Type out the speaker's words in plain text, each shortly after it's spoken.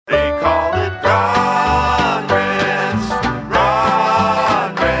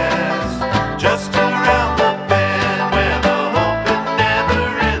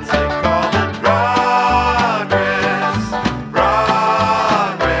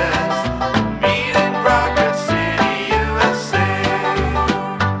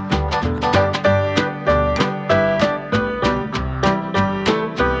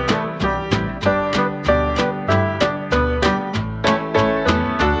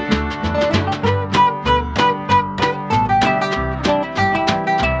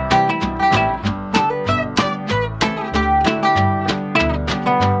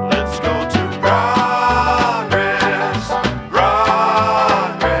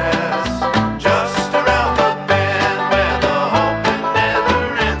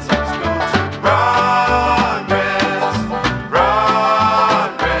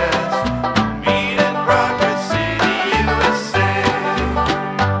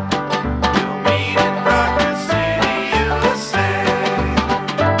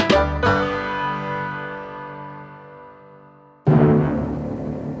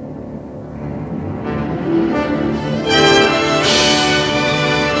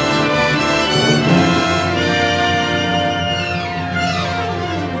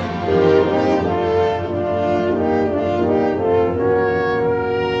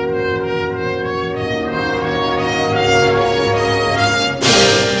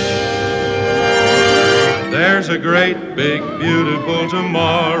a great, big, beautiful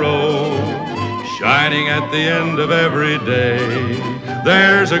tomorrow, shining at the end of every day.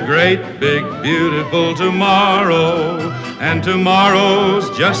 There's a great, big, beautiful tomorrow, and tomorrow's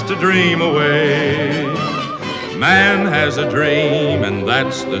just a dream away. Man has a dream, and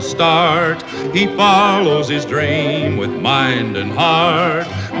that's the start. He follows his dream with mind and heart.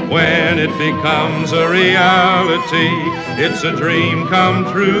 When it becomes a reality, it's a dream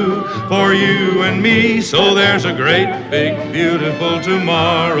come true for you and me. So there's a great, big, beautiful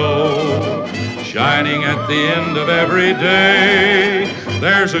tomorrow, shining at the end of every day.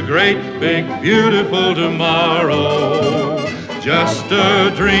 There's a great, big, beautiful tomorrow, just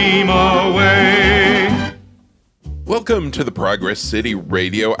a dream away. Welcome to the Progress City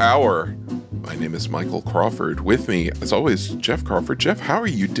Radio Hour. My name is Michael Crawford. With me, as always, Jeff Crawford. Jeff, how are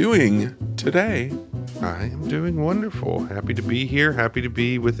you doing today? I am doing wonderful. Happy to be here. Happy to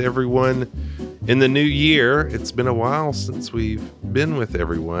be with everyone in the new year. It's been a while since we've been with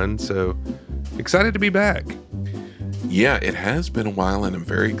everyone, so excited to be back. Yeah, it has been a while, and I'm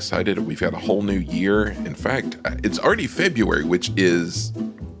very excited. We've got a whole new year. In fact, it's already February, which is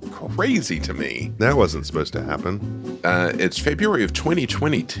crazy to me. That wasn't supposed to happen. It's February of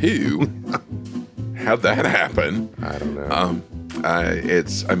 2022. How'd that happen? I don't know.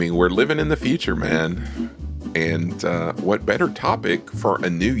 We're living in the future, man. And what better topic for a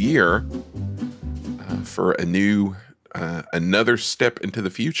new year, for a new, another step into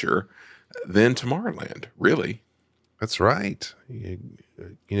the future than Tomorrowland, really. That's right. We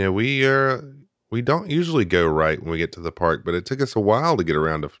don't usually go right when we get to the park, but it took us a while to get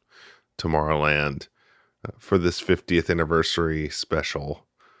around to Tomorrowland for this 50th anniversary special.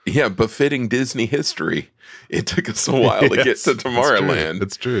 Yeah, befitting Disney history. It took us a while to get to Tomorrowland.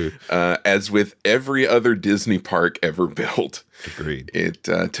 That's true. As with every other Disney park ever built. Agreed. It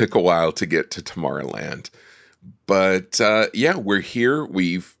took a while to get to Tomorrowland. But we're here.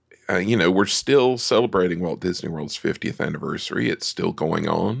 We're still celebrating Walt Disney World's 50th anniversary. It's still going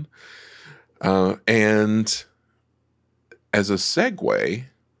on. And as a segue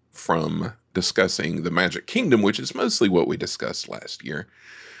from discussing the Magic Kingdom, which is mostly what we discussed last year,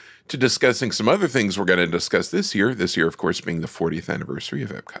 to discussing some other things we're going to discuss this year, of course, being the 40th anniversary of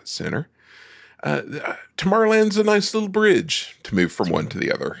EPCOT Center. Tomorrowland's a nice little bridge to move from one to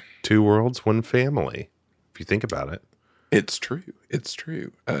the other. Two worlds, one family, if you think about it. It's true. It's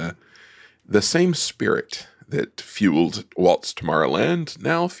true. The same spirit that fueled Walt's Tomorrowland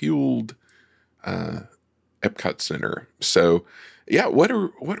now fueled EPCOT Center. So, yeah, what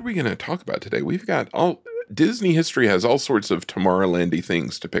are we going to talk about today? We've got Disney history has all sorts of Tomorrowland-y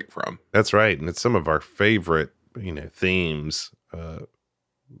things to pick from. That's right, and it's some of our favorite, themes, of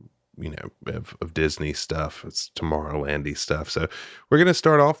Disney stuff. It's Tomorrowland-y stuff. So we're going to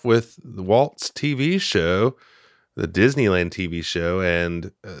start off with Walt's TV show, the Disneyland TV show,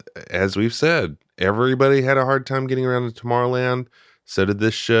 and as we've said, everybody had a hard time getting around to Tomorrowland. So did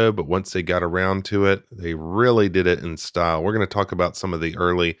this show, but once they got around to it, they really did it in style. We're going to talk about some of the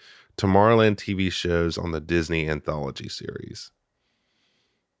early Tomorrowland TV shows on the Disney Anthology series.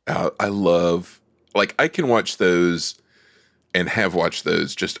 I love, I can watch those and have watched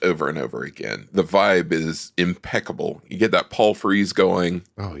those just over and over again. The vibe is impeccable. You get that Paul Frees going.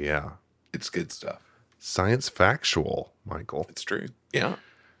 Oh, yeah. It's good stuff. Science factual, Michael. It's true. Yeah.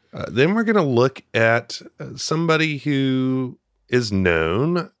 Then we're going to look at somebody who is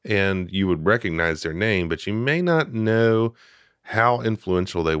known and you would recognize their name, but you may not know how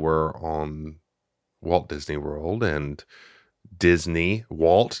influential they were on Walt Disney World and Disney,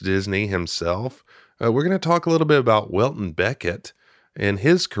 Walt Disney himself. We're going to talk a little bit about Welton Beckett and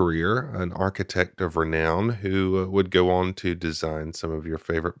his career, an architect of renown who would go on to design some of your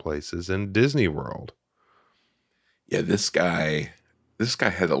favorite places in Disney World. Yeah, this guy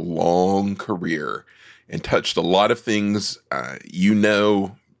had a long career and touched a lot of things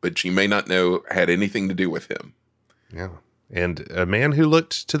but you may not know had anything to do with him. Yeah. And a man who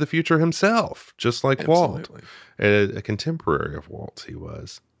looked to the future himself, just like Absolutely. Walt. A contemporary of Walt's he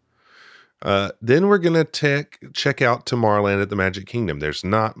was. Then we're going to check out Tomorrowland at the Magic Kingdom. There's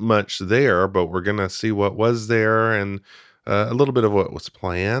not much there, but we're going to see what was there and a little bit of what was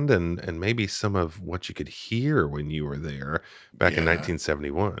planned and maybe some of what you could hear when you were there back in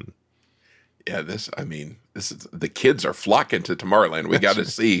 1971. Yeah, this is, the kids are flocking to Tomorrowland. We got to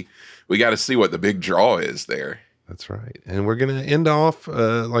see what the big draw is there. That's right. And we're going to end off,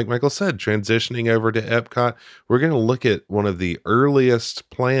 like Michael said, transitioning over to EPCOT. We're going to look at one of the earliest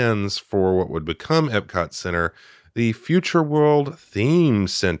plans for what would become EPCOT Center, the Future World Theme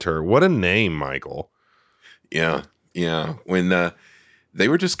Center. What a name, Michael. Yeah. When they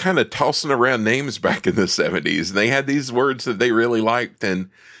were just kind of tossing around names back in the 70s. And they had these words that they really liked. And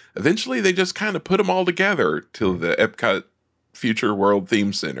eventually they just kind of put them all together to the EPCOT Future World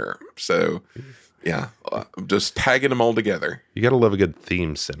Theme Center. So, yeah, just tagging them all together. You got to love a good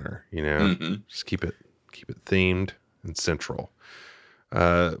theme center, you know. Mm-hmm. Just keep it themed and central.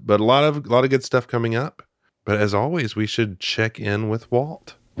 But a lot of good stuff coming up. But as always, we should check in with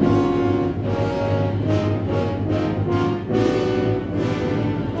Walt.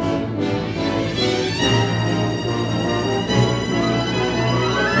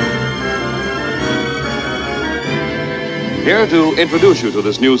 Here to introduce you to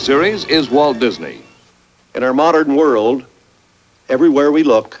this new series is Walt Disney. In our modern world, everywhere we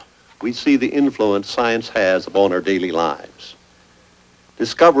look, we see the influence science has upon our daily lives.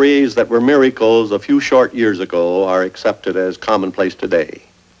 Discoveries that were miracles a few short years ago are accepted as commonplace today.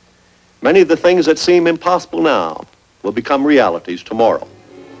 Many of the things that seem impossible now will become realities tomorrow.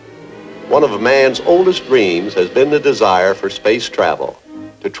 One of man's oldest dreams has been the desire for space travel,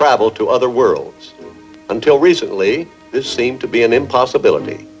 to travel to other worlds. Until recently, this seemed to be an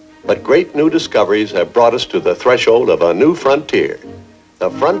impossibility. But great new discoveries have brought us to the threshold of a new frontier, the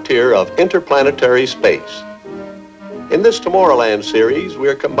frontier of interplanetary space. In this Tomorrowland series, we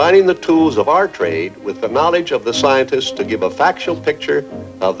are combining the tools of our trade with the knowledge of the scientists to give a factual picture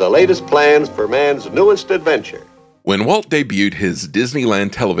of the latest plans for man's newest adventure. When Walt debuted his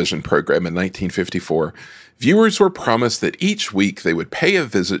Disneyland television program in 1954, viewers were promised that each week they would pay a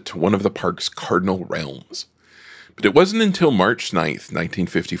visit to one of the park's cardinal realms. But it wasn't until March 9th,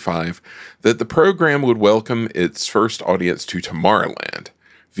 1955, that the program would welcome its first audience to Tomorrowland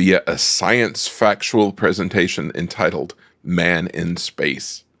via a science factual presentation entitled Man in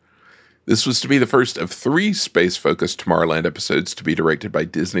Space. This was to be the first of 3 space-focused Tomorrowland episodes to be directed by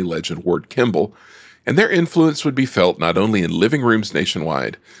Disney legend Ward Kimball, and their influence would be felt not only in living rooms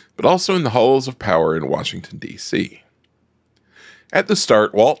nationwide, but also in the halls of power in Washington, D.C. At the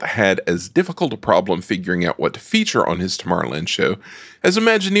start, Walt had as difficult a problem figuring out what to feature on his Tomorrowland show as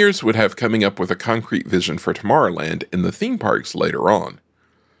Imagineers would have coming up with a concrete vision for Tomorrowland in the theme parks later on.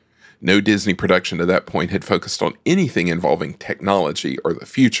 No Disney production to that point had focused on anything involving technology or the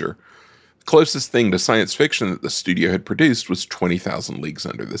future. The closest thing to science fiction that the studio had produced was 20,000 Leagues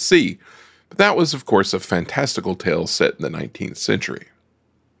Under the Sea, but that was, of course, a fantastical tale set in the 19th century.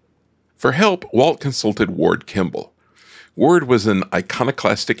 For help, Walt consulted Ward Kimball. Ward was an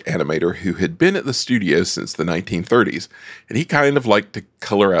iconoclastic animator who had been at the studio since the 1930s, and he kind of liked to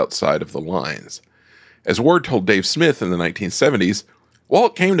color outside of the lines. As Ward told Dave Smith in the 1970s,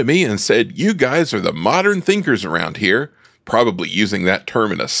 Walt came to me and said, "You guys are the modern thinkers around here," probably using that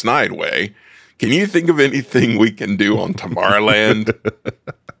term in a snide way. "Can you think of anything we can do on Tomorrowland?"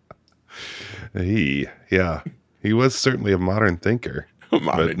 He was certainly a modern thinker.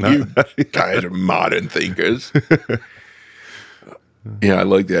 You guys are modern thinkers. Yeah, I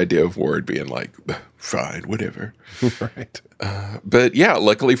like the idea of Ward being like, "Fine, whatever." Right. But yeah,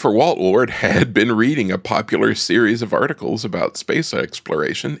 luckily for Walt, Ward had been reading a popular series of articles about space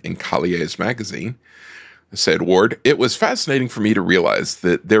exploration in Collier's magazine. Said Ward, "It was fascinating for me to realize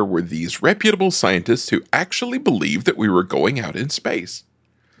that there were these reputable scientists who actually believed that we were going out in space."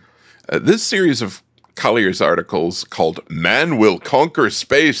 This series of Collier's articles called "Man Will Conquer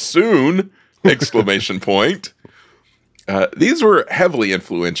Space Soon!" exclamation point. These were heavily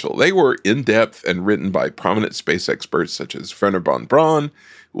influential. They were in-depth and written by prominent space experts such as Werner von Braun,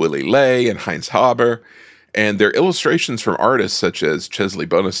 Willy Ley, and Heinz Haber, and their illustrations from artists such as Chesley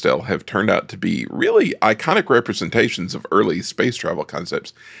Bonestell have turned out to be really iconic representations of early space travel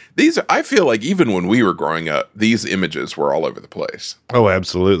concepts. These, I feel like even when we were growing up, these images were all over the place. Oh,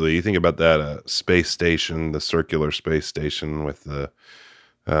 absolutely. You think about that space station, the circular space station with the,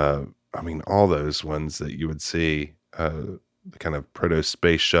 all those ones that you would see. The kind of proto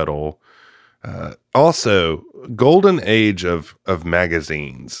space shuttle. Also, golden age of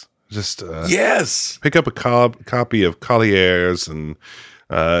magazines. Just yes, pick up a copy of Collier's and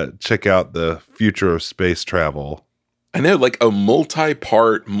check out the future of space travel. I know, like a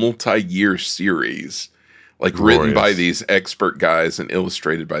multi-part, multi-year series, like written by these expert guys and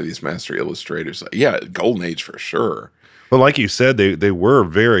illustrated by these master illustrators. Yeah, golden age for sure. Well, like you said, they were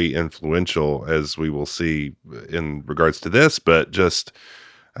very influential, as we will see in regards to this, but just,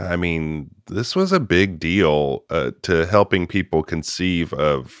 this was a big deal to helping people conceive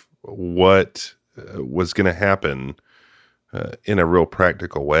of what was going to happen in a real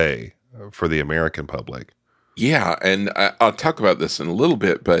practical way for the American public. Yeah, and I'll talk about this in a little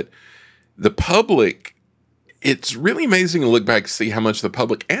bit, but the public, it's really amazing to look back and see how much the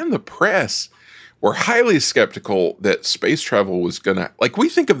public and the press were highly skeptical that space travel was going to, like, we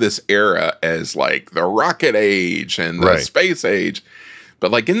think of this era as like the rocket age and the space age.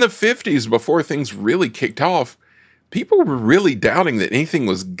 But like in the 50s, before things really kicked off, people were really doubting that anything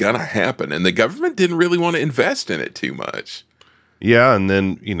was going to happen. And the government didn't really want to invest in it too much. Yeah. And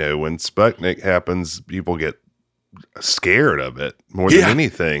then, when Sputnik happens, people get scared of it more than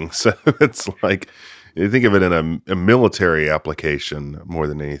anything. So it's like, you think of it in a military application more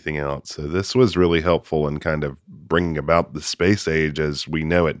than anything else. So this was really helpful in kind of bringing about the space age as we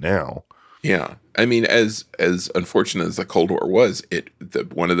know it now. Yeah. I mean, as unfortunate as the Cold War was,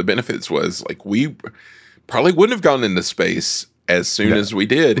 one of the benefits was like we probably wouldn't have gone into space as soon as we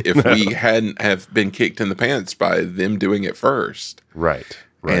did if we hadn't have been kicked in the pants by them doing it first. Right.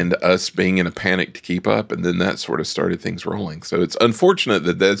 And us being in a panic to keep up, and then that sort of started things rolling. So it's unfortunate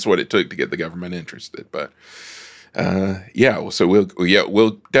that that's what it took to get the government interested. But so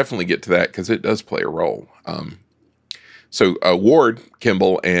we'll definitely get to that because it does play a role. So Ward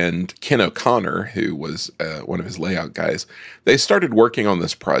Kimball and Ken O'Connor, who was one of his layout guys, they started working on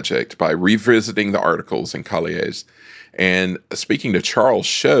this project by revisiting the articles in Collier's and speaking to Charles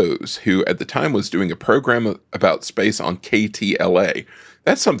Shows, who at the time was doing a program about space on KTLA.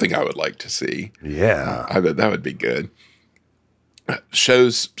 That's something I would like to see. Yeah. I bet that would be good.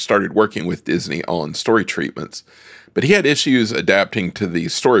 Shows started working with Disney on story treatments, but he had issues adapting to the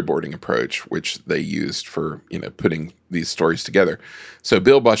storyboarding approach, which they used for, putting these stories together. So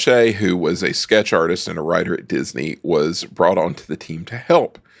Bill Boucher, who was a sketch artist and a writer at Disney, was brought onto the team to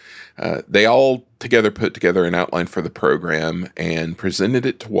help. They all together put together an outline for the program and presented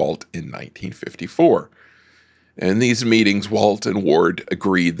it to Walt in 1954. In these meetings, Walt and Ward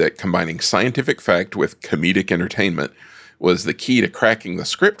agreed that combining scientific fact with comedic entertainment was the key to cracking the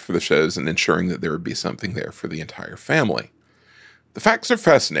script for the shows and ensuring that there would be something there for the entire family. The facts are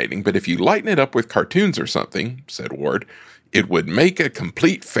fascinating, but if you lighten it up with cartoons or something, said Ward, it would make a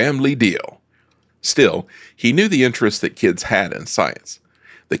complete family deal. Still, he knew the interest that kids had in science.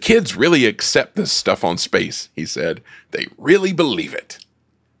 The kids really accept this stuff on space, he said. They really believe it.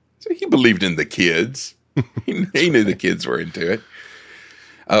 So he believed in the kids. He knew the kids were into it.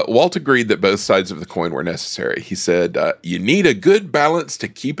 Walt agreed that both sides of the coin were necessary. He said, you need a good balance to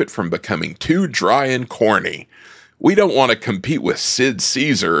keep it from becoming too dry and corny. We don't want to compete with Sid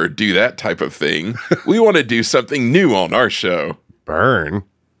Caesar or do that type of thing. We want to do something new on our show. Burn.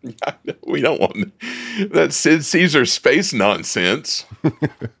 We don't want that Sid Caesar space nonsense.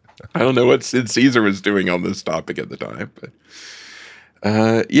 I don't know what Sid Caesar was doing on this topic at the time. But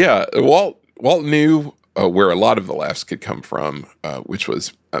Walt knew where a lot of the laughs could come from, which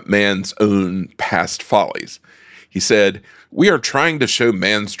was man's own past follies. He said, we are trying to show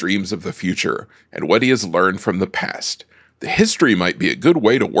man's dreams of the future and what he has learned from the past. The history might be a good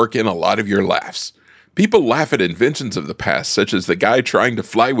way to work in a lot of your laughs. People laugh at inventions of the past, such as the guy trying to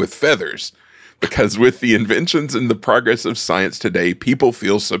fly with feathers, because with the inventions and the progress of science today, people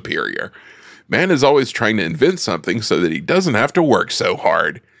feel superior. Man is always trying to invent something so that he doesn't have to work so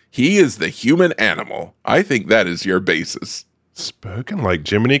hard. He is the human animal. I think that is your basis. Spoken like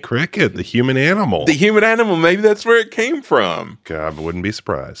Jiminy Cricket, the human animal. The human animal, maybe that's where it came from. God, I wouldn't be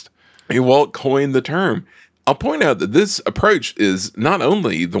surprised. Walt coined the term. I'll point out that this approach is not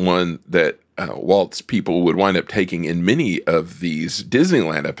only the one that Walt's people would wind up taking in many of these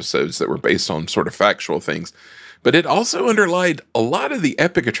Disneyland episodes that were based on sort of factual things, but it also underlied a lot of the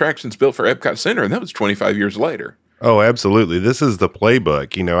epic attractions built for Epcot Center, and that was 25 years later. Oh, absolutely. This is the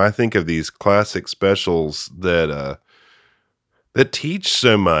playbook. I think of these classic specials that teach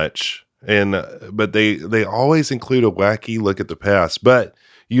so much, but they always include a wacky look at the past. But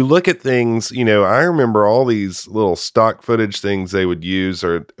you look at things, I remember all these little stock footage things they would use,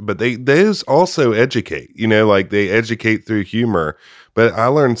 but those also educate, like they educate through humor. But I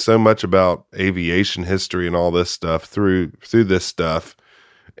learned so much about aviation history and all this stuff through this stuff.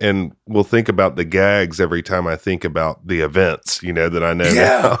 And we'll think about the gags every time I think about the events, that I know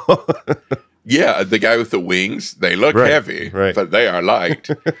now. Yeah, the guy with the wings, they look heavy, but they are light.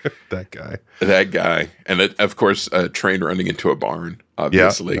 That guy. And of course, a train running into a barn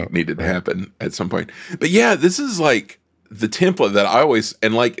obviously needed to happen at some point. But yeah, this is like the template that I always,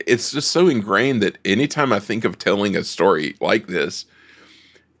 and like, it's just so ingrained that anytime I think of telling a story like this,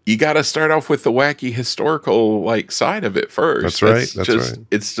 you got to start off with the wacky historical like side of it first. That's right.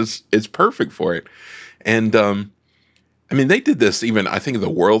 It's perfect for it. And, I mean, they did this even, I think, the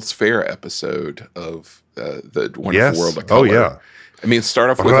World's Fair episode of the Wonderful World of Color. Oh, yeah. I mean,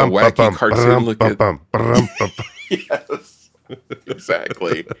 start off with a wacky cartoon look at... Yes,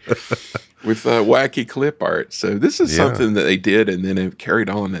 exactly. With wacky clip art. So this is something that they did, and then it carried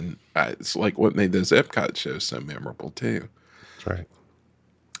on, and It's like what made those Epcot shows so memorable, too. That's right.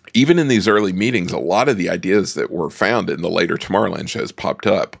 Even in these early meetings, a lot of the ideas that were found in the later Tomorrowland shows popped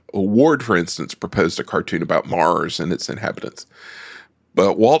up. Ward, for instance, proposed a cartoon about Mars and its inhabitants.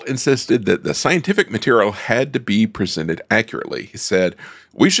 But Walt insisted that the scientific material had to be presented accurately. He said,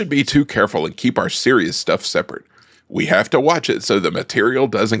 "We should be too careful and keep our serious stuff separate. We have to watch it so the material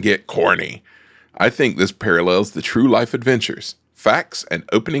doesn't get corny. I think this parallels the true life adventures, facts, and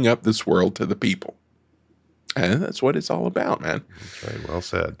opening up this world to the people." And that's what it's all about, man. That's right. Well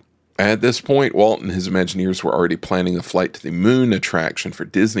said. At this point, Walt and his Imagineers were already planning the flight to the moon attraction for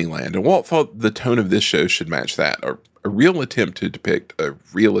Disneyland, and Walt thought the tone of this show should match that, a real attempt to depict a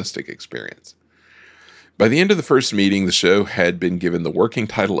realistic experience. By the end of the first meeting, the show had been given the working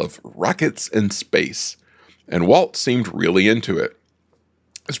title of Rockets in Space, and Walt seemed really into it.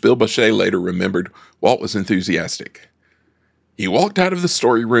 As Bill Boucher later remembered, Walt was enthusiastic. He walked out of the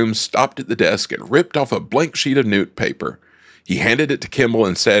story room, stopped at the desk, and ripped off a blank sheet of notepaper. He handed it to Kimball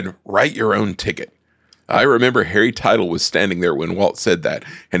and said, "Write your own ticket." I remember Harry Title was standing there when Walt said that,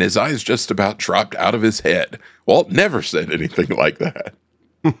 and his eyes just about dropped out of his head. Walt never said anything like that.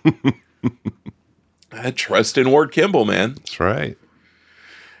 I trust in Ward Kimball, man. That's right.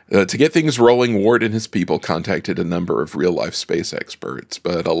 To get things rolling, Ward and his people contacted a number of real-life space experts,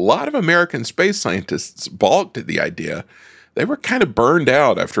 but a lot of American space scientists balked at the idea. They were kind of burned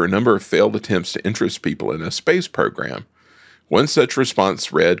out after a number of failed attempts to interest people in a space program. One such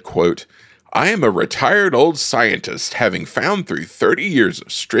response read, quote, "I am a retired old scientist, having found through 30 years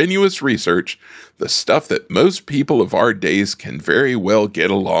of strenuous research the stuff that most people of our days can very well get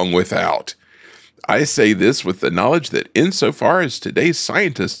along without. I say this with the knowledge that insofar as today's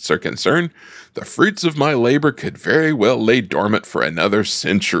scientists are concerned, the fruits of my labor could very well lay dormant for another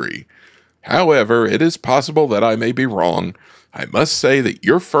century. However, it is possible that I may be wrong. I must say that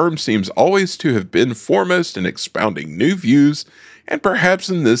your firm seems always to have been foremost in expounding new views, and perhaps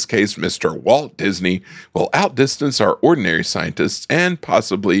in this case Mr. Walt Disney will outdistance our ordinary scientists and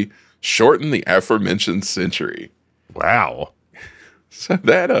possibly shorten the aforementioned century." Wow. So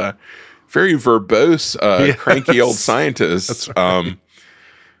that very verbose, cranky old scientist, right.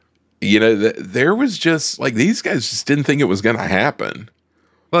 There was just, like, these guys just didn't think it was going to happen.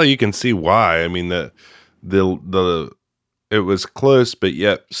 Well, you can see why. I mean, it was close, but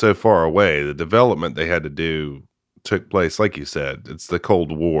yet so far away. The development they had to do took place, like you said, it's the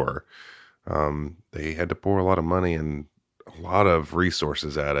Cold War. They had to pour a lot of money and a lot of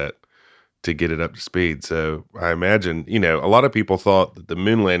resources at it to get it up to speed. So I imagine, a lot of people thought that the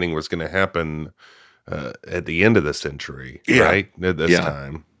moon landing was going to happen at the end of the century, right? At this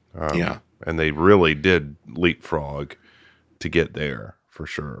time. And they really did leapfrog to get there, for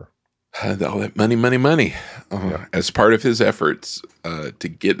sure. All that money. As part of his efforts to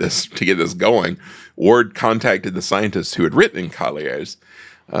get this going, Ward contacted the scientists who had written in Collier's.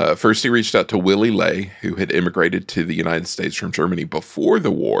 First, he reached out to Willie Ley, who had immigrated to the United States from Germany before the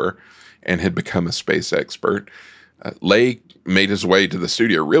war and had become a space expert. Ley made his way to the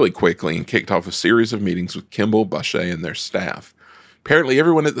studio really quickly and kicked off a series of meetings with Kimball, Boucher, and their staff. Apparently,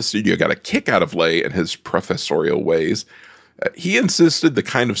 everyone at the studio got a kick out of Ley and his professorial ways. He insisted the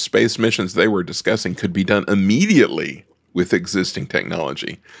kind of space missions they were discussing could be done immediately with existing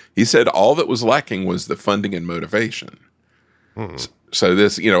technology. He said all that was lacking was the funding and motivation. So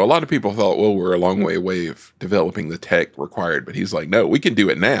this, a lot of people thought, well, we're a long way away of developing the tech required. But he's like, no, we can do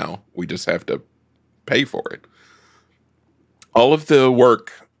it now. We just have to pay for it. All of the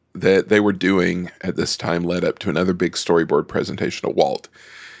work that they were doing at this time led up to another big storyboard presentation of Walt,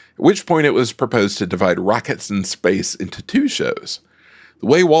 at which point it was proposed to divide Rockets in Space into two shows. The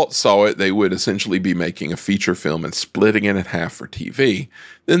way Walt saw it, they would essentially be making a feature film and splitting it in half for TV.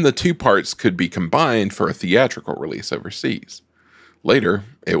 Then the two parts could be combined for a theatrical release overseas. Later,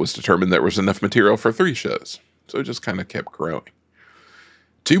 it was determined there was enough material for 3 shows, so it just kind of kept growing.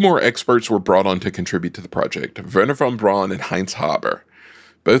 2 more experts were brought on to contribute to the project, Werner von Braun and Heinz Haber.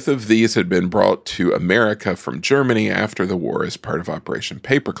 Both of these had been brought to America from Germany after the war as part of Operation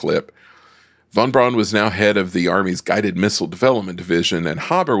Paperclip. Von Braun was now head of the Army's Guided Missile Development Division, and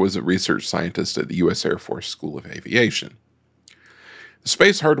Haber was a research scientist at the U.S. Air Force School of Aviation. The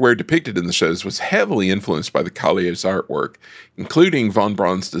space hardware depicted in the shows was heavily influenced by the Collier's artwork, including von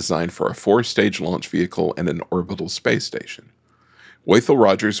Braun's design for a 4-stage launch vehicle and an orbital space station. Wathel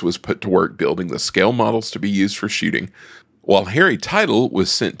Rogers was put to work building the scale models to be used for shooting, while Harry Title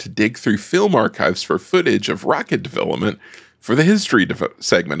was sent to dig through film archives for footage of rocket development for the history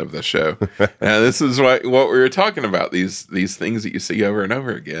segment of the show. Now, this is what we were talking about, these things that you see over and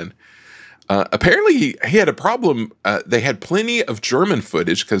over again. Apparently, he had a problem. They had plenty of German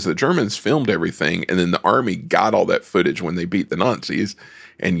footage because the Germans filmed everything, and then the army got all that footage when they beat the Nazis,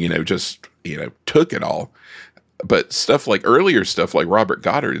 and took it all. But earlier stuff like Robert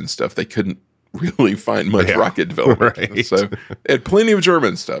Goddard and stuff, they couldn't really find much rocket development. Right. So they had plenty of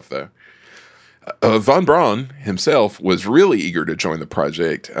German stuff, though. Von Braun himself was really eager to join the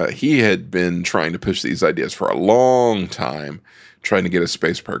project. He had been trying to push these ideas for a long time, trying to get a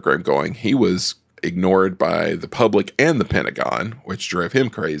space program going. He was ignored by the public and the Pentagon, which drove him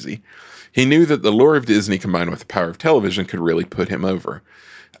crazy. He knew that the lure of Disney combined with the power of television could really put him over.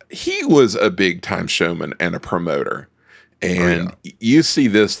 He was a big-time showman and a promoter. And you see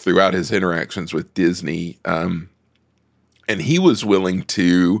this throughout his interactions with Disney. And he was willing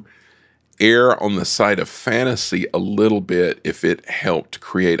to err on the side of fantasy a little bit if it helped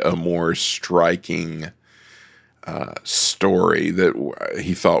create a more striking story that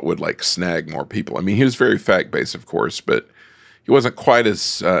he thought would snag more people. I mean, he was very fact-based, of course, but he wasn't quite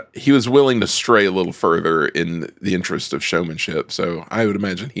as, he was willing to stray a little further in the interest of showmanship. So I would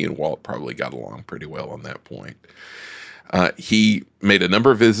imagine he and Walt probably got along pretty well on that point. He made a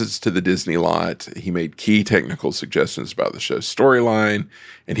number of visits to the Disney lot. He made key technical suggestions about the show's storyline.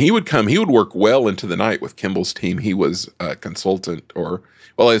 And he would work well into the night with Kimball's team. He was a consultant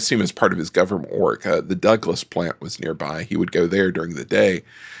I assume as part of his government work. The Douglas plant was nearby. He would go there during the day,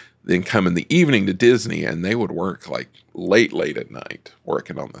 then come in the evening to Disney, and they would work late at night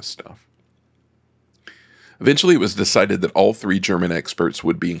working on this stuff. Eventually, it was decided that all 3 German experts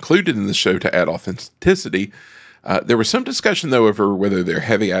would be included in the show to add authenticity. There was some discussion, though, over whether their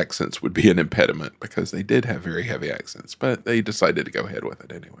heavy accents would be an impediment, because they did have very heavy accents, but they decided to go ahead with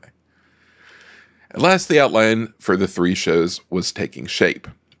it anyway. At last, the outline for the 3 shows was taking shape.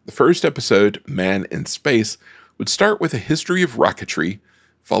 The first episode, Man in Space, would start with a history of rocketry,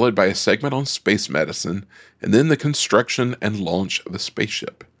 followed by a segment on space medicine, and then the construction and launch of a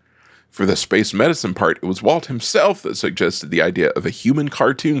spaceship. For the space medicine part, it was Walt himself that suggested the idea of a human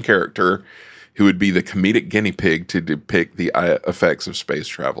cartoon character who would be the comedic guinea pig to depict the effects of space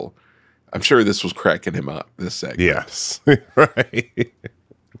travel. I'm sure this was cracking him up, this segment. Yes, right.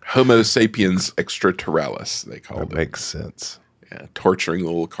 Homo sapiens extraterralis, they called it. That makes sense. Yeah, torturing the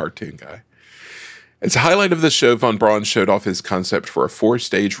little cartoon guy. As a highlight of the show, Von Braun showed off his concept for a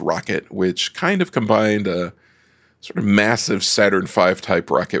 4-stage rocket, which kind of combined a sort of massive Saturn V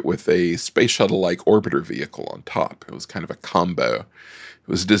type rocket with a space shuttle-like orbiter vehicle on top. It was kind of a combo. It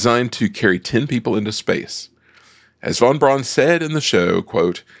was designed to carry 10 people into space. As Von Braun said in the show,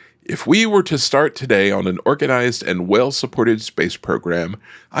 quote, "If we were to start today on an organized and well-supported space program,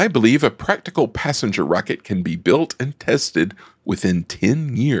 I believe a practical passenger rocket can be built and tested within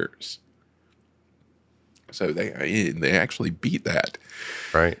 10 years. So they actually beat that.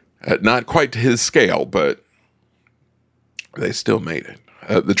 Right. Not quite to his scale, but they still made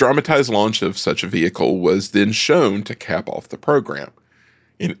it. The dramatized launch of such a vehicle was then shown to cap off the program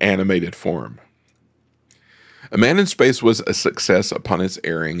in animated form. A Man in Space was a success upon its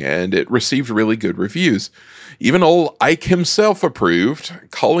airing, and it received really good reviews. Even old Ike himself approved,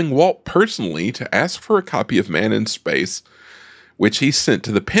 calling Walt personally to ask for a copy of Man in Space, which he sent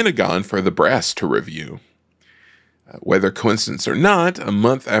to the Pentagon for the brass to review. Whether coincidence or not, a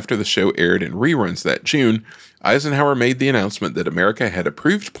month after the show aired in reruns that June, Eisenhower made the announcement that America had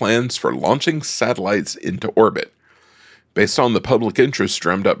approved plans for launching satellites into orbit. Based on the public interest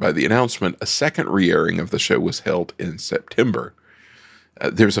drummed up by the announcement, a second re-airing of the show was held in September.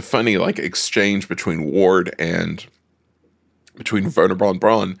 There's a funny exchange between Ward and between Werner von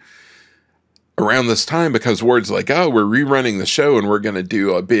Braun around this time, because Ward's like, oh, we're rerunning the show and we're going to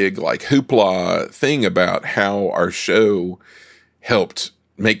do a big hoopla thing about how our show helped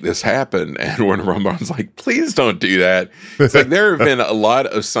make this happen. And Werner von Braun's like, please don't do that. It's there have been a lot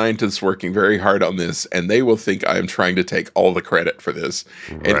of scientists working very hard on this, and they will think I'm trying to take all the credit for this,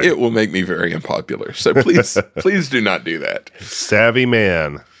 and it will make me very unpopular. So please do not do that. Savvy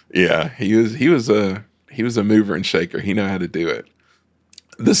man. Yeah, he was a mover and shaker. He knew how to do it.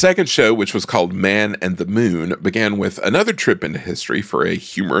 The second show, which was called Man and the Moon, began with another trip into history for a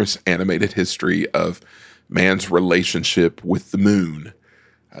humorous animated history of man's relationship with the moon.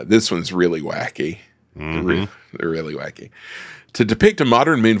 This one's really wacky. Mm-hmm. They're really wacky. To depict a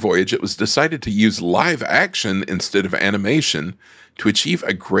modern moon voyage, it was decided to use live action instead of animation to achieve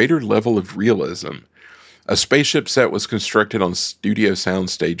a greater level of realism. A spaceship set was constructed on studio sound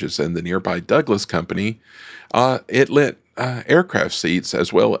stages, and the nearby Douglas company, it lent aircraft seats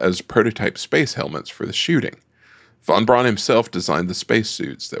as well as prototype space helmets for the shooting. Von Braun himself designed the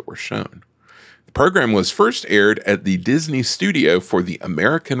spacesuits that were shown. The program was first aired at the Disney studio for the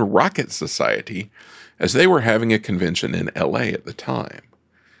American Rocket Society, as they were having a convention in LA at the time.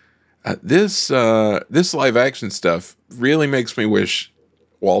 This live action stuff really makes me wish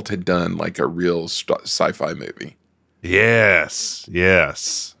Walt had done like a real sci-fi movie. Yes,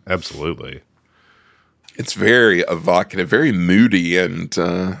 absolutely. It's very evocative, very moody, and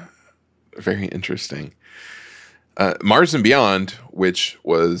very interesting. Mars and Beyond, which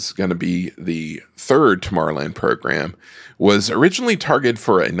was going to be the third Tomorrowland program, was originally targeted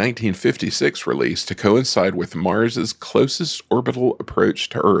for a 1956 release to coincide with Mars's closest orbital approach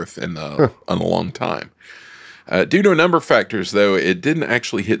to Earth in a long time. Due to a number of factors, though, it didn't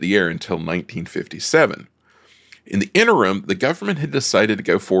actually hit the air until 1957. In the interim, the government had decided to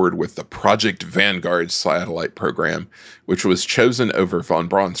go forward with the Project Vanguard satellite program, which was chosen over von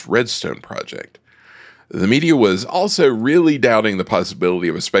Braun's Redstone project. The media was also really doubting the possibility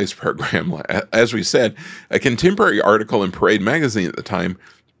of a space program. As we said, a contemporary article in Parade magazine at the time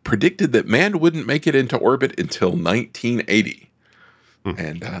predicted that man wouldn't make it into orbit until 1980.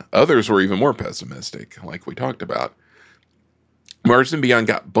 And others were even more pessimistic, like we talked about. Mars and Beyond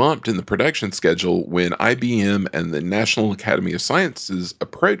got bumped in the production schedule when IBM and the National Academy of Sciences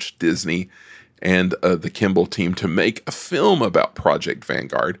approached Disney and the Kimball team to make a film about Project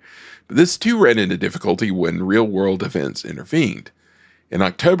Vanguard. But this too ran into difficulty when real-world events intervened. In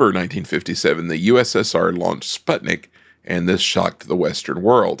October 1957, the USSR launched Sputnik, and this shocked the Western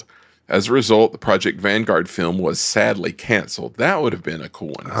world. As a result, the Project Vanguard film was sadly canceled. That would have been a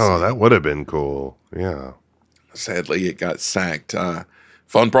cool one to see. That would have been cool. Yeah. Sadly, it got sacked.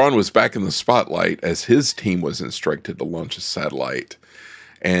 Von Braun was back in the spotlight as his team was instructed to launch a satellite.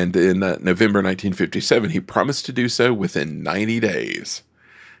 And in November 1957, he promised to do so within 90 days.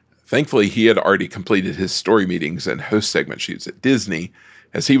 Thankfully, he had already completed his story meetings and host segment shoots at Disney,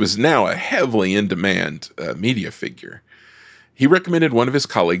 as he was now a heavily in-demand media figure. He recommended one of his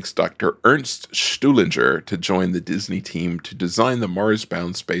colleagues, Dr. Ernst Stuhlinger, to join the Disney team to design the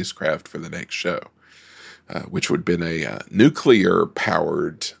Mars-bound spacecraft for the next show. Which would have been a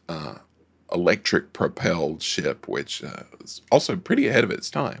nuclear-powered, electric-propelled ship, which was also pretty ahead of its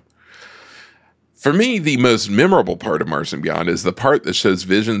time. For me, the most memorable part of Mars and Beyond is the part that shows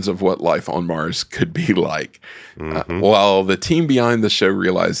visions of what life on Mars could be like. While the team behind the show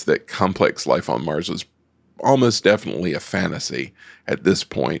realized that complex life on Mars was almost definitely a fantasy at this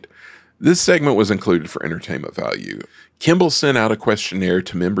point, this segment was included for entertainment value. Kimball sent out a questionnaire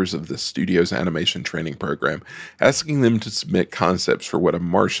to members of the studio's animation training program, asking them to submit concepts for what a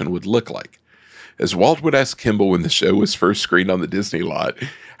Martian would look like. As Walt would ask Kimball when the show was first screened on the Disney lot,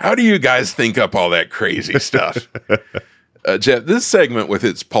 "How do you guys think up all that crazy stuff?" Jeff, this segment with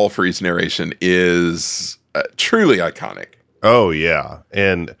its Paul Frees narration is truly iconic. Oh, yeah.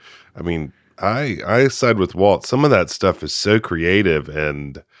 And, I mean, I side with Walt. Some of that stuff is so creative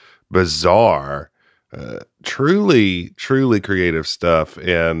and bizarre. Truly creative stuff.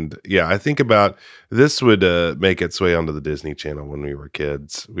 And yeah, I think about this would make its way onto the Disney Channel when we were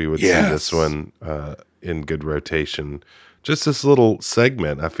kids. We would see this one in good rotation. Just this little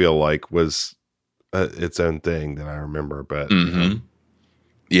segment, I feel like, was its own thing that I remember. But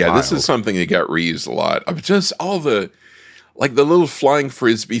yeah, this is something that got reused a lot. Just all the little flying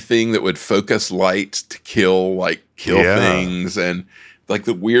frisbee thing that would focus light to kill things, and like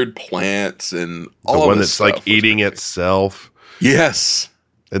the weird plants and all the of one this that's stuff like eating itself. Yes.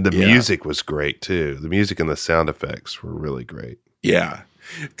 And the music was great too. The music and the sound effects were really great. Yeah.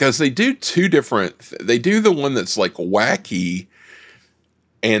 Because they do two different, they do the one that's like wacky,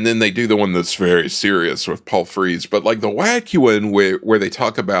 and then they do the one that's very serious with Paul Frees. But like the wacky one where they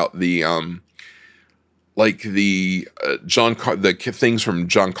talk about the, the things from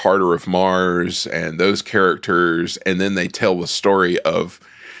John Carter of Mars and those characters, and then they tell the story of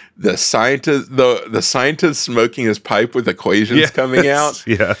the scientist smoking his pipe with equations coming out.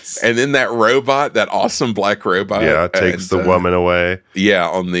 Yes. And then that robot, that awesome black robot, takes the woman away. Yeah,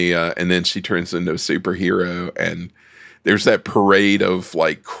 on the and then she turns into a superhero, and there's that parade of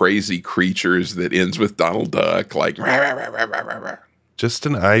like crazy creatures that ends with Donald Duck, like rah, rah, rah, rah, rah, rah. Just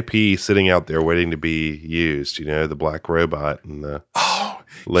an IP sitting out there waiting to be used, the black robot and the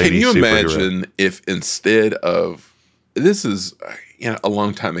lady Can you superhero. imagine if instead of, this is, a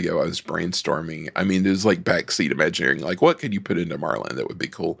long time ago I was brainstorming. I mean, there's like backseat imagineering, like what could you put into Tomorrowland that would be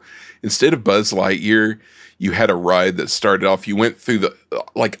cool? Instead of Buzz Lightyear, you had a ride that started off, you went through the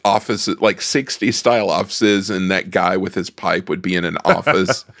offices, like 60s style offices, and that guy with his pipe would be in an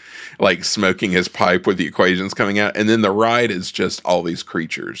office, smoking his pipe with the equations coming out. And then the ride is just all these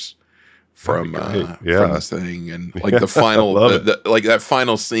creatures from Yeah. from this thing, and like the final, love it. like that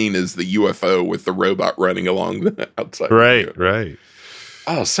final scene is the UFO with the robot running along the outside. Right, right.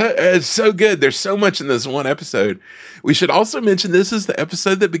 Oh, so it's so good. There's so much in this one episode. We should also mention this is the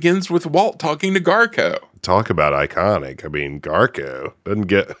episode that begins with Walt talking to Garco. Talk about iconic. I mean, Garco doesn't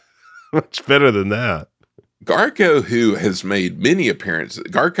get much better than that. Garco, who has made many appearances.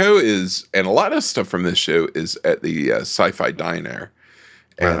 Garco is, and a lot of stuff from this show is at the Sci-Fi Diner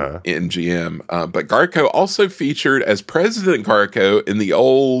and MGM. But Garco also featured as President Garco in the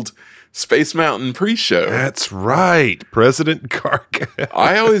old Space Mountain pre-show. That's right. President Garco.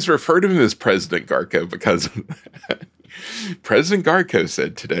 I always refer to him as President Garco because President Garco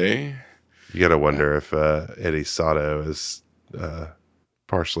said today. You got to wonder if Eddie Sato is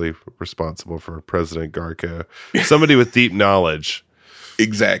partially responsible for President Garco. Somebody with deep knowledge.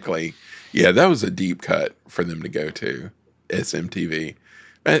 Exactly. Yeah, that was a deep cut for them to go to SMTV.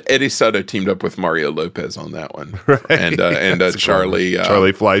 Eddie Sato teamed up with Mario Lopez on that one, right. and Charlie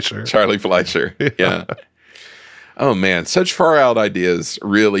Fleischer. Charlie Fleischer, yeah. Oh man, such far out ideas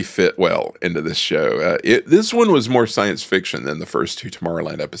really fit well into this show. This one was more science fiction than the first two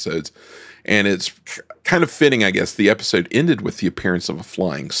Tomorrowland episodes, and it's kind of fitting, I guess. The episode ended with the appearance of a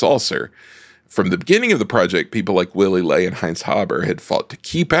flying saucer. From the beginning of the project, people like Willie Ley and Heinz Haber had fought to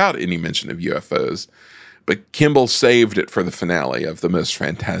keep out any mention of UFOs. But Kimball saved it for the finale of the most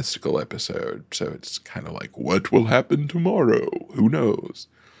fantastical episode. So it's kind of like, what will happen tomorrow? Who knows?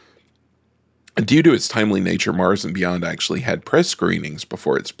 And due to its timely nature, Mars and Beyond actually had press screenings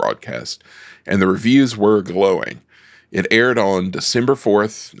before its broadcast, and the reviews were glowing. It aired on December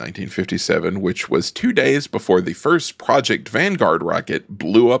 4th, 1957, which was 2 days before the first Project Vanguard rocket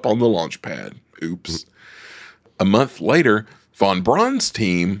blew up on the launch pad. Oops. A month later, von Braun's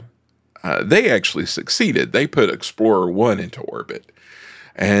team... they actually succeeded. They put Explorer 1 into orbit.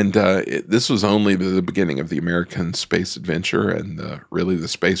 And this was only the beginning of the American space adventure and really the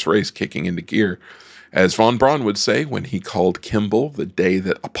space race kicking into gear. As von Braun would say when he called Kimball the day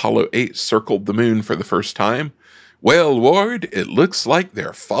that Apollo 8 circled the moon for the first time, "Well, Ward, it looks like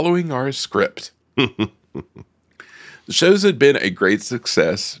they're following our script." The shows had been a great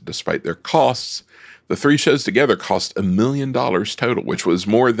success despite their costs. The three shows together cost $1 million total, which was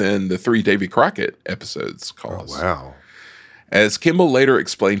more than the 3 Davy Crockett episodes cost. Oh, wow. As Kimball later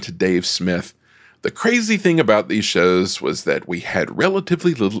explained to Dave Smith, the crazy thing about these shows was that we had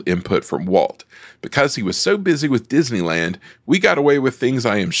relatively little input from Walt. Because he was so busy with Disneyland, we got away with things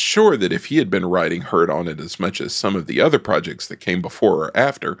I am sure that if he had been writing hard on it as much as some of the other projects that came before or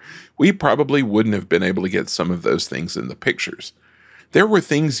after, we probably wouldn't have been able to get some of those things in the pictures. There were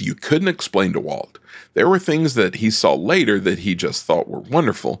things you couldn't explain to Walt. There were things that he saw later that he just thought were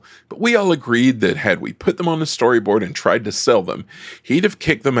wonderful, but we all agreed that had we put them on the storyboard and tried to sell them, he'd have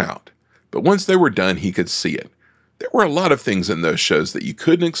kicked them out. But once they were done, he could see it. There were a lot of things in those shows that you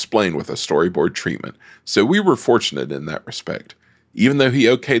couldn't explain with a storyboard treatment, so we were fortunate in that respect. Even though he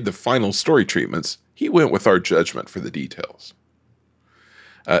okayed the final story treatments, he went with our judgment for the details.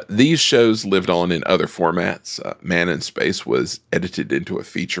 These shows lived on in other formats. Man in Space was edited into a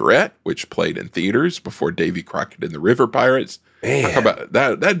featurette, which played in theaters before Davy Crockett and the River Pirates. Man. Talk about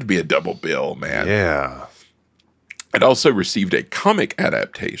that. That'd be a double bill, man. Yeah. It also received a comic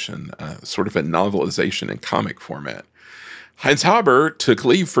adaptation, sort of a novelization in comic format. Heinz Haber took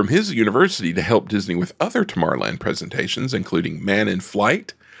leave from his university to help Disney with other Tomorrowland presentations, including Man in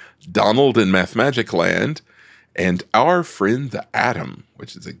Flight, Donald in Mathmagic Land, and Our Friend the Atom,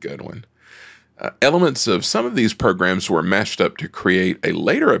 which is a good one. Elements of some of these programs were mashed up to create a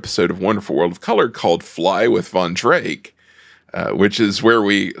later episode of Wonderful World of Color called Fly with Von Drake, which is where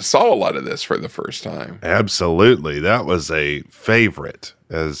we saw a lot of this for the first time. Absolutely. That was a favorite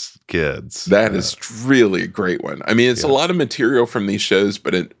as kids. That is really a great one. I mean, it's a lot of material from these shows,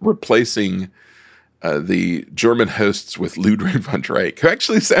 but replacing the German hosts with Ludwig von Drake, who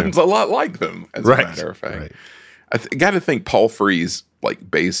actually sounds a lot like them, as a matter of fact. Right. I got to think Paul Frees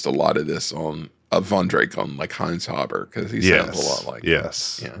based a lot of this on Von Drake on Heinz Haber, because he sounds a lot like him.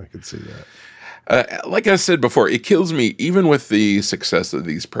 Yes, Yeah. I could see that. Like I said before, it kills me, even with the success of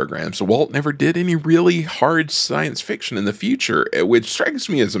these programs, Walt never did any really hard science fiction in the future, which strikes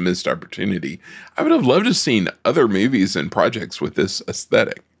me as a missed opportunity. I would have loved to have seen other movies and projects with this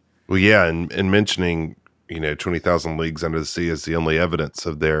aesthetic. Well, yeah, and mentioning 20,000 Leagues Under the Sea is the only evidence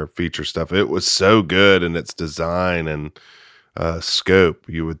of their feature stuff. It was so good in its design and scope.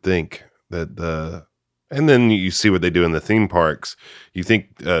 You would think that and then you see what they do in the theme parks. You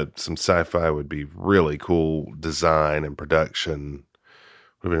think some sci-fi would be really cool design and production.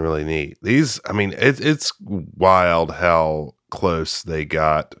 Would have been really neat. These, I mean, it's wild how close they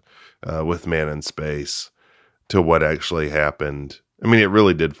got with Man in Space to what actually happened. I mean, it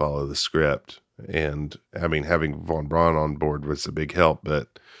really did follow the script. And I mean, having Von Braun on board was a big help,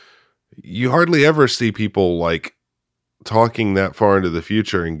 but you hardly ever see people like talking that far into the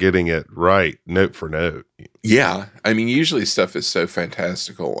future and getting it right note for note. Yeah. I mean, usually stuff is so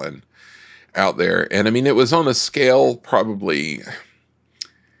fantastical and out there. And I mean, it was on a scale probably,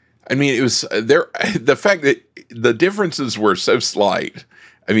 I mean, it was there. The fact that the differences were so slight.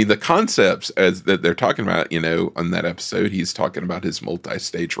 I mean, the concepts as that they're talking about, on that episode, he's talking about his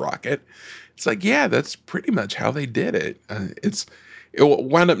multi-stage rocket. It's like, yeah, that's pretty much how they did it. It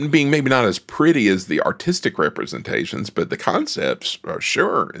wound up being maybe not as pretty as the artistic representations, but the concepts are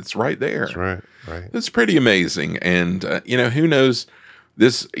sure it's right there. That's right. It's pretty amazing. And, who knows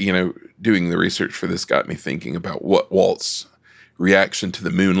this, doing the research for this got me thinking about what Walt's reaction to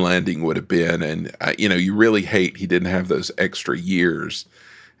the moon landing would have been. And, you really hate he didn't have those extra years.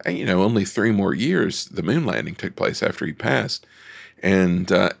 Only 3 more years the moon landing took place after he passed. And,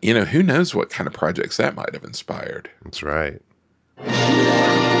 who knows what kind of projects that might have inspired. That's right.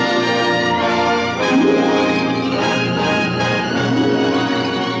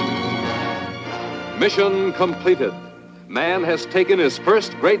 Mission completed. Man has taken his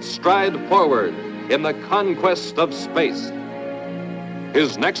first great stride forward in the conquest of space.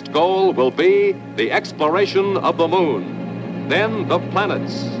 His next goal will be the exploration of the moon, then the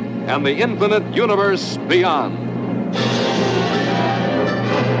planets, and the infinite universe beyond.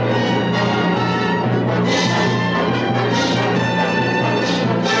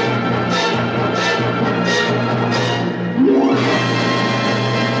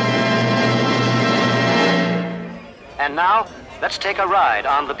 And now, let's take a ride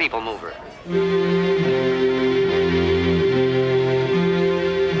on the People Mover.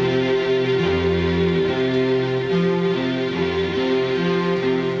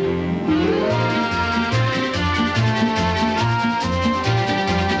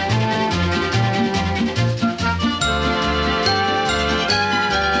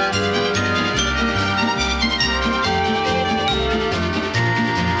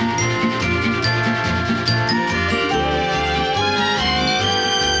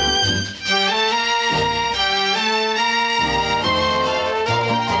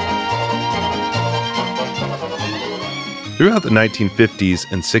 Throughout the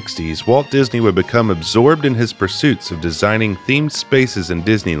 1950s and 60s, Walt Disney would become absorbed in his pursuits of designing themed spaces in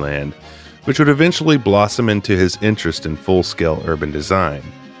Disneyland, which would eventually blossom into his interest in full-scale urban design.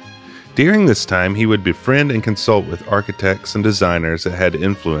 During this time, he would befriend and consult with architects and designers that had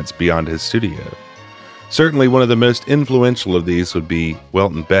influence beyond his studio. Certainly one of the most influential of these would be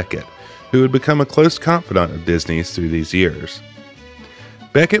Welton Beckett, who would become a close confidant of Disney's through these years.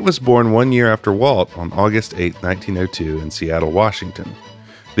 Beckett was born 1 year after Walt on August 8, 1902 in Seattle, Washington.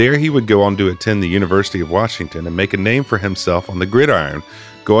 There he would go on to attend the University of Washington and make a name for himself on the gridiron,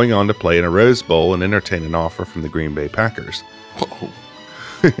 going on to play in a Rose Bowl and entertain an offer from the Green Bay Packers.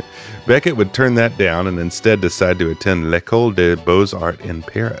 Whoa. Beckett would turn that down and instead decide to attend l'École des Beaux-Arts in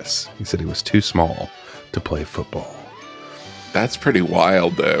Paris. He said he was too small to play football. That's pretty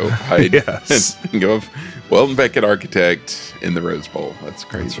wild, though. Yes. Think of Welton Beckett, architect, in the Rose Bowl. That's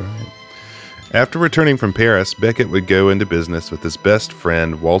crazy. That's right. After returning from Paris, Beckett would go into business with his best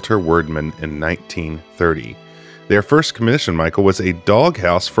friend, Walter Werdman, in 1930. Their first commission, Michael, was a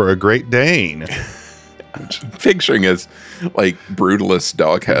doghouse for a Great Dane. Picturing as like brutalist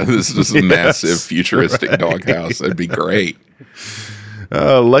doghouse. This is a massive futuristic doghouse. That'd be great.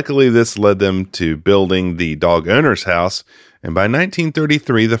 Luckily, this led them to building the dog owner's house. And by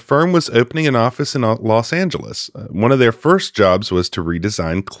 1933, the firm was opening an office in Los Angeles. One of their first jobs was to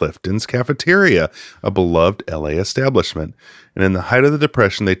redesign Clifton's Cafeteria, a beloved LA establishment. And in the height of the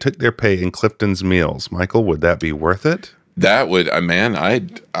Depression, they took their pay in Clifton's meals. Michael, would that be worth it? That would, man,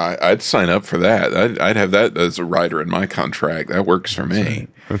 I'd sign up for that. I'd have that as a rider in my contract. That works for me.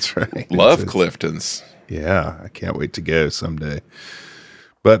 That's right. Love Clifton's. Yeah, I can't wait to go someday.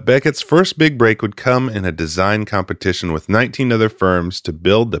 But Beckett's first big break would come in a design competition with 19 other firms to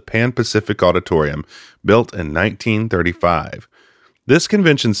build the Pan-Pacific Auditorium, built in 1935. This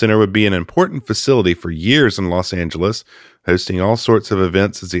convention center would be an important facility for years in Los Angeles, hosting all sorts of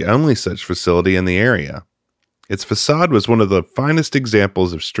events as the only such facility in the area. Its facade was one of the finest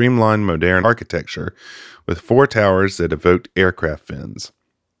examples of streamlined modern architecture, with 4 towers that evoked aircraft fins.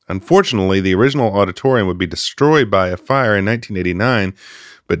 Unfortunately, the original auditorium would be destroyed by a fire in 1989,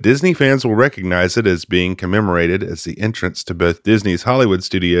 but Disney fans will recognize it as being commemorated as the entrance to both Disney's Hollywood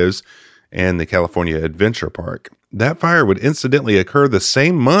Studios and the California Adventure Park. That fire would incidentally occur the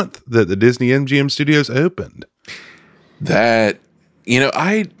same month that the Disney MGM Studios opened. That,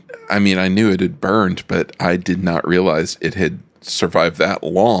 I mean, I knew it had burned, but I did not realize it had survived that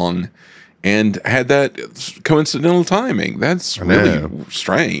long and had that coincidental timing. That's really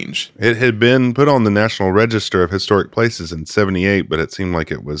strange. It had been put on the National Register of Historic Places in 1978, but it seemed like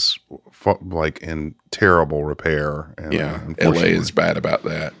it was in terrible repair. And, yeah, LA is bad about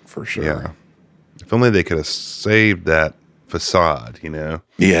that for sure. Yeah. If only they could have saved that facade,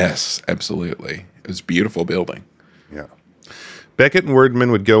 Yes, absolutely. It was a beautiful building. Yeah. Beckett and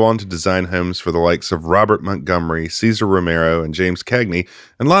Werdman would go on to design homes for the likes of Robert Montgomery, Cesar Romero, and James Cagney,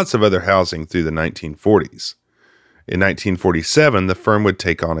 and lots of other housing through the 1940s. In 1947, the firm would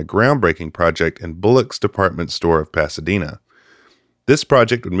take on a groundbreaking project in Bullock's department store of Pasadena. This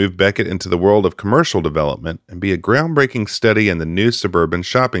project would move Beckett into the world of commercial development and be a groundbreaking study in the new suburban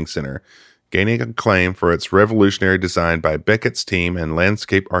shopping center, gaining acclaim for its revolutionary design by Beckett's team and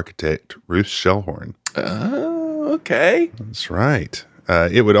landscape architect Ruth Shellhorn. Okay. That's right.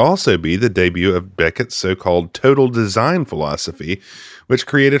 It would also be the debut of Beckett's so-called total design philosophy, which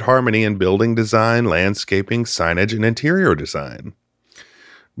created harmony in building design, landscaping, signage, and interior design.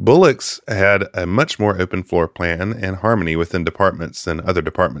 Bullock's had a much more open floor plan and harmony within departments than other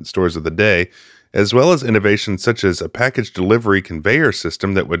department stores of the day, as well as innovations such as a package delivery conveyor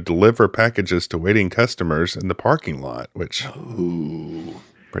system that would deliver packages to waiting customers in the parking lot, which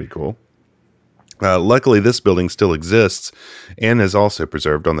pretty cool. Luckily, this building still exists and is also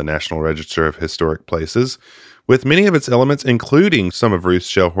preserved on the National Register of Historic Places, with many of its elements, including some of Ruth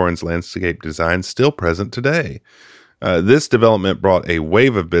Shellhorn's landscape design, still present today. This development brought a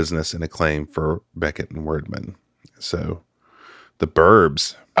wave of business and acclaim for Beckett and Werdman. So, the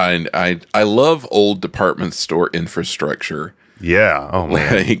burbs. I love old department store infrastructure. Yeah. Oh,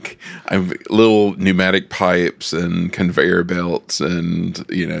 man. Like, I've little pneumatic pipes and conveyor belts and,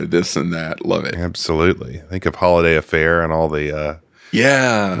 this and that. Love it. Absolutely. Think of Holiday Affair and all the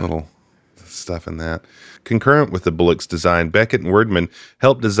little stuff in that. Concurrent with the Bullock's design, Beckett and Werdman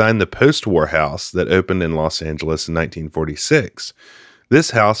helped design the post-war house that opened in Los Angeles in 1946. This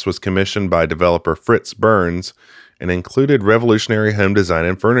house was commissioned by developer Fritz Burns and included revolutionary home design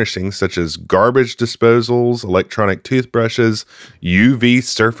and furnishings such as garbage disposals, electronic toothbrushes, UV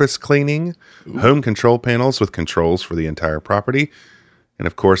surface cleaning, home control panels with controls for the entire property, and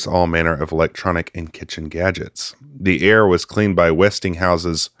of course all manner of electronic and kitchen gadgets. The air was cleaned by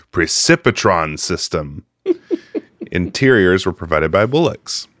Westinghouse's Precipitron system. Interiors were provided by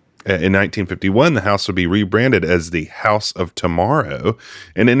Bullock's. In 1951, the house would be rebranded as the House of Tomorrow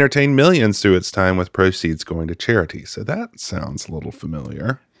and entertain millions through its time with proceeds going to charity. So that sounds a little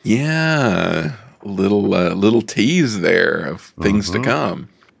familiar. Yeah, little tease there of things to come.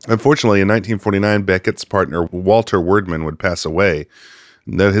 Unfortunately, in 1949, Beckett's partner Walter Werdman would pass away.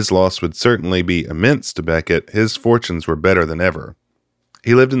 Though his loss would certainly be immense to Beckett, his fortunes were better than ever.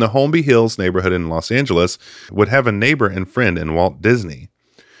 He lived in the Holmby Hills neighborhood in Los Angeles, would have a neighbor and friend in Walt Disney.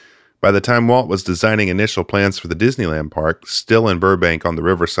 By the time Walt was designing initial plans for the Disneyland park, still in Burbank on the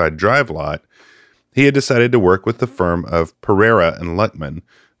Riverside Drive lot, he had decided to work with the firm of Pereira and Luckman,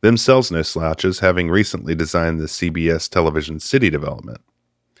 themselves no slouches, having recently designed the CBS television city development.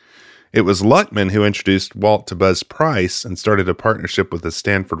 It was Luckman who introduced Walt to Buzz Price and started a partnership with the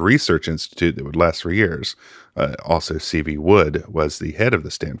Stanford Research Institute that would last for years. Also, C.V. Wood was the head of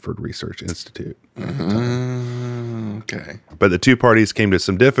the Stanford Research Institute. Okay. But the two parties came to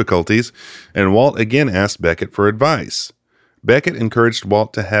some difficulties, and Walt again asked Beckett for advice. Beckett encouraged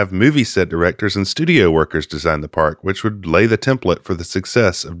Walt to have movie set directors and studio workers design the park, which would lay the template for the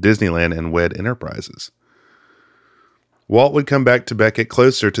success of Disneyland and WED Enterprises. Walt would come back to Beckett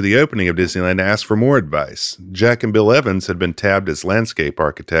closer to the opening of Disneyland to ask for more advice. Jack and Bill Evans had been tabbed as landscape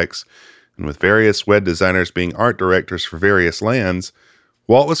architects, and with various WED designers being art directors for various lands,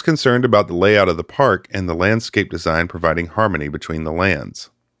 Walt was concerned about the layout of the park and the landscape design providing harmony between the lands.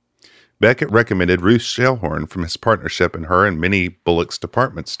 Beckett recommended Ruth Shellhorn from his partnership in her and many Bullock's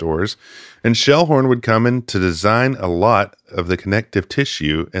department stores, and Shellhorn would come in to design a lot of the connective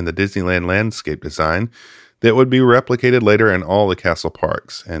tissue in the Disneyland landscape design that would be replicated later in all the castle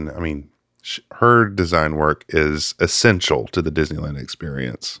parks. And, I mean, her design work is essential to the Disneyland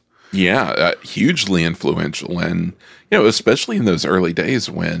experience. Yeah, hugely influential. And, especially in those early days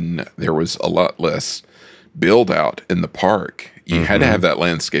when there was a lot less build out in the park, you had to have that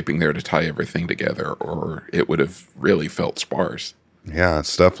landscaping there to tie everything together, or it would have really felt sparse. Yeah,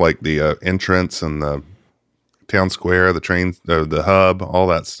 stuff like the entrance and the town square, the train, the hub, all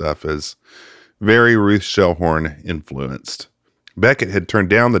that stuff is very Ruth Shellhorn influenced. Beckett had turned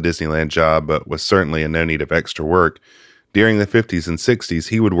down the Disneyland job, but was certainly in no need of extra work. During the 50s and 60s,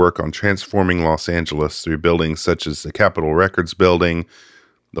 he would work on transforming Los Angeles through buildings such as the Capitol Records Building,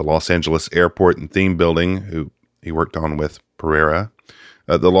 the Los Angeles Airport and Theme Building, who he worked on with Pereira,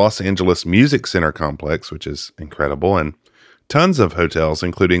 the Los Angeles Music Center complex, which is incredible, and tons of hotels,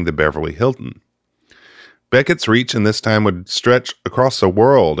 including the Beverly Hilton. Beckett's reach in this time would stretch across the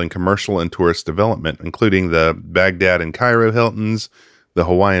world in commercial and tourist development, including the Baghdad and Cairo Hiltons, the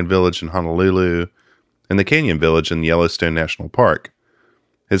Hawaiian Village in Honolulu, and the Canyon Village in Yellowstone National Park.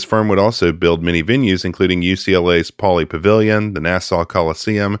 His firm would also build many venues, including UCLA's Pauley Pavilion, the Nassau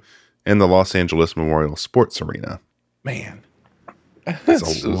Coliseum, and the Los Angeles Memorial Sports Arena. Man,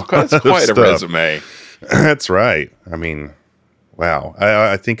 that's quite a resume. That's right. I mean, wow.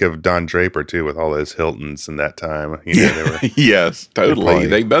 I think of Don Draper, too, with all those Hiltons in that time. You know, they were yes, totally.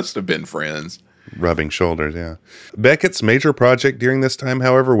 They must have been friends. Rubbing shoulders, yeah. Beckett's major project during this time,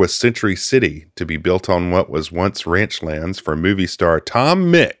 however, was Century City, to be built on what was once ranch lands for movie star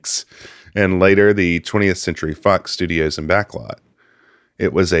Tom Mix, and later the 20th Century Fox Studios and backlot.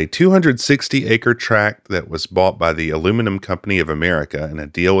 It was a 260-acre tract that was bought by the Aluminum Company of America in a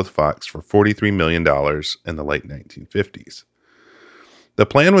deal with Fox for $43 million in the late 1950s. The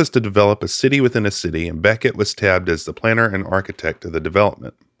plan was to develop a city within a city, and Beckett was tabbed as the planner and architect of the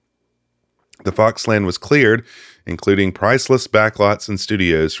development. The Fox land was cleared, including priceless backlots and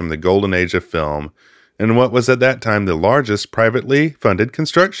studios from the golden age of film, and what was at that time the largest privately funded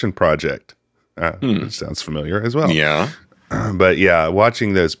construction project. Which sounds familiar as well. Yeah. But yeah,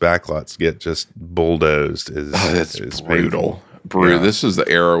 watching those backlots get just bulldozed is brutal. Painful. Yeah. This is the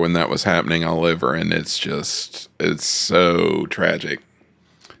era when that was happening all over, and it's so tragic.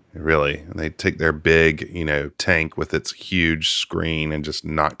 Really. They take their big, tank with its huge screen and just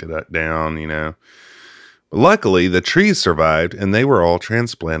knocked it down, Luckily, the trees survived, and they were all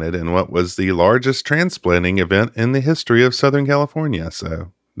transplanted in what was the largest transplanting event in the history of Southern California.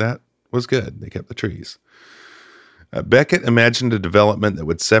 So that was good. They kept the trees. Beckett imagined a development that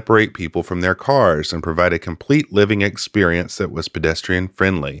would separate people from their cars and provide a complete living experience that was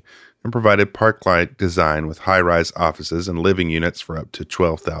pedestrian-friendly, and provided park-like design with high-rise offices and living units for up to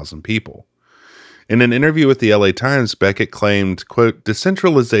 12,000 people. In an interview with the LA Times, Beckett claimed, quote,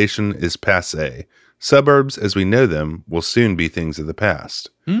 "Decentralization is passé. Suburbs as we know them will soon be things of the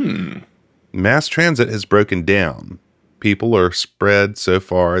past. Mass transit has broken down. People are spread so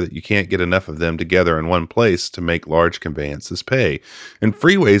far that you can't get enough of them together in one place to make large conveyances pay. And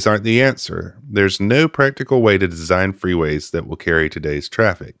freeways aren't the answer. There's no practical way to design freeways that will carry today's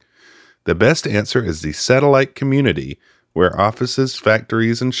traffic. The best answer is the satellite community, where offices,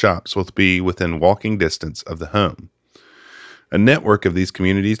 factories, and shops will be within walking distance of the home. A network of these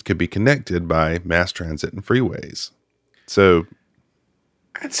communities could be connected by mass transit and freeways." So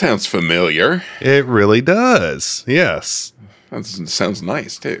that sounds familiar. It really does. Yes. That sounds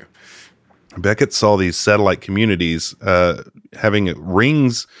nice, too. Beckett saw these satellite communities having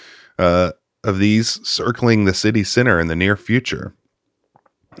rings of these circling the city center in the near future.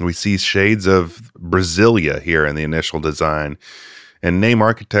 We see shades of Brasilia here in the initial design, and name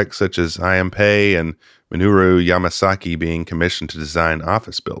architects such as I.M. Pei and Minoru Yamasaki being commissioned to design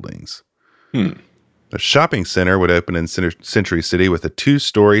office buildings. A shopping center would open in Century City with a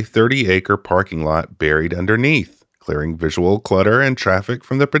 2-story, 30-acre parking lot buried underneath, clearing visual clutter and traffic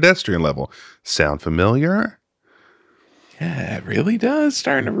from the pedestrian level. Sound familiar? Yeah, it really does.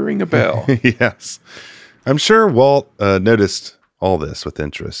 Starting to ring a bell. Yes. I'm sure Walt noticed all this with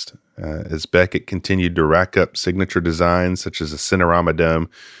interest. As Beckett continued to rack up signature designs such as the Cinerama Dome,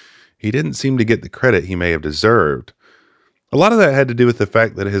 he didn't seem to get the credit he may have deserved. A lot of that had to do with the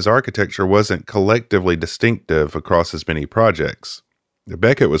fact that his architecture wasn't collectively distinctive across as many projects.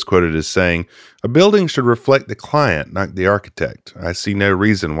 Beckett was quoted as saying, "A building should reflect the client, not the architect. I see no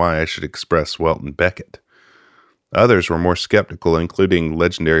reason why I should express Welton Beckett." Others were more skeptical, including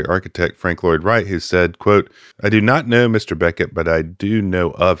legendary architect Frank Lloyd Wright, who said, quote, "I do not know Mr. Beckett, but I do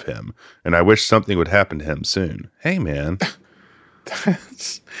know of him, and I wish something would happen to him soon." Hey, man.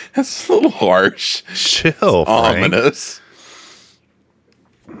 That's a little harsh. Chill, Frank. Ominous.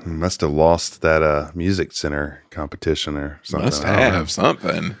 He must have lost that music center competition or something. Must have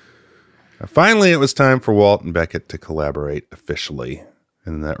something. Finally, it was time for Walt and Beckett to collaborate officially.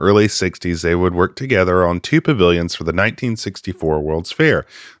 In the early 60s, they would work together on 2 pavilions for the 1964 World's Fair,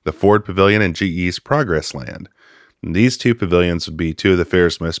 the Ford Pavilion and GE's Progress Land. And these 2 pavilions would be 2 of the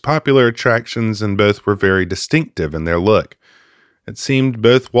fair's most popular attractions, and both were very distinctive in their look. It seemed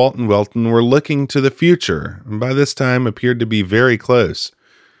both Walt and Welton were looking to the future, and by this time appeared to be very close.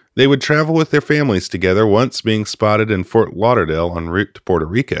 They would travel with their families together, once being spotted in Fort Lauderdale en route to Puerto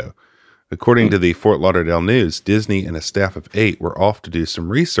Rico. According to the Fort Lauderdale News, Disney and a staff of 8 were off to do some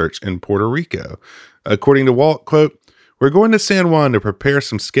research in Puerto Rico. According to Walt, quote, "We're going to San Juan to prepare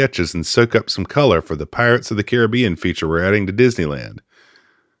some sketches and soak up some color for the Pirates of the Caribbean feature we're adding to Disneyland."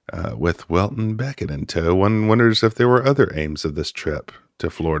 With Welton Beckett in tow, one wonders if there were other aims of this trip to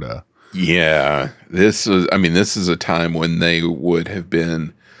Florida. Yeah, this is a time when they would have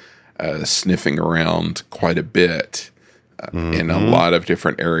been sniffing around quite a bit in a lot of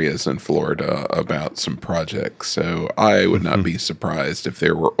different areas in Florida about some projects. So I would not be surprised if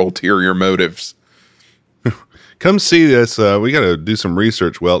there were ulterior motives. Come see this. We got to do some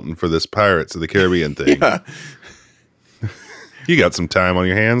research, Welton, for this Pirates of the Caribbean thing. Yeah. You got some time on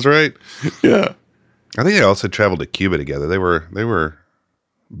your hands, right? Yeah. I think they also traveled to Cuba together. They were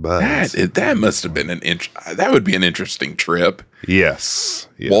buds. That must have been that would be an interesting trip. Yes.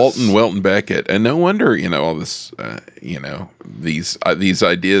 Walt and Welton Beckett, and no wonder all this. These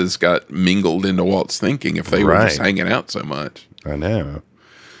ideas got mingled into Walt's thinking if they were just hanging out so much. I know.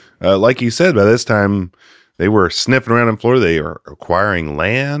 Like you said, by this time they were sniffing around in Florida. They were acquiring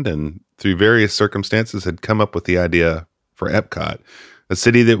land, and through various circumstances had come up with the idea for EPCOT, a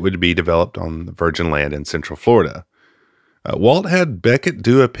city that would be developed on the virgin land in Central Florida. Walt had Beckett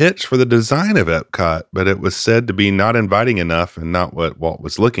do a pitch for the design of EPCOT, but it was said to be not inviting enough and not what Walt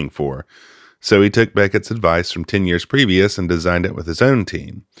was looking for. So he took Beckett's advice from 10 years previous and designed it with his own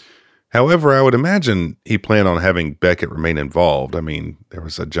team. However, I would imagine he planned on having Beckett remain involved. I mean, there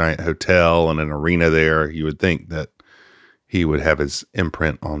was a giant hotel and an arena there. You would think that he would have his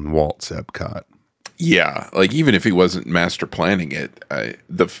imprint on Walt's EPCOT. Yeah, like even if he wasn't master planning it,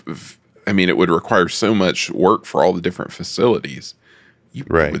 it would require so much work for all the different facilities. You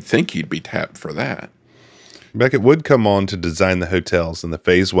would think he'd be tapped for that. Beckett would come on to design the hotels in the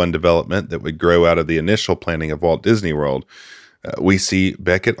Phase 1 development that would grow out of the initial planning of Walt Disney World. We see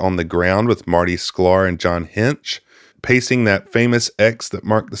Beckett on the ground with Marty Sklar and John Hinch, pacing that famous X that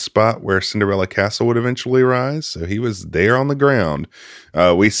marked the spot where Cinderella Castle would eventually rise. So he was there on the ground.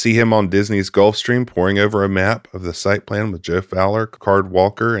 We see him on Disney's Gulfstream poring over a map of the site plan with Joe Fowler, Card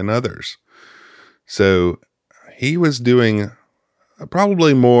Walker, and others. So he was doing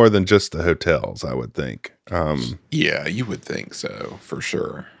probably more than just the hotels, I would think. Yeah, you would think so, for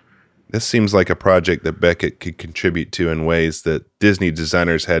sure. This seems like a project that Beckett could contribute to in ways that Disney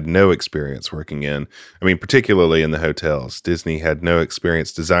designers had no experience working in. I mean, particularly in the hotels. Disney had no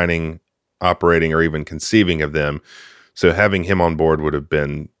experience designing, operating, or even conceiving of them. So having him on board would have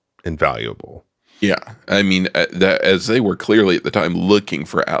been invaluable. Yeah. I mean, as they were clearly at the time looking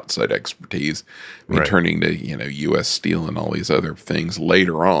for outside expertise, turning to, U.S. Steel and all these other things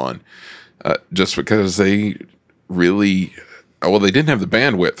later on, just because they really... Well, they didn't have the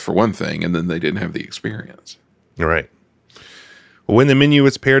bandwidth for one thing, and then they didn't have the experience. Right. Well, when the menu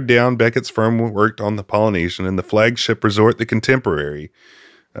was pared down, Beckett's firm worked on the Polynesian and the flagship resort, the Contemporary.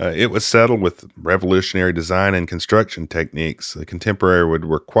 It was settled with revolutionary design and construction techniques. The Contemporary would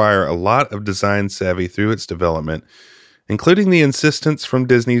require a lot of design savvy through its development, including the insistence from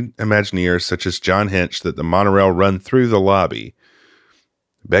Disney Imagineers such as John Hinch that the monorail run through the lobby.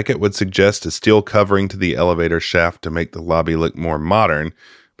 Beckett would suggest a steel covering to the elevator shaft to make the lobby look more modern,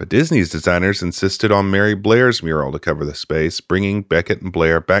 but Disney's designers insisted on Mary Blair's mural to cover the space, bringing Beckett and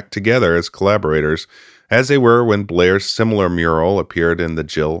Blair back together as collaborators, as they were when Blair's similar mural appeared in the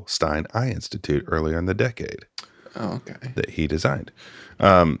Jill Stein Eye Institute earlier in the decade. Oh, okay. That he designed.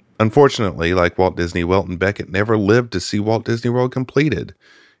 Unfortunately, like Walt Disney, Welton Beckett never lived to see Walt Disney World completed.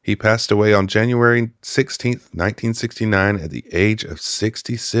 He passed away on January 16th, 1969 at the age of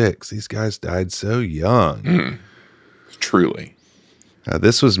 66. These guys died so young. Truly.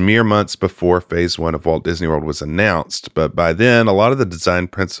 This was mere months before Phase 1 of Walt Disney World was announced, but by then, a lot of the design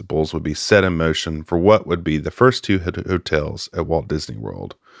principles would be set in motion for what would be the first 2 hotels at Walt Disney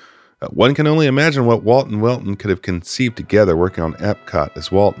World. One can only imagine what Walt and Welton could have conceived together working on EPCOT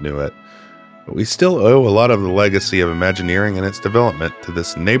as Walt knew it. But we still owe a lot of the legacy of Imagineering and its development to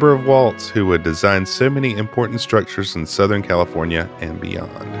this neighbor of Walt's who would design so many important structures in Southern California and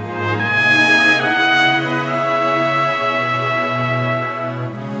beyond.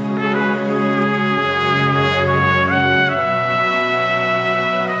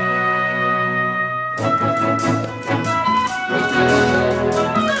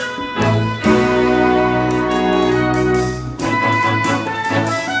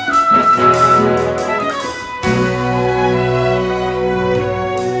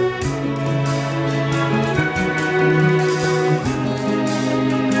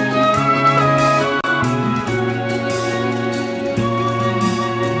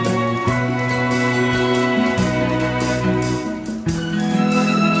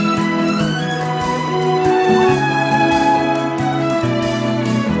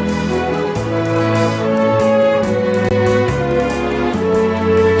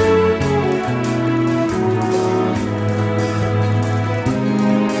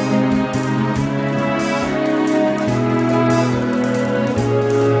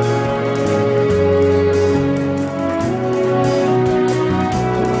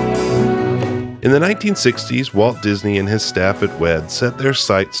 In the 1960s, Walt Disney and his staff at WED set their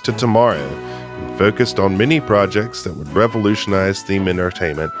sights to tomorrow and focused on many projects that would revolutionize theme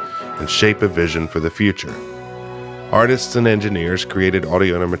entertainment and shape a vision for the future. Artists and engineers created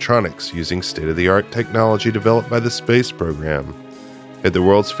audio animatronics using state-of-the-art technology developed by the space program. At the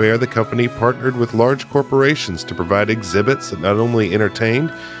World's Fair, the company partnered with large corporations to provide exhibits that not only entertained,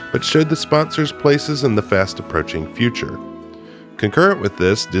 but showed the sponsors places in the fast-approaching future. Concurrent with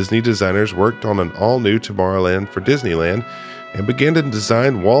this, Disney designers worked on an all-new Tomorrowland for Disneyland and began to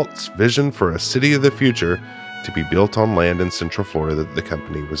design Walt's vision for a city of the future to be built on land in Central Florida that the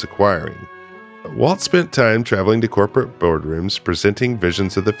company was acquiring. Walt spent time traveling to corporate boardrooms, presenting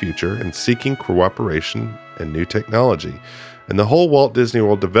visions of the future and seeking cooperation and new technology, and the whole Walt Disney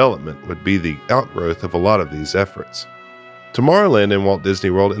World development would be the outgrowth of a lot of these efforts. Tomorrowland in Walt Disney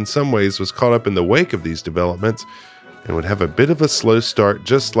World in some ways was caught up in the wake of these developments and would have a bit of a slow start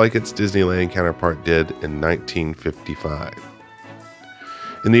just like its Disneyland counterpart did in 1955.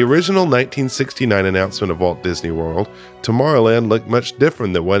 In the original 1969 announcement of Walt Disney World, Tomorrowland looked much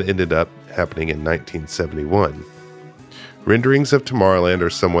different than what ended up happening in 1971. Renderings of Tomorrowland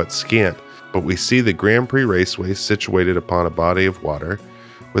are somewhat scant, but we see the Grand Prix Raceway situated upon a body of water,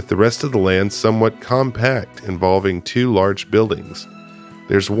 with the rest of the land somewhat compact, involving two large buildings.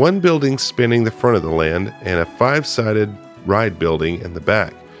 There's one building spanning the front of the land and a 5-sided ride building in the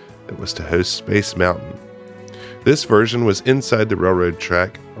back that was to host Space Mountain. This version was inside the railroad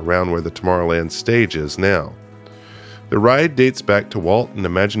track around where the Tomorrowland stage is now. The ride dates back to Walt and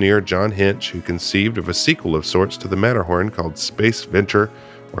Imagineer John Hinch, who conceived of a sequel of sorts to the Matterhorn called Space Venture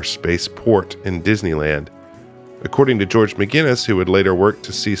or Space Port in Disneyland. According to George McGinnis, who would later work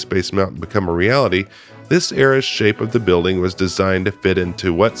to see Space Mountain become a reality, this era's shape of the building was designed to fit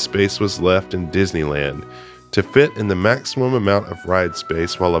into what space was left in Disneyland, to fit in the maximum amount of ride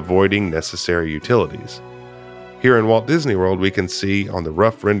space while avoiding necessary utilities. Here in Walt Disney World, we can see on the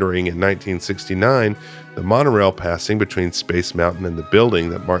rough rendering in 1969 the monorail passing between Space Mountain and the building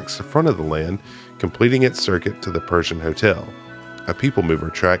that marks the front of the land, completing its circuit to the Persian Hotel. A people mover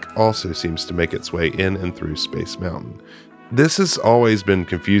track also seems to make its way in and through Space Mountain. This has always been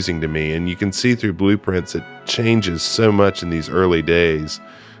confusing to me, and you can see through blueprints it changes so much in these early days.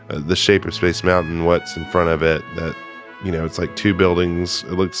 The shape of Space Mountain, what's in front of it, that, you know, it's like two buildings.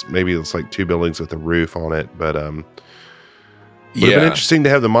 Maybe it's like two buildings with a roof on it, but would have been interesting to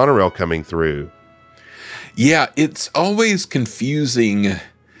have the monorail coming through. Yeah, it's always confusing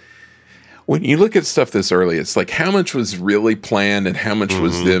when you look at stuff this early. It's like how much was really planned and how much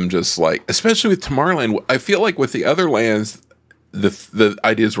was them just like, especially with Tomorrowland. I feel like with the other lands, the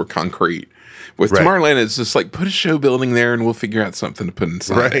ideas were concrete. With Tomorrowland, it's just like put a show building there and we'll figure out something to put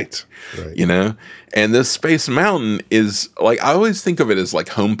inside. Right. You know? And this Space Mountain is like, I always think of it as like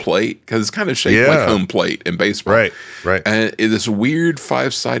home plate because it's kind of shaped like home plate in baseball. Right. And it's this weird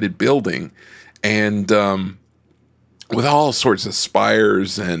 5-sided building and with all sorts of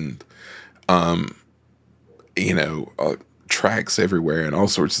spires and tracks everywhere and all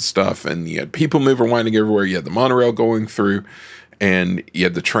sorts of stuff. And you had people mover winding everywhere. You had the monorail going through and you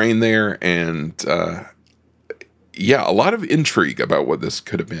had the train there. And a lot of intrigue about what this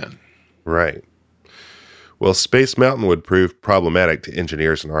could have been. Right. Well, Space Mountain would prove problematic to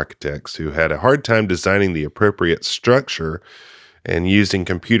engineers and architects who had a hard time designing the appropriate structure and using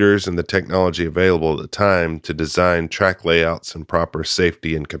computers and the technology available at the time to design track layouts and proper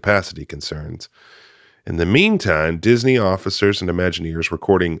safety and capacity concerns. In the meantime, Disney officers and Imagineers were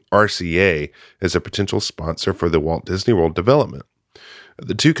courting RCA as a potential sponsor for the Walt Disney World development.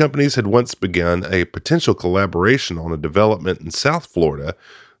 The two companies had once begun a potential collaboration on a development in South Florida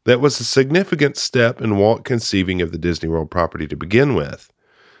that was a significant step in Walt conceiving of the Disney World property to begin with.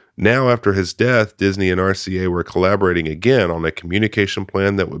 Now, after his death, Disney and RCA were collaborating again on a communication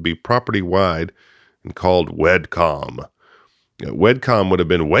plan that would be property-wide and called WEDCOM. WEDCOM would have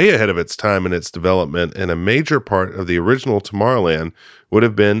been way ahead of its time in its development, and a major part of the original Tomorrowland would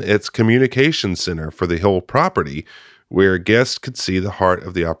have been its communication center for the whole property, where guests could see the heart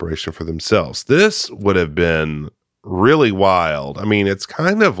of the operation for themselves. This would have been really wild. I mean, it's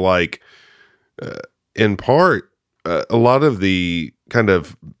kind of like, in part, a lot of the kind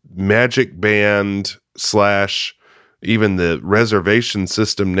of magic band / even the reservation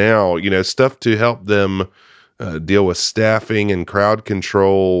system now, stuff to help them deal with staffing and crowd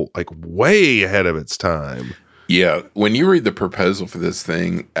control, like way ahead of its time. Yeah. When you read the proposal for this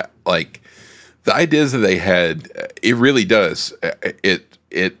thing, like the ideas that they had, it really does.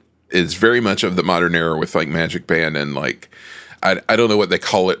 It is very much of the modern era with like magic band and like, I don't know what they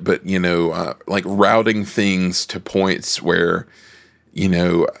call it, but like routing things to points where,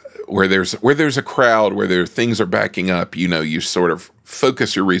 where there's a crowd, where things are backing up, you sort of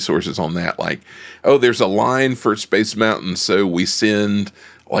focus your resources on that. Like, oh, there's a line for Space Mountain, so we send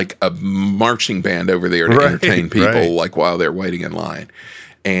like a marching band over there to entertain people, like while they're waiting in line.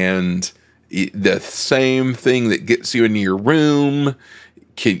 And the same thing that gets you into your room,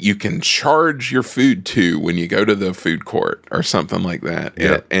 you can charge your food to when you go to the food court or something like that.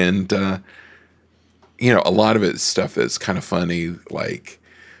 Yeah. And a lot of it's stuff that's kind of funny, like,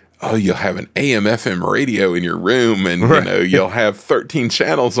 oh, you'll have an AM FM radio in your room, and you'll have 13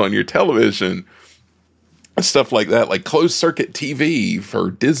 channels on your television, stuff like that, like closed circuit TV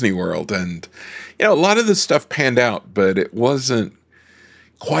for Disney World. And a lot of this stuff panned out, but it wasn't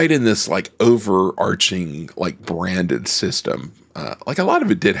quite in this like overarching like branded system. Like a lot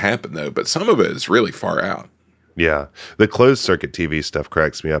of it did happen though, but some of it is really far out. Yeah, the closed circuit TV stuff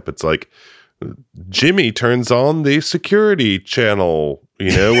cracks me up. It's like Jimmy turns on the security channel,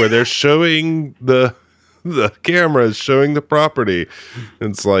 where they're showing the cameras showing the property.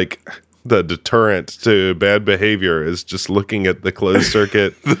 It's like the deterrent to bad behavior is just looking at the closed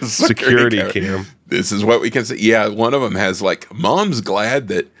circuit the security cam. This is what we can say. Yeah, one of them has like, Mom's glad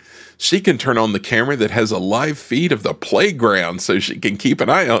that she can turn on the camera that has a live feed of the playground so she can keep an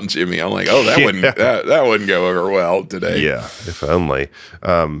eye on Jimmy. I'm like, oh, that wouldn't go over well today. Yeah, if only.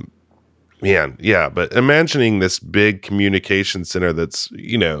 But imagining this big communication center that's,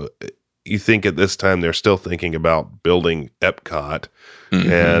 you think at this time they're still thinking about building EPCOT,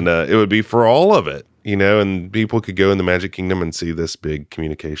 and it would be for all of it, and people could go in the Magic Kingdom and see this big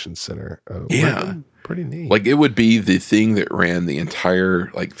communication center. Pretty neat. Like it would be the thing that ran the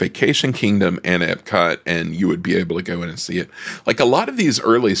entire like Vacation Kingdom and EPCOT, and you would be able to go in and see it. Like a lot of these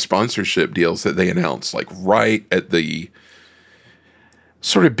early sponsorship deals that they announced, like right at the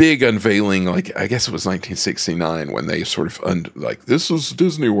sort of big unveiling, like I guess it was 1969 when they sort of like, this is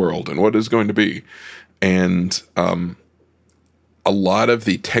Disney World and what is going to be. And a lot of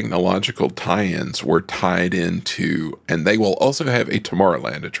the technological tie-ins were tied into, and they will also have a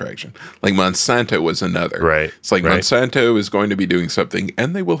Tomorrowland attraction. Like Monsanto was another. Right. It's like Monsanto is going to be doing something,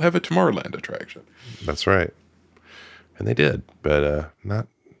 and they will have a Tomorrowland attraction. That's right. And they did, but not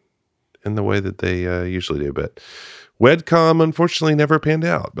in the way that they usually do. But WedCom unfortunately never panned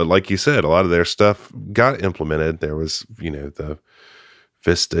out. But like you said, a lot of their stuff got implemented. There was, the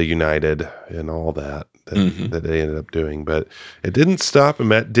Vista United and all that they ended up doing. But it didn't stop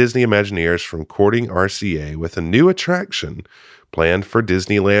Disney Imagineers from courting RCA with a new attraction planned for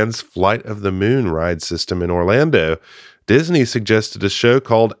Disneyland's Flight of the Moon ride system in Orlando. Disney suggested a show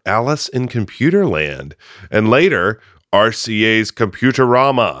called Alice in Computerland, and later RCA's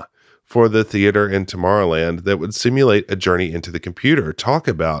Computerama for the theater in Tomorrowland that would simulate a journey into the computer. Talk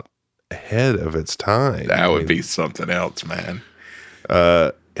about ahead of its time. That would be something else, man.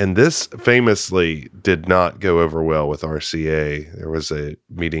 And this famously did not go over well with RCA. There was a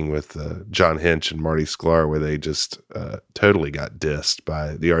meeting with John Hinch and Marty Sklar where they just totally got dissed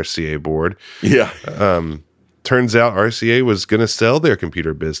by the RCA board. Yeah. Turns out RCA was going to sell their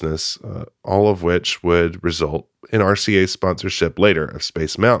computer business, all of which would result in RCA's sponsorship later of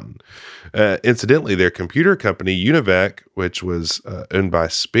Space Mountain. Incidentally, their computer company, Univac, which was owned by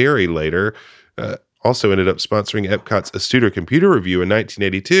Sperry later, also ended up sponsoring EPCOT's Astuter Computer Review in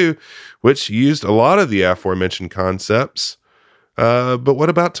 1982, which used a lot of the aforementioned concepts. But what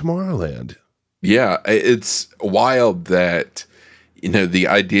about Tomorrowland? Yeah, it's wild that, the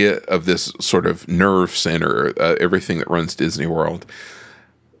idea of this sort of nerve center, everything that runs Disney World,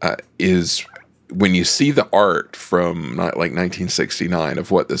 is when you see the art from 1969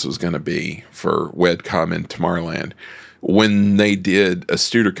 of what this was going to be for WedCom and Tomorrowland. When they did a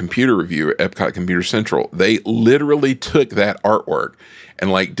Astuter Computer Review at Epcot Computer Central, they literally took that artwork and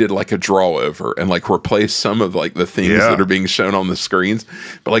did a draw over and replaced some of the things that are being shown on the screens.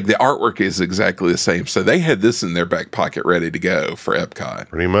 But the artwork is exactly the same. So they had this in their back pocket ready to go for Epcot.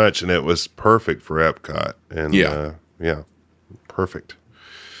 Pretty much. And it was perfect for Epcot. And perfect.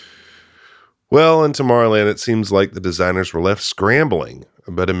 Well, in Tomorrowland, it seems like the designers were left scrambling,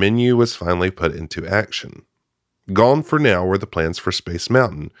 but a menu was finally put into action. Gone for now were the plans for Space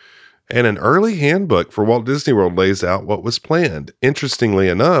Mountain, and an early handbook for Walt Disney World lays out what was planned. Interestingly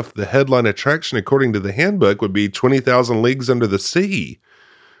enough, the headline attraction, according to the handbook, would be 20,000 Leagues Under the Sea.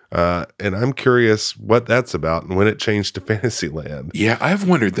 And I'm curious what that's about and when it changed to Fantasyland. Yeah, I've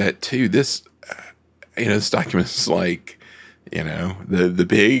wondered that too. This, this document is the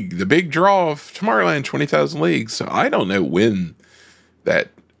big draw of Tomorrowland, 20,000 Leagues. So I don't know when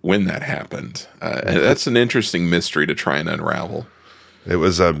that happened. That's an interesting mystery to try and unravel. It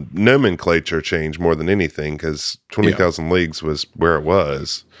was a nomenclature change more than anything, because 20,000 Leagues was where it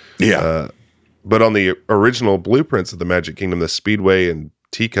was. Yeah. But on the original blueprints of the Magic Kingdom, the Speedway and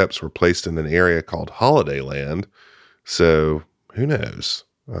teacups were placed in an area called Holiday Land. So who knows?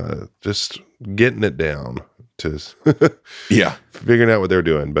 Just getting it down to figuring out what they're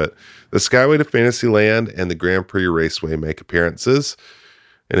doing. But the Skyway to Fantasyland and the Grand Prix Raceway make appearances.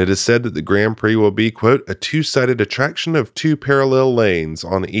 And it is said that the Grand Prix will be, quote, a two-sided attraction of 2 parallel lanes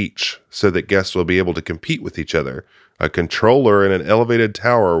on each, so that guests will be able to compete with each other. A controller in an elevated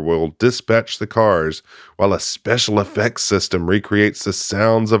tower will dispatch the cars, while a special effects system recreates the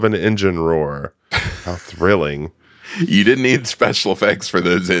sounds of an engine roar. How thrilling. You didn't need special effects for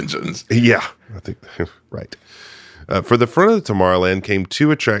those engines. Yeah, I think, right. For the front of the Tomorrowland came 2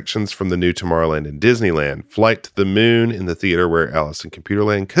 attractions from the new Tomorrowland in Disneyland. Flight to the Moon in the theater where Alice in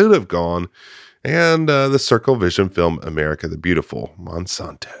Computerland could have gone, and the Circle Vision film America the Beautiful,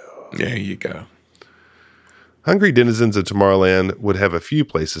 Monsanto. There you go. Hungry denizens of Tomorrowland would have a few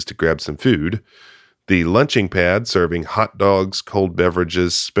places to grab some food. The lunching pad serving hot dogs, cold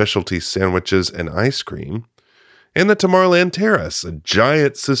beverages, specialty sandwiches, and ice cream. And the Tomorrowland Terrace, a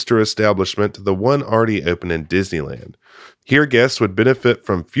giant sister establishment to the one already open in Disneyland. Here guests would benefit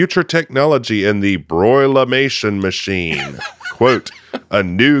from future technology in the broilamation machine. Quote, a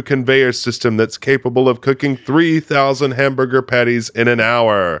new conveyor system that's capable of cooking 3,000 hamburger patties in an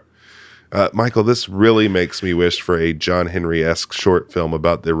hour. Michael, this really makes me wish for a John Henry-esque short film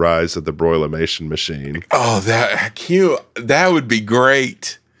about the rise of the broilamation machine. Oh, that cute. That would be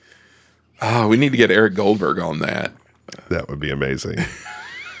great. Oh, we need to get Eric Goldberg on that. That would be amazing.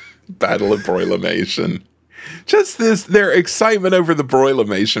 Battle of Broilamation. Just their excitement over the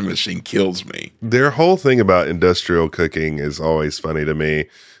Broilamation machine kills me. Their whole thing about industrial cooking is always funny to me.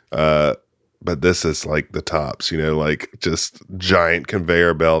 But this is like the tops, like just giant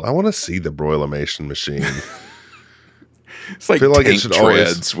conveyor belt. I want to see the Broilamation machine. It's like tank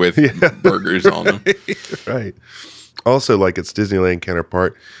treads with burgers on them. Right. Also, like its Disneyland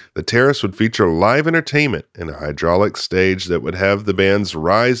counterpart, the terrace would feature live entertainment and a hydraulic stage that would have the bands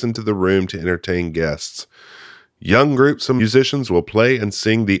rise into the room to entertain guests. Young groups of musicians will play and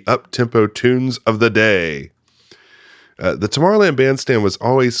sing the up-tempo tunes of the day. The Tomorrowland Bandstand was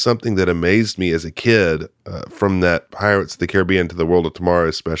always something that amazed me as a kid, from that Pirates of the Caribbean to the World of Tomorrow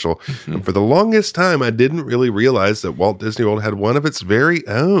special. Mm-hmm. And for the longest time, I didn't really realize that Walt Disney World had one of its very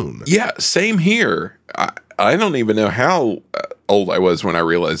own. Yeah, same here. I don't even know how old I was when I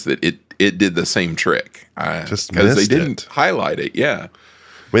realized that it did the same trick. Just because they didn't highlight it. Yeah.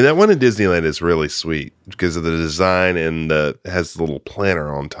 I mean, that one in Disneyland is really sweet because of the design, and it has the little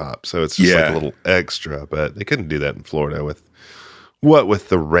planter on top. So it's just like a little extra, but they couldn't do that in Florida with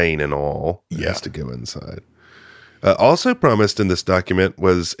the rain and all. It has to go inside. Also promised in this document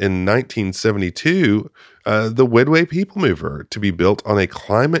was in 1972, the Wedway People Mover to be built on a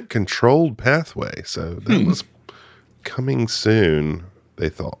climate-controlled pathway. So that was coming soon, they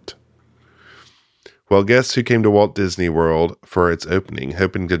thought. Well, guests who came to Walt Disney World for its opening,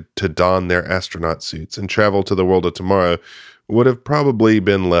 hoping to don their astronaut suits and travel to the world of tomorrow, would have probably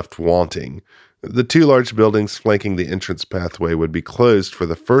been left wanting. The 2 large buildings flanking the entrance pathway would be closed for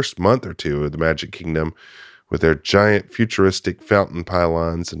the first month or 2 of the Magic Kingdom, with their giant futuristic fountain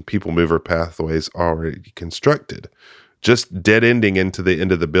pylons and people mover pathways already constructed, just dead ending into the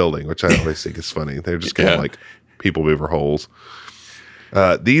end of the building, which I always think is funny. They're just kind of like people mover holes.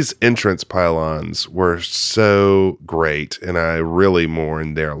 These entrance pylons were so great, and I really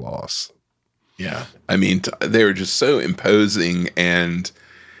mourn their loss. Yeah. I mean, they were just so imposing and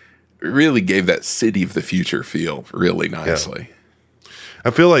really gave that city of the future feel really nicely. Yeah.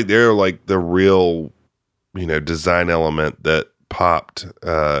 I feel like they're like the real, design element that popped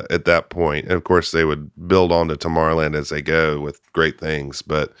at that point. And of course, they would build on to Tomorrowland as they go with great things.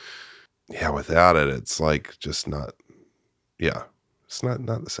 But yeah, without it, it's like just not, it's not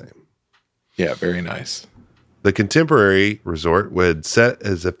the same. Yeah, very nice. The contemporary resort would set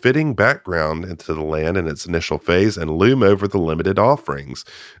as a fitting background into the land in its initial phase and loom over the limited offerings.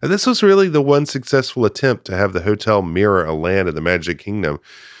 And this was really the one successful attempt to have the hotel mirror a land in the Magic Kingdom.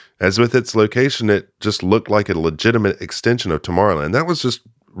 As with its location, it just looked like a legitimate extension of Tomorrowland. That was just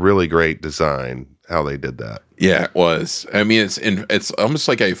really great design, how they did that. Yeah, it was. I mean, it's almost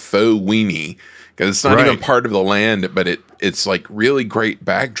like a faux weenie, because it's not even part of the land, but it's like really great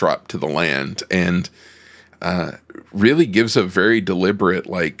backdrop to the land, and really gives a very deliberate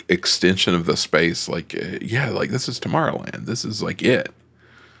like extension of the space. Like, this is Tomorrowland. This is like it.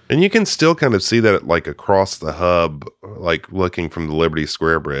 And you can still kind of see that like across the hub, like looking from the Liberty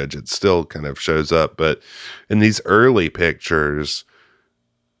Square Bridge, it still kind of shows up. But in these early pictures,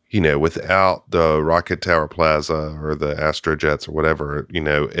 without the Rocket Tower Plaza or the Astrojets or whatever,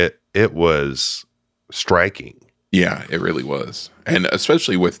 it was striking. Yeah, it really was. And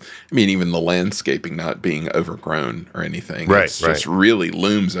especially with, even the landscaping not being overgrown or anything. Right, It's just really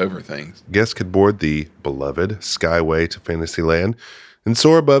looms over things. Guests could board the beloved Skyway to Fantasyland and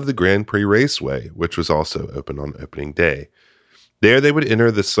soar above the Grand Prix Raceway, which was also open on opening day. There they would enter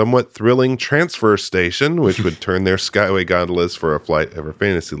the somewhat thrilling transfer station, which would turn their Skyway gondolas for a flight over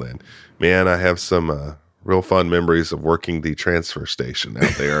Fantasyland. Man, I have some real fond memories of working the transfer station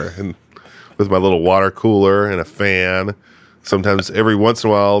out there and with my little water cooler and a fan. Sometimes every once in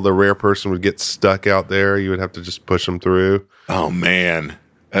a while, the rare person would get stuck out there. You would have to just push them through. Oh, man.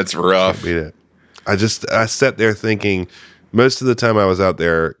 That's rough. I sat there thinking, most of the time I was out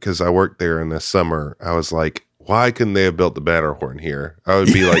there, because I worked there in the summer, I was like, why couldn't they have built the Matterhorn here? I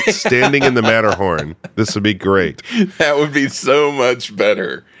would be like standing in the Matterhorn. This would be great. That would be so much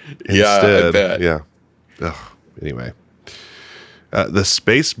better. Instead, I bet. Yeah. Ugh, anyway. The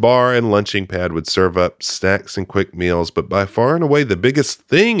space bar and lunching pad would serve up snacks and quick meals, but by far and away the biggest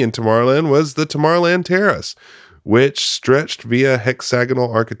thing in Tomorrowland was the Tomorrowland Terrace, which stretched via hexagonal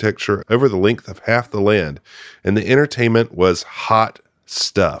architecture over the length of half the land. And the entertainment was hot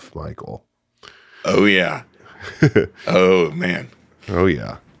stuff, Michael. Oh, yeah. Oh, man. Oh,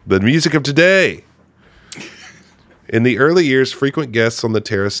 yeah. The music of today. In the early years, frequent guests on the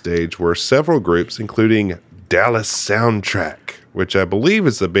terrace stage were several groups, including Dallas Soundtrack, which I believe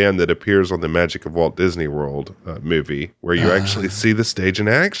is the band that appears on the Magic of Walt Disney World movie, where you actually see the stage in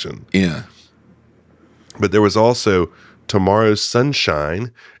action. Yeah. But there was also Tomorrow's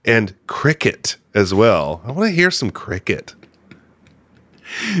Sunshine and Cricket as well. I want to hear some Cricket.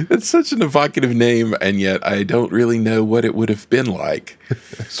 It's such an evocative name, and yet I don't really know what it would have been like.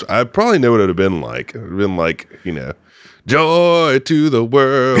 So I probably know what it would have been like. It would have been like, joy to the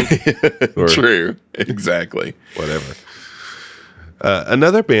world. Or True. Exactly. whatever.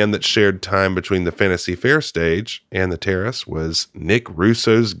 Another band that shared time between the Fantasy Fair stage and the terrace was Nick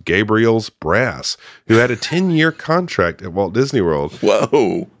Russo's Gabriel's Brass, who had a 10-year contract at Walt Disney World.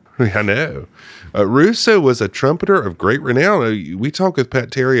 Whoa. I know. Russo was a trumpeter of great renown. We talked with Pat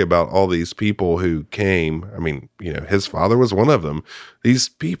Terry about all these people who came. His father was one of them. These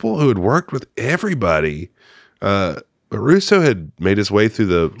people who had worked with everybody. But Russo had made his way through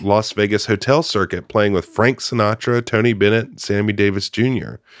the Las Vegas hotel circuit, playing with Frank Sinatra, Tony Bennett, and Sammy Davis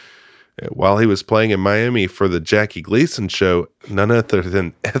Jr. While he was playing in Miami for the Jackie Gleason show, none other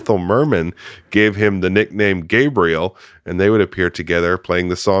than Ethel Merman gave him the nickname Gabriel, and they would appear together playing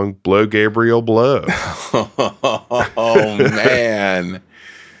the song Blow Gabriel Blow. Oh, man.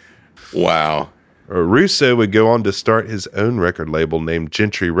 Wow. Russo would go on to start his own record label named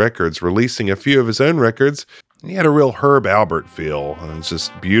Gentry Records, releasing a few of his own records. He had a real Herb Albert feel. It's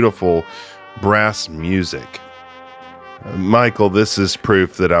just beautiful brass music. Michael, this is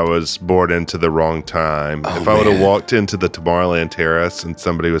proof that I was born into the wrong time. If I would have walked into the Tomorrowland Terrace and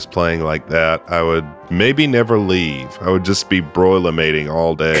somebody was playing like that, I would maybe never leave. I would just be broilomating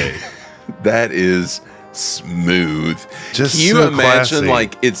all day. That is smooth. Just Can you so imagine,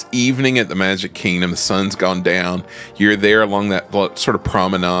 classy. it's evening at the Magic Kingdom, the sun's gone down, you're there along that sort of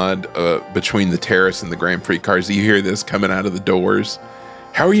promenade between the terrace and the Grand Prix cars, you hear this coming out of the doors.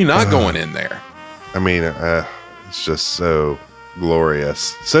 How are you not going in there? It's just so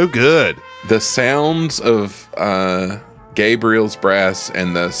glorious. So good. The sounds of Gabriel's Brass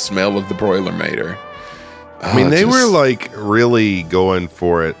and the smell of the Broilermator. They were really going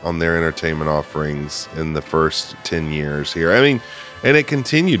for it on their entertainment offerings in the first 10 years here. And it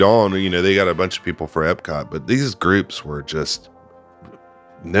continued on. They got a bunch of people for EPCOT, but these groups were just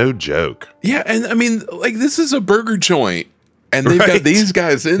no joke. Yeah, and this is a burger joint. And they've got these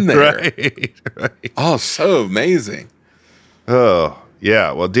guys in there. Right. Oh, so amazing. Oh,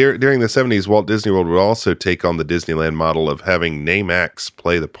 yeah. Well, during the 70s, Walt Disney World would also take on the Disneyland model of having name acts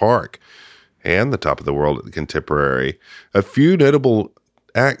play the park and the top of the world at the Contemporary. A few notable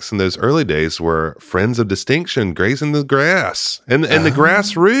acts in those early days were Friends of Distinction, Grazing the Grass, and the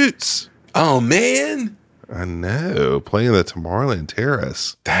Grassroots. Oh, man. I know. Playing the Tomorrowland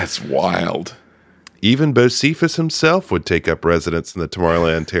Terrace. That's wild. Even Bocephus himself would take up residence in the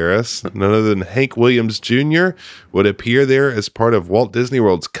Tomorrowland Terrace. None other than Hank Williams Jr. would appear there as part of Walt Disney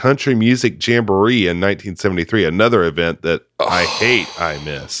World's Country Music Jamboree in 1973, another event that I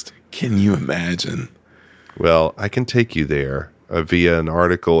missed. Can you imagine? Well, I can take you there via an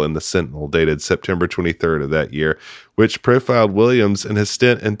article in the Sentinel dated September 23rd of that year, which profiled Williams and his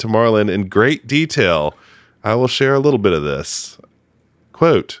stint in Tomorrowland in great detail. I will share a little bit of this.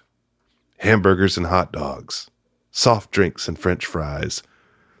 Quote, hamburgers and hot dogs, soft drinks and French fries.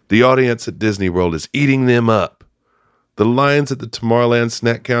 The audience at Disney World is eating them up. The lines at the Tomorrowland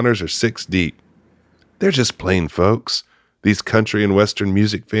snack counters are 6 deep. They're just plain folks. These country and western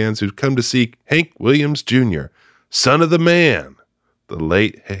music fans who've come to see Hank Williams Jr., son of the man, the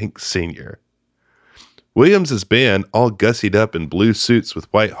late Hank Sr. Williams's band, all gussied up in blue suits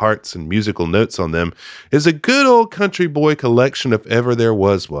with white hearts and musical notes on them, is a good old country boy collection if ever there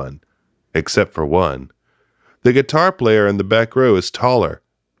was one. Except for one. The guitar player in the back row is taller,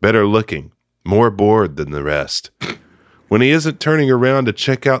 better looking, more bored than the rest. When he isn't turning around to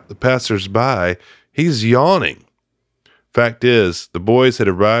check out the passers-by, he's yawning. Fact is, the boys had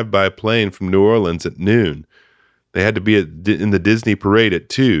arrived by plane from New Orleans at noon. They had to be in the Disney parade at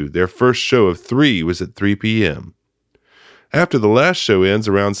 2. Their first show of 3 was at 3 p.m. After the last show ends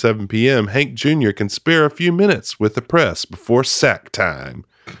around 7 p.m., Hank Jr. can spare a few minutes with the press before sack time.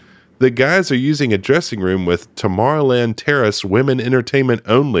 The guys are using a dressing room with Tomorrowland Terrace Women Entertainment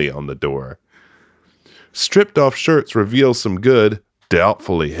Only on the door. Stripped-off shirts reveal some good,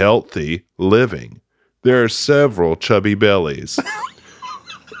 doubtfully healthy, living. There are several chubby bellies.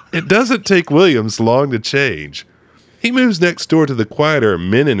 It doesn't take Williams long to change. He moves next door to the quieter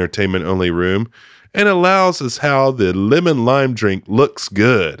men entertainment only room and allows us how the lemon lime drink looks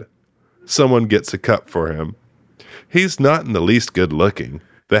good. Someone gets a cup for him. He's not in the least good looking.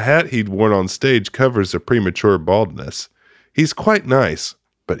 The hat he'd worn on stage covers a premature baldness. He's quite nice,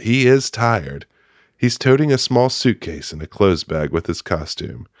 but he is tired. He's toting a small suitcase and a clothes bag with his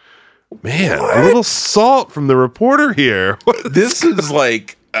costume. Man, a little salt from the reporter here. This is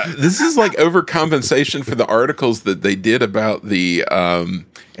like overcompensation for the articles that they did about the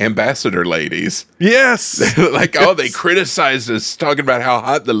ambassador ladies. Yes. Like, oh, they criticized us talking about how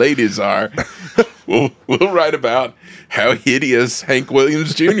hot the ladies are. We'll write about how hideous Hank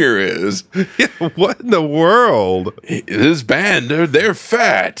Williams Jr. is. Yeah, what in the world? This band, they're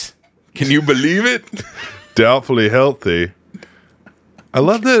fat. Can you believe it? Doubtfully healthy. I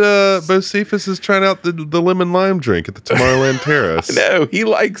love that Bocephus is trying out the lemon lime drink at the Tomorrowland Terrace. No, he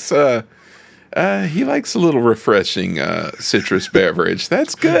likes a little refreshing citrus beverage.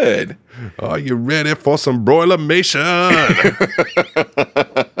 That's good. Are you ready for some Broilermation?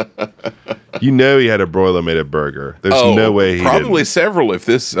 You know he had a Broiler-mated burger. There's no way he probably didn't. Several if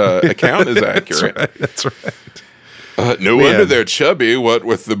this account is accurate. That's right. No wonder they're chubby, what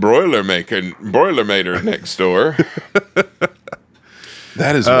with the Broilermater next door.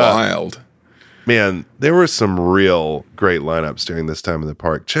 That is wild. Man, there were some real great lineups during this time in the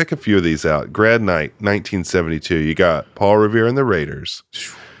park. Check a few of these out. Grad Night, 1972. You got Paul Revere and the Raiders.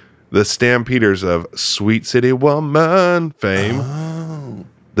 The Stampeders of Sweet City Woman fame. Oh.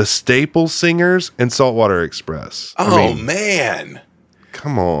 The Staple Singers and Saltwater Express. Man.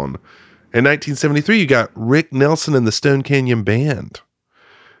 Come on. In 1973, you got Rick Nelson and the Stone Canyon Band.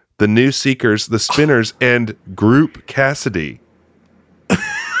 The New Seekers, the Spinners, and Group Cassidy.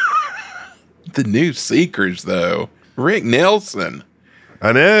 The New Seekers, though. Rick Nelson.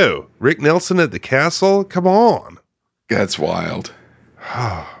 I know. Rick Nelson at the castle? Come on. That's wild.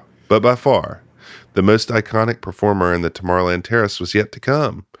 But by far, the most iconic performer in the Tomorrowland Terrace was yet to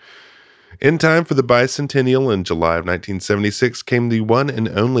come. In time for the bicentennial in July of 1976 came the one and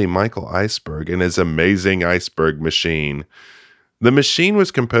only Michael Iceberg and his amazing Iceberg machine. The machine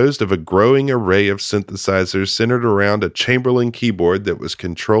was composed of a growing array of synthesizers centered around a Chamberlain keyboard that was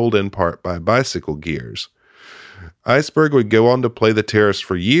controlled in part by bicycle gears. Iceberg would go on to play the Terrace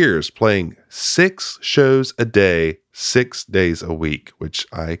for years, playing 6 shows a day, 6 days a week, which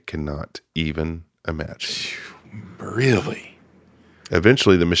I cannot even imagine. Really?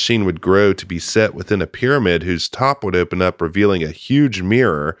 Eventually, the machine would grow to be set within a pyramid whose top would open up, revealing a huge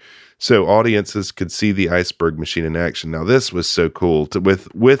mirror so audiences could see the Iceberg machine in action. Now, this was so cool.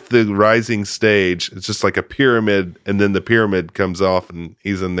 With the rising stage, it's just like a pyramid, and then the pyramid comes off, and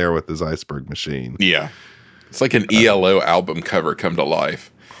he's in there with his Iceberg machine. Yeah. It's like an ELO album cover come to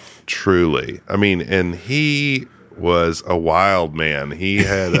life. Truly. I mean, and he was a wild man. He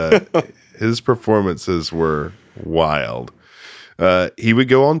had his performances were wild. He would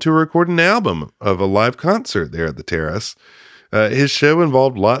go on to record an album of a live concert there at the Terrace. His show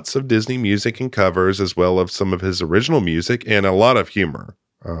involved lots of Disney music and covers, as well as some of his original music and a lot of humor.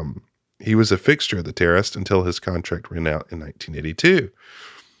 He was a fixture at the Terrace until his contract ran out in 1982.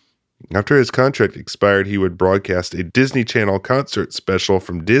 After his contract expired, he would broadcast a Disney Channel concert special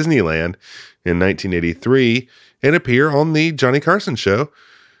from Disneyland in 1983 and appear on the Johnny Carson Show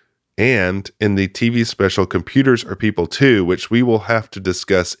and in the TV special Computers Are People Too, which we will have to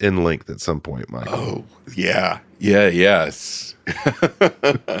discuss in length at some point, Michael. Oh, yeah. Yes.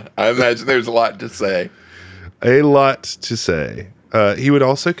 I imagine there's a lot to say. A lot to say. He would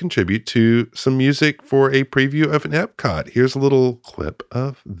also contribute to some music for a preview of an Epcot. Here's a little clip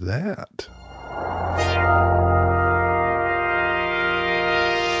of that.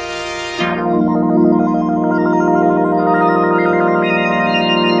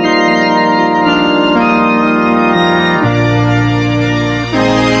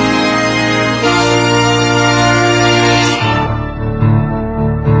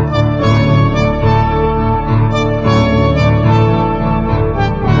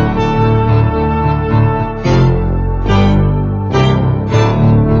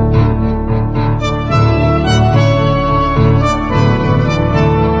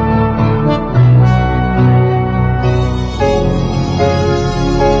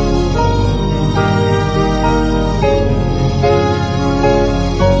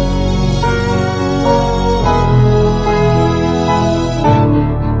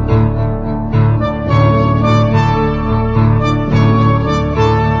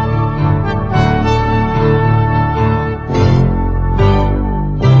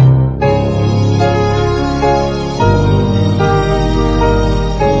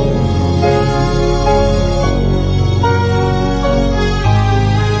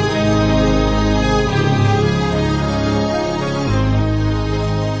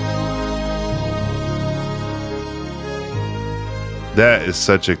 That is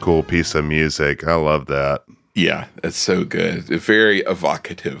such a cool piece of music. I love that. Yeah, that's so good. Very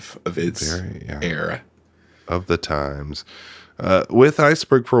evocative of its era. Of the times. With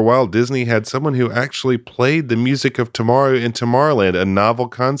Iceberg for a while, Disney had someone who actually played the music of tomorrow in Tomorrowland, a novel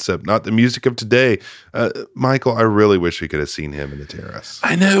concept, not the music of today. Michael, I really wish we could have seen him in the Terrace.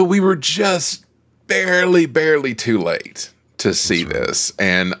 I know, we were just barely too late to see this.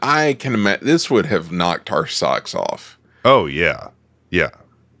 And I can imagine this would have knocked our socks off. Oh, yeah. Yeah.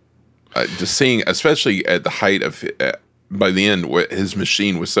 Just seeing, especially at the height of, by the end, his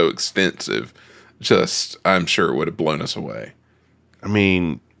machine was so extensive, I'm sure it would have blown us away. I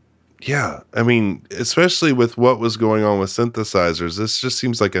mean, yeah. I mean, especially with what was going on with synthesizers, this just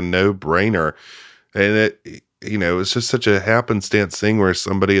seems like a no-brainer. And it, it's just such a happenstance thing where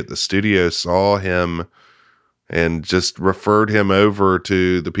somebody at the studio saw him and just referred him over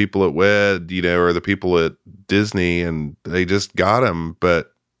to the people at WED, or the people at Disney, and they just got him.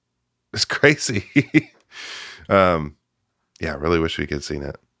 But it's crazy. Yeah, I really wish we could have seen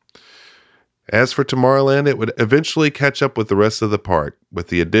it. As for Tomorrowland, it would eventually catch up with the rest of the park, with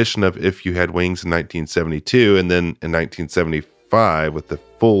the addition of If You Had Wings in 1972, and then in 1975 with the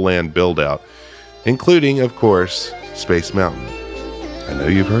full land build-out, including, of course, Space Mountain. I know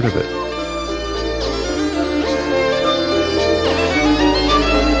you've heard of it.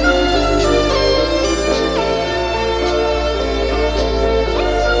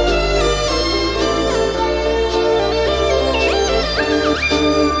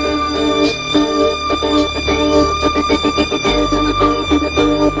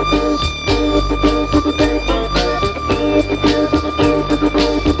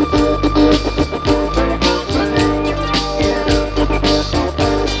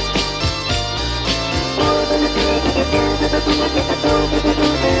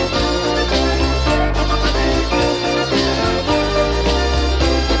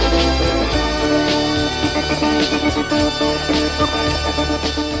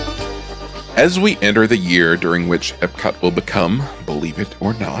 As we enter the year during which Epcot will become, believe it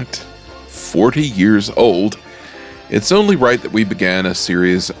or not, 40 years old, it's only right that we began a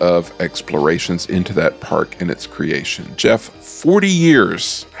series of explorations into that park and its creation. Jeff, 40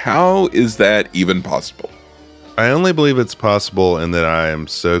 years. How is that even possible? I only believe it's possible in that I am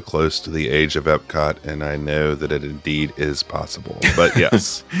so close to the age of Epcot, and I know that it indeed is possible. But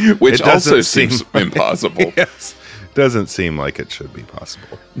yes. Which also seems impossible. Yes. Doesn't seem like it should be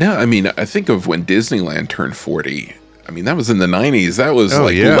possible. No, I mean, I think of when Disneyland turned 40. I mean, that was in the 90s. That was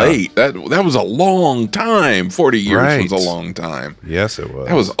late. That was a long time. 40 years was a long time. Yes, it was.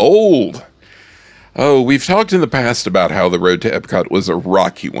 That was old. Oh, we've talked in the past about how the road to Epcot was a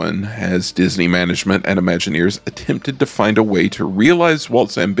rocky one, as Disney management and Imagineers attempted to find a way to realize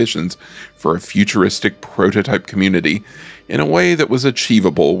Walt's ambitions for a futuristic prototype community in a way that was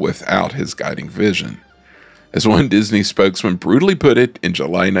achievable without his guiding vision. As one Disney spokesman brutally put it in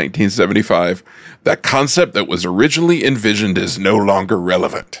July 1975, the concept that was originally envisioned is no longer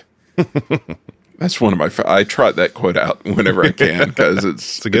relevant. That's one of my I trot that quote out whenever I can because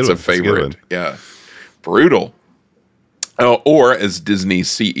it's a favorite. Yeah. Brutal. Or as Disney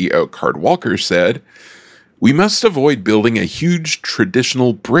CEO Card Walker said, we must avoid building a huge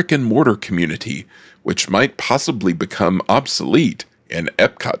traditional brick and mortar community, which might possibly become obsolete in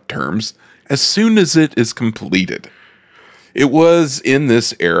Epcot terms as soon as it is completed. It was in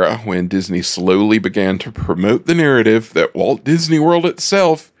this era when Disney slowly began to promote the narrative that Walt Disney World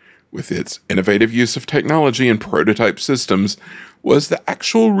itself, with its innovative use of technology and prototype systems, was the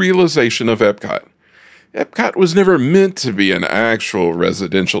actual realization of EPCOT. EPCOT was never meant to be an actual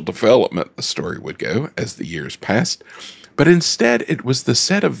residential development, the story would go, as the years passed, but instead it was the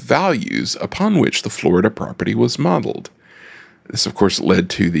set of values upon which the Florida property was modeled. This, of course, led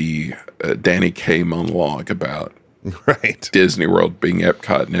to the Danny Kaye monologue about Disney World being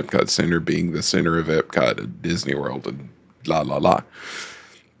EPCOT and Epcot Center being the center of EPCOT and Disney World and la la la.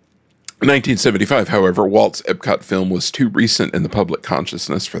 In 1975, however, Walt's EPCOT film was too recent in the public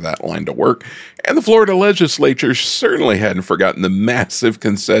consciousness for that line to work, and the Florida legislature certainly hadn't forgotten the massive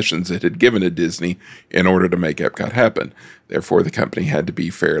concessions it had given to Disney in order to make EPCOT happen. Therefore, the company had to be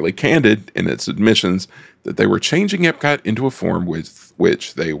fairly candid in its admissions that they were changing EPCOT into a form with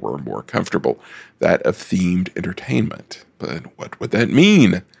which they were more comfortable, that of themed entertainment. But what would that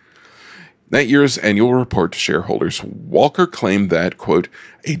mean? That year's annual report to shareholders, Walker claimed that, quote,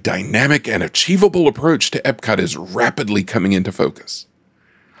 a dynamic and achievable approach to EPCOT is rapidly coming into focus.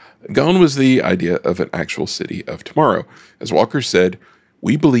 Gone was the idea of an actual city of tomorrow. As Walker said,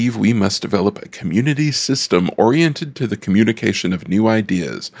 we believe we must develop a community system oriented to the communication of new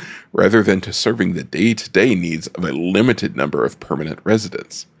ideas, rather than to serving the day-to-day needs of a limited number of permanent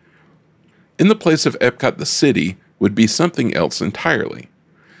residents. In the place of EPCOT, the city would be something else entirely.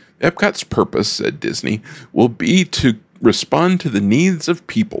 EPCOT's purpose, said Disney, will be to respond to the needs of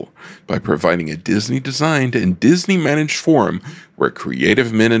people by providing a Disney-designed and Disney-managed forum where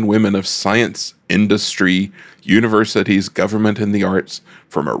creative men and women of science, industry, universities, government, and the arts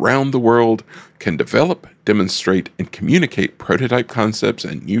from around the world can develop, demonstrate, and communicate prototype concepts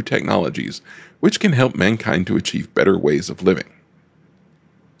and new technologies which can help mankind to achieve better ways of living.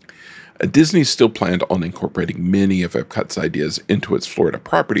 Disney still planned on incorporating many of EPCOT's ideas into its Florida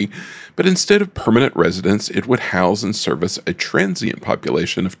property, but instead of permanent residents, it would house and service a transient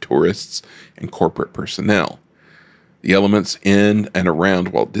population of tourists and corporate personnel. The elements in and around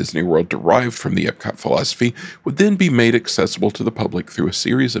Walt Disney World derived from the EPCOT philosophy would then be made accessible to the public through a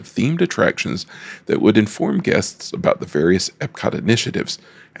series of themed attractions that would inform guests about the various EPCOT initiatives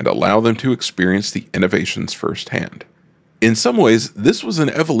and allow them to experience the innovations firsthand. In some ways, this was an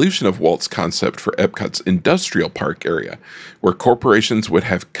evolution of Walt's concept for EPCOT's industrial park area, where corporations would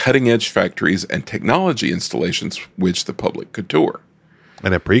have cutting-edge factories and technology installations which the public could tour.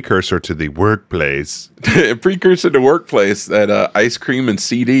 And a precursor to the workplace. A precursor to workplace, that ice cream and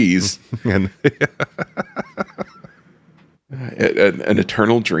CDs. An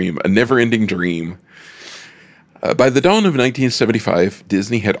eternal dream, a never-ending dream. By the dawn of 1975,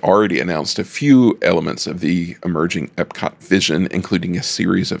 Disney had already announced a few elements of the emerging EPCOT vision, including a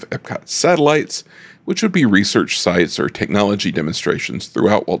series of EPCOT satellites, which would be research sites or technology demonstrations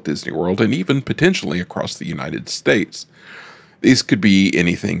throughout Walt Disney World and even potentially across the United States. These could be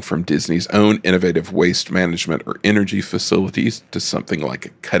anything from Disney's own innovative waste management or energy facilities to something like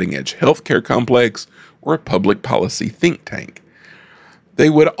a cutting-edge healthcare complex or a public policy think tank. They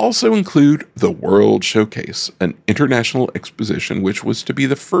would also include the World Showcase, an international exposition which was to be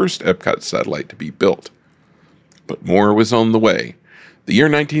the first EPCOT satellite to be built. But more was on the way. The year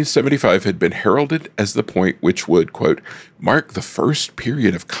 1975 had been heralded as the point which would, quote, mark the first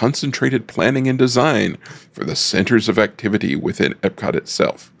period of concentrated planning and design for the centers of activity within EPCOT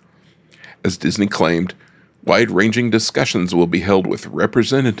itself. As Disney claimed, wide-ranging discussions will be held with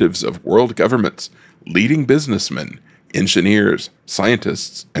representatives of world governments, leading businessmen, engineers,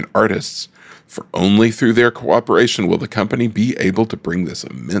 scientists, and artists, for only through their cooperation will the company be able to bring this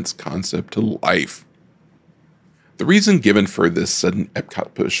immense concept to life. The reason given for this sudden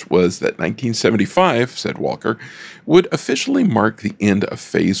EPCOT push was that 1975, said Walker, would officially mark the end of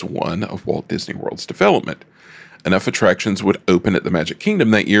Phase 1 of Walt Disney World's development. Enough attractions would open at the Magic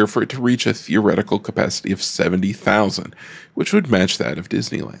Kingdom that year for it to reach a theoretical capacity of 70,000, which would match that of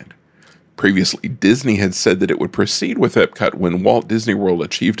Disneyland. Previously, Disney had said that it would proceed with EPCOT when Walt Disney World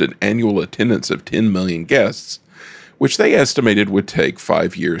achieved an annual attendance of 10 million guests, which they estimated would take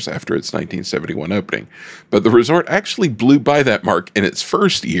 5 years after its 1971 opening. But the resort actually blew by that mark in its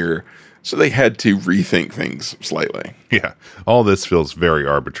first year, so they had to rethink things slightly. Yeah, all this feels very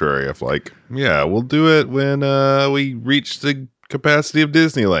arbitrary. Of like, yeah, we'll do it when we reach the capacity of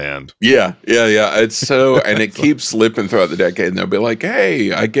Disneyland. Yeah. It's so, and it keeps slipping throughout the decade, and they'll be like,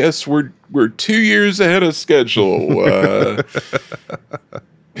 hey, I guess we're 2 years ahead of schedule.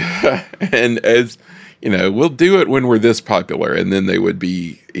 And as you know, we'll do it when we're this popular, and then they would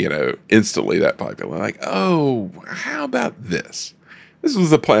be, instantly that popular. Like, oh, how about this? This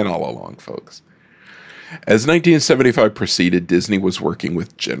was the plan all along, folks. As 1975 proceeded, Disney was working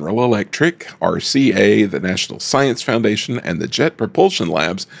with General Electric, RCA, the National Science Foundation, and the Jet Propulsion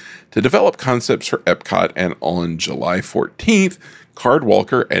Labs to develop concepts for Epcot, and on July 14th, Card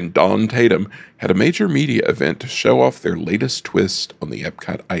Walker and Don Tatum had a major media event to show off their latest twist on the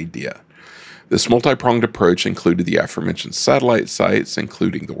Epcot idea. This multi-pronged approach included the aforementioned satellite sites,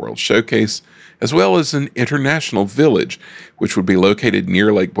 including the World Showcase, as well as an international village, which would be located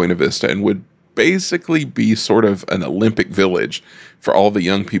near Lake Buena Vista and would basically be sort of an Olympic village for all the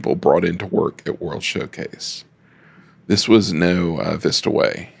young people brought in to work at World Showcase. This was no Vista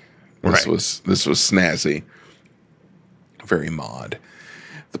Way. This was snazzy. Very mod.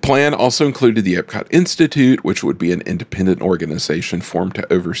 The plan also included the Epcot Institute, which would be an independent organization formed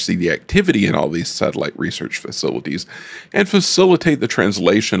to oversee the activity in all these satellite research facilities and facilitate the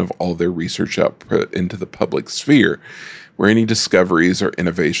translation of all their research output into the public sphere, where any discoveries or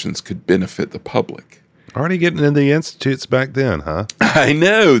innovations could benefit the public. Already getting into the institutes back then, huh? I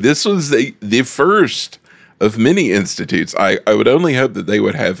know. This was the first of many institutes. I would only hope that they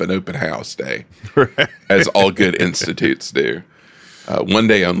would have an open house day, as all good institutes do. One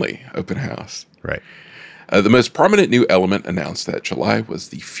day only, open house. Right. The most prominent new element announced that July was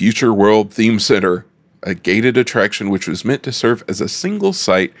the Future World Theme Center, a gated attraction which was meant to serve as a single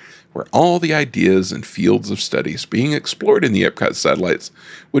site where all the ideas and fields of studies being explored in the Epcot satellites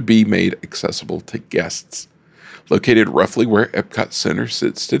would be made accessible to guests. Located roughly where Epcot Center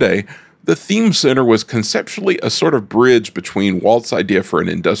sits today, the Theme Center was conceptually a sort of bridge between Walt's idea for an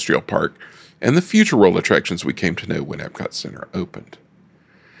industrial park and the Future World attractions we came to know when Epcot Center opened.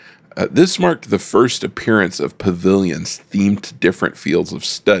 This marked the first appearance of pavilions themed to different fields of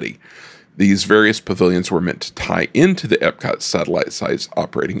study. These various pavilions were meant to tie into the Epcot satellite sites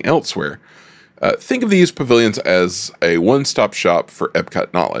operating elsewhere. Think of these pavilions as a one-stop shop for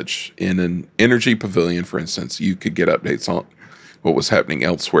Epcot knowledge. In an energy pavilion, for instance, you could get updates on what was happening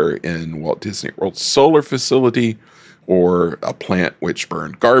elsewhere in Walt Disney World's solar facility, or a plant which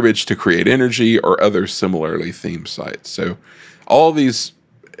burned garbage to create energy, or other similarly themed sites. So all these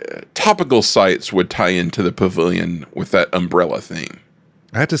topical sites would tie into the pavilion with that umbrella theme.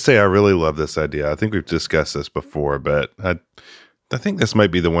 I have to say, I really love this idea. I think we've discussed this before, but I think this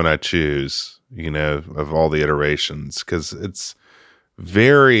might be the one I choose, of all the iterations, because it's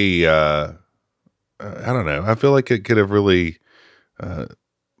very, I don't know. I feel like it could have really,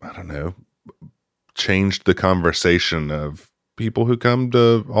 changed the conversation of people who come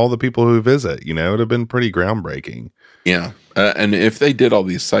to all the people who visit. It would have been pretty groundbreaking. Yeah. And if they did all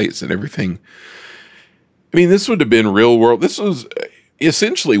these sites and everything, I mean, this would have been real world. This was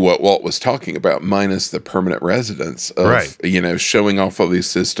essentially what Walt was talking about, minus the permanent residence of, showing off all these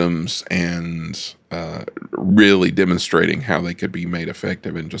systems and really demonstrating how they could be made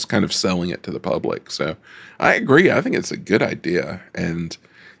effective and just kind of selling it to the public. So I agree. I think it's a good idea. And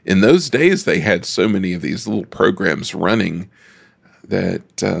in those days, they had so many of these little programs running that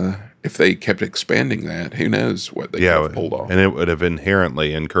if they kept expanding that, who knows what they could have pulled off. And it would have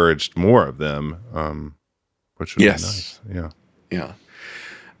inherently encouraged more of them, which would be nice. Yeah.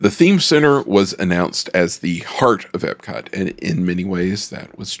 The Theme Center was announced as the heart of Epcot, and in many ways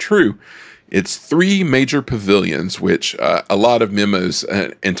that was true. It's 3 major pavilions, which a lot of memos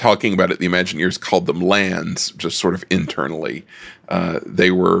and talking about it, the Imagineers called them lands, just sort of internally.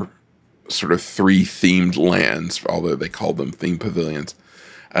 They were sort of 3 themed lands, although they called them theme pavilions.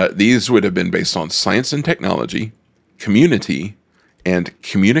 These would have been based on science and technology, community, and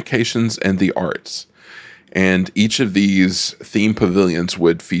communications and the arts. And each of these theme pavilions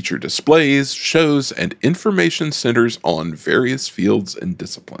would feature displays, shows, and information centers on various fields and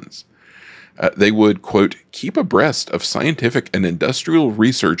disciplines. They would, quote, keep abreast of scientific and industrial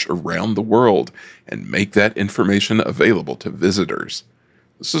research around the world and make that information available to visitors.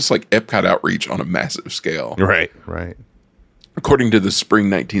 This is like Epcot outreach on a massive scale. Right. According to the spring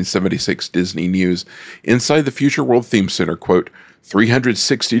 1976 Disney News, inside the Future World Theme Center, quote,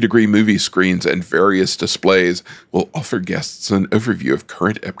 360-degree movie screens and various displays will offer guests an overview of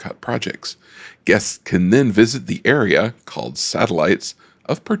current Epcot projects. Guests can then visit the area, called satellites,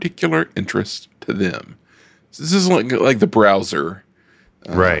 of particular interest to them. So this is like the browser.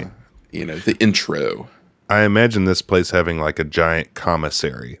 Right. The intro. I imagine this place having like a giant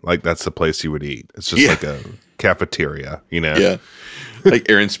commissary. Like that's the place you would eat. It's just like a cafeteria, Yeah. Like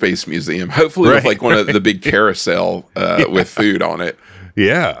Air and Space Museum. Hopefully with like one of the big carousel with food on it.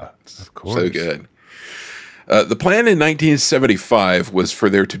 Yeah, of course. So good. The plan in 1975 was for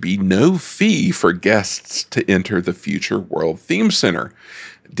there to be no fee for guests to enter the Future World Theme Center.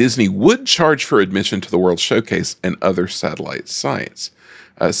 Disney would charge for admission to the World Showcase and other satellite sites.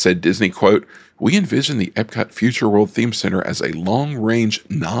 Said Disney, quote, "We envision the Epcot Future World Theme Center as a long-range,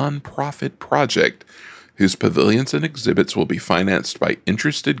 non-profit project whose pavilions and exhibits will be financed by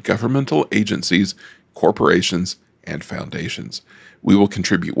interested governmental agencies, corporations, and foundations. We will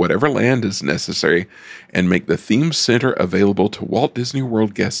contribute whatever land is necessary and make the theme center available to Walt Disney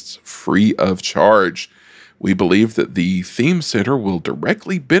World guests free of charge. We believe that the theme center will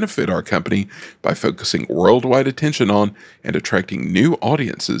directly benefit our company by focusing worldwide attention on and attracting new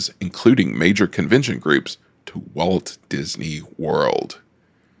audiences, including major convention groups, to Walt Disney World."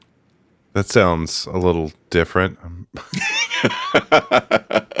 That sounds a little different.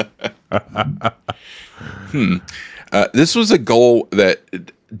 This was a goal that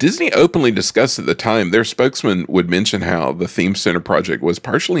Disney openly discussed at the time. Their spokesman would mention how the theme center project was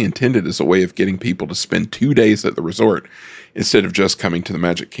partially intended as a way of getting people to spend 2 days at the resort instead of just coming to the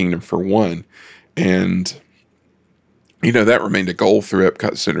Magic Kingdom for one. And, that remained a goal through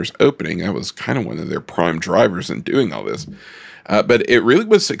Epcot Center's opening. That was kind of one of their prime drivers in doing all this. But it really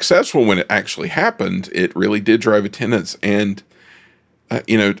was successful when it actually happened. It really did drive attendance and,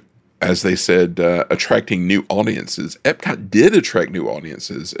 as they said, attracting new audiences. Epcot did attract new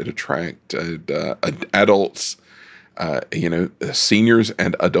audiences. It attracted adults, seniors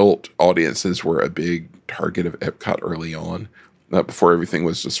and adult audiences were a big target of Epcot early on, before everything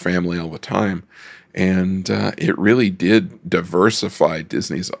was just family all the time. And it really did diversify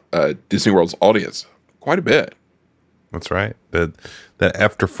Disney World's audience quite a bit. That's right. That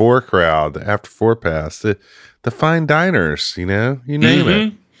after 4 crowd, the after 4 pass, the fine diners, you name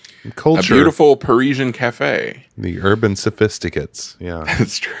it. Culture. A beautiful Parisian cafe. The urban sophisticates. Yeah.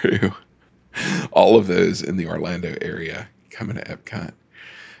 That's true. All of those in the Orlando area coming to Epcot.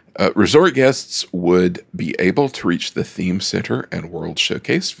 Resort guests would be able to reach the theme center and World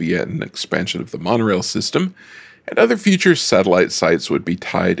Showcase via an expansion of the monorail system, and other future satellite sites would be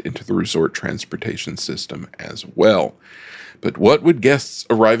tied into the resort transportation system as well. But what would guests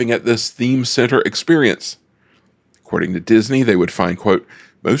arriving at this theme center experience? According to Disney, they would find, quote,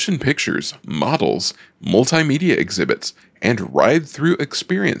 "motion pictures, models, multimedia exhibits, and ride-through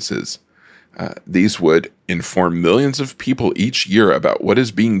experiences." These would inform millions of people each year about what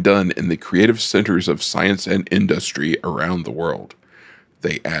is being done in the creative centers of science and industry around the world.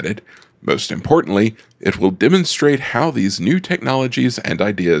 They added, "Most importantly, it will demonstrate how these new technologies and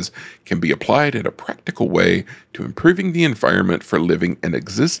ideas can be applied in a practical way to improving the environment for living in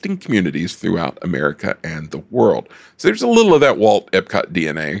existing communities throughout America and the world." So there's a little of that Walt Epcot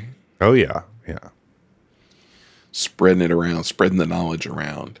DNA. Oh, yeah. Yeah. Spreading it around, spreading the knowledge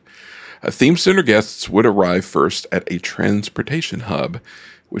around. Theme center guests would arrive first at a transportation hub,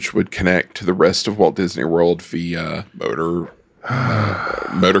 which would connect to the rest of Walt Disney World via motor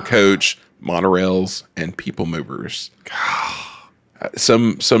coach, monorails, and people movers.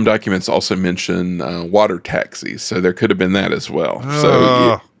 Some documents also mention water taxis, so there could have been that as well.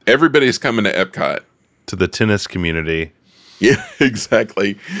 So everybody's coming to Epcot. To the tennis community. Yeah,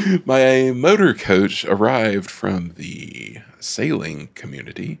 exactly. My motor coach arrived from the sailing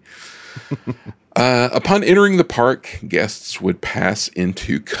community. Upon entering the park, guests would pass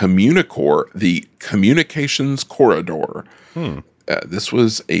into Communicore, the Communications Corridor. This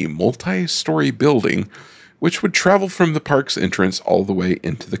was a multi-story building which would travel from the park's entrance all the way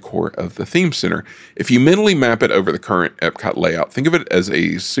into the core of the theme center. If you mentally map it over the current Epcot layout, think of it as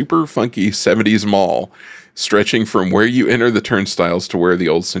a super funky 70s mall stretching from where you enter the turnstiles to where the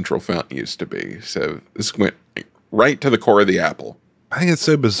old central fountain used to be. So this went right to the core of the apple. I think it's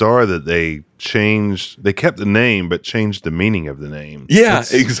so bizarre that they kept the name, but changed the meaning of the name. Yeah,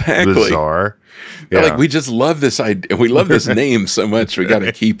 That's exactly. Bizarre. Yeah. Like, we just love this idea. We love this name so much, we got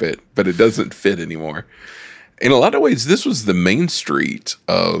to keep it, but it doesn't fit anymore. In a lot of ways, this was the main street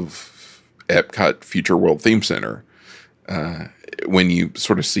of Epcot Future World Theme Center. When you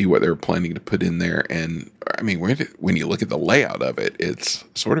sort of see what they were planning to put in there. And I mean, when you look at the layout of it, it's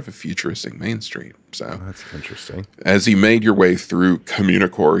sort of a futuristic main street. So that's interesting. As you made your way through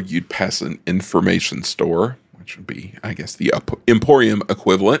Communicore, you'd pass an information store, which would be, I guess, the Emporium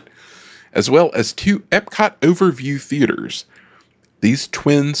equivalent, as well as 2 Epcot overview theaters. These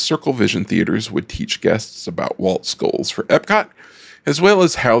twin Circle Vision theaters would teach guests about Walt's goals for Epcot, as well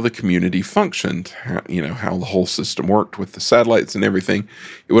as how the community functioned, how the whole system worked with the satellites and everything.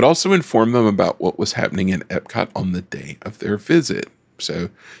 It would also inform them about what was happening in Epcot on the day of their visit. So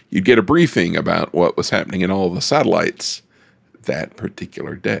you'd get a briefing about what was happening in all the satellites that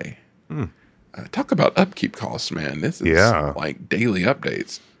particular day. Talk about upkeep costs, man. This is like daily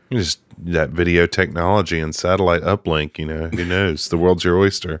updates. Just that video technology and satellite uplink, who knows? The world's your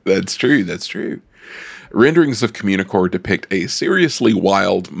oyster. That's true. That's true. Renderings of Communicore depict a seriously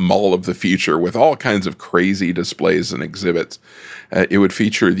wild mall of the future with all kinds of crazy displays and exhibits. It would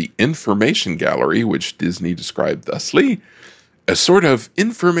feature the Information Gallery, which Disney described thusly: a sort of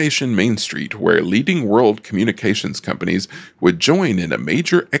information main street where leading world communications companies would join in a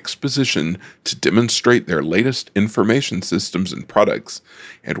major exposition to demonstrate their latest information systems and products,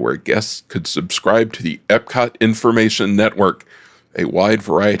 and where guests could subscribe to the EPCOT Information Network, a wide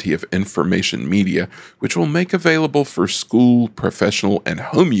variety of information media, which will make available for school, professional, and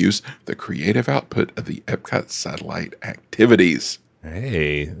home use the creative output of the EPCOT satellite activities.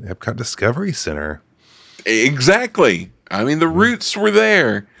 Hey, Epcot Discovery Center. Exactly. I mean, the roots were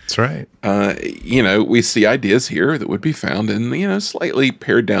there. That's right. We see ideas here that would be found in, slightly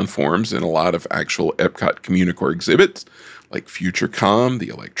pared down forms in a lot of actual EPCOT Communicore exhibits, like FutureCom, the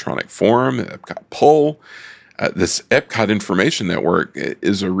Electronic Forum, the EPCOT Poll. This EPCOT Information Network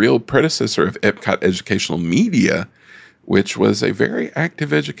is a real predecessor of EPCOT Educational Media, which was a very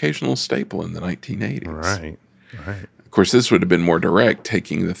active educational staple in the 1980s. Right. Of course, this would have been more direct,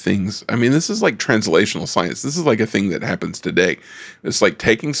 taking the things. I mean, this is like translational science. This is like a thing that happens today. It's like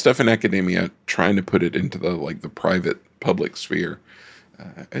taking stuff in academia, trying to put it into the private public sphere.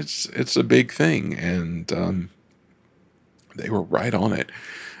 It's a big thing, and they were right on it.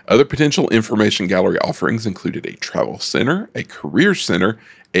 Other potential information gallery offerings included a travel center, a career center,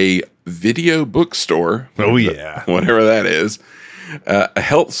 a video bookstore. Oh, yeah. Whatever that is. A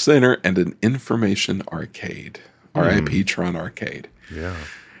health center, and an information arcade. RIP Tron Arcade. Yeah.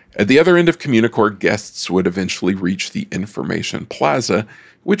 At the other end of Communicore, guests would eventually reach the Information Plaza,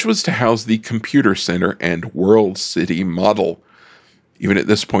 which was to house the Computer Center and World City model. Even at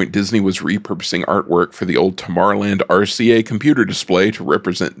this point, Disney was repurposing artwork for the old Tomorrowland RCA computer display to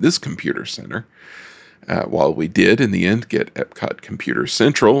represent this computer center. While we did, in the end, get Epcot Computer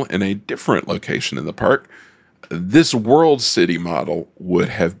Central in a different location in the park, this World City model would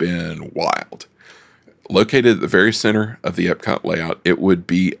have been wild. Located at the very center of the Epcot layout, it would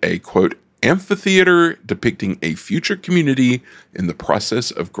be a, quote, amphitheater depicting a future community in the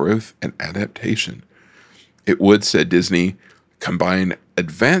process of growth and adaptation. It would, said Disney, combine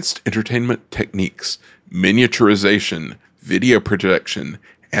advanced entertainment techniques, miniaturization, video projection,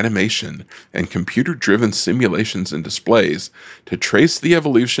 animation, and computer-driven simulations and displays to trace the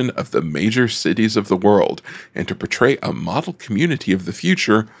evolution of the major cities of the world and to portray a model community of the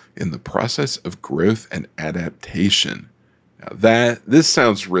future in the process of growth and adaptation. Now this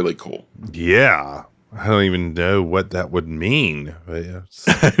sounds really cool. Yeah. I don't even know what that would mean.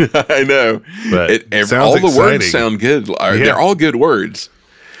 I know. But all the words sound good. They're all good words.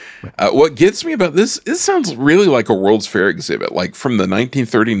 What gets me about this, it sounds really like a World's Fair exhibit, like from the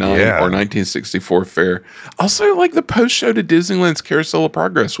 1939 or 1964 fair. Also like the post-show to Disneyland's Carousel of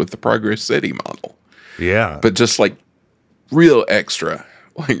Progress with the Progress City model. Yeah. But just like real extra,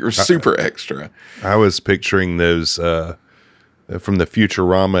 like super extra. I was picturing those from the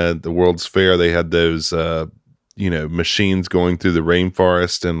Futurama at the World's Fair. They had those machines going through the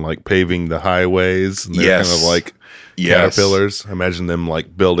rainforest and like paving the highways, and they're kind of like caterpillars. I imagine them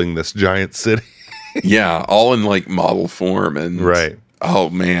like building this giant city. Yeah, all in like model form. And right. Oh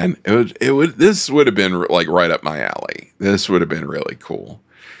man, this would have been like right up my alley. This would have been really cool.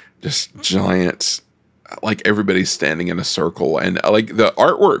 Just giants, like everybody's standing in a circle, and like the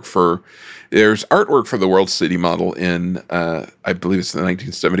artwork there's artwork for the World City model in, I believe it's the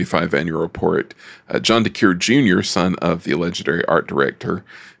 1975 annual report. John DeCure Jr., son of the legendary art director,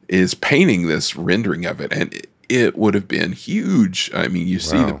 is painting this rendering of it, and it would have been huge. I mean, you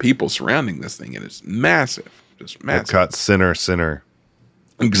see the people surrounding this thing, and it's massive, just massive. Epcot Center.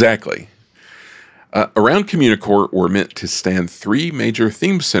 Exactly. Around Communicore were meant to stand 3 major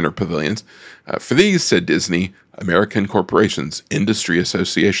theme center pavilions. For these, said Disney, American corporations, industry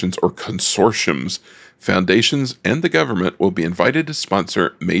associations, or consortiums, foundations, and the government will be invited to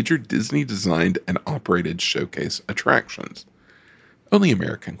sponsor major Disney-designed and operated showcase attractions. Only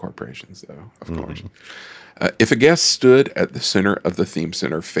American corporations, though, of course. If a guest stood at the center of the theme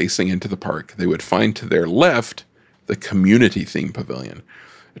center facing into the park, they would find to their left the community theme pavilion.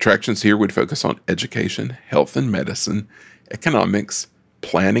 Attractions here would focus on education, health and medicine, economics,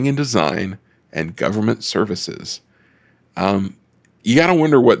 planning and design, and government services. You got to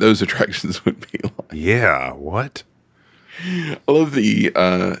wonder what those attractions would be like. Yeah, what? I love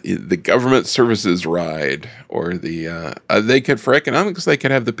the government services ride, or they could, for economics, they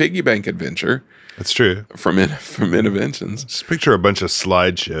could have the piggy bank adventure. That's true. From Interventions. Just picture a bunch of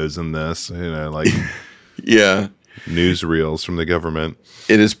slideshows in this, like. Yeah. Newsreels from the government.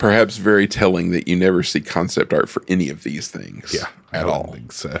 It is perhaps very telling that you never see concept art for any of these things at all. I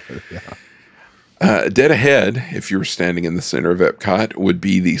think so, yeah. Dead ahead, if you were standing in the center of EPCOT, would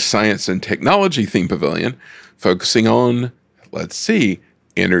be the Science and Technology theme pavilion, focusing on, let's see,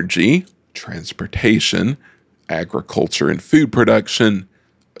 energy, transportation, agriculture and food production,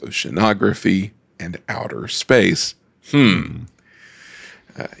 oceanography, and outer space.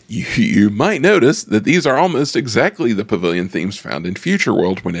 You might notice that these are almost exactly the pavilion themes found in Future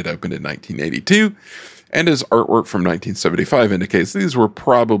World when it opened in 1982, and as artwork from 1975 indicates, these were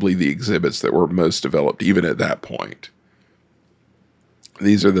probably the exhibits that were most developed even at that point.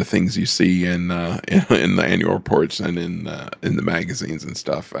 These are the things you see in the annual reports and in the magazines and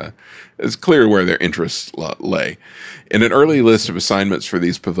stuff. It's clear where their interests lay. In an early list of assignments for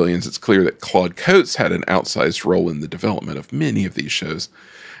these pavilions, it's clear that Claude Coates had an outsized role in the development of many of these shows.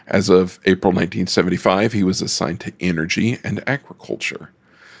 As of April 1975, he was assigned to energy and agriculture.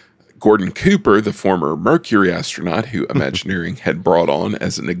 Gordon Cooper, the former Mercury astronaut who Imagineering had brought on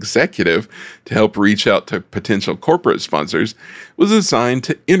as an executive to help reach out to potential corporate sponsors, was assigned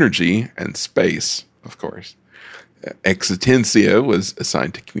to energy and space, of course. Exitencio was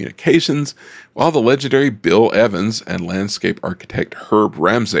assigned to communications, while the legendary Bill Evans and landscape architect Herb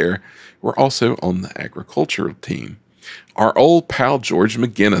Ramsayer were also on the agricultural team. Our old pal George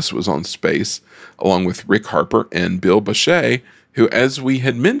McGinnis was on space, along with Rick Harper and Bill Bachet, who, as we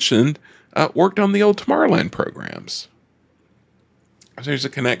had mentioned, worked on the old Tomorrowland programs. So there's a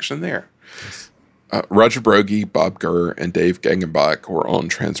connection there. Roger Broggie, Bob Gurr, and Dave Gegenbach were on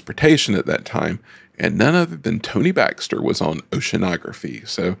transportation at that time, and none other than Tony Baxter was on oceanography.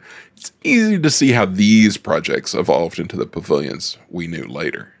 So it's easy to see how these projects evolved into the pavilions we knew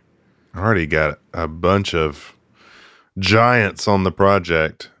later. I already got a bunch of giants on the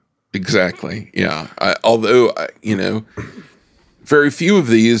project. Exactly, yeah. Although, very few of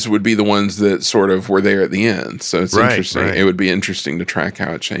these would be the ones that sort of were there at the end. So it's interesting. Right. It would be interesting to track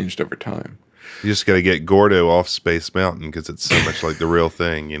how it changed over time. You just got to get Gordo off Space Mountain because it's so much like the real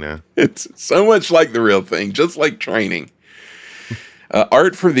thing, It's so much like the real thing, just like training.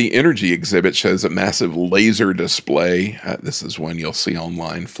 Art for the energy exhibit shows a massive laser display. This is one you'll see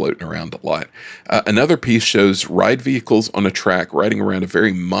online floating around a lot. Another piece shows ride vehicles on a track riding around a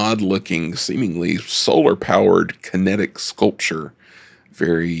very mod-looking, seemingly solar-powered kinetic sculpture.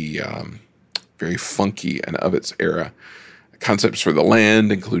 Very funky and of its era. Concepts for the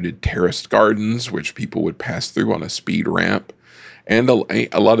land included terraced gardens, which people would pass through on a speed ramp, and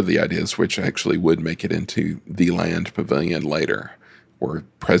a lot of the ideas which actually would make it into the land pavilion later were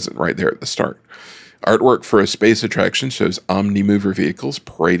present right there at the start. Artwork for a space attraction shows omni-mover vehicles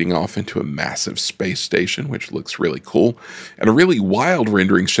parading off into a massive space station, which looks really cool. And a really wild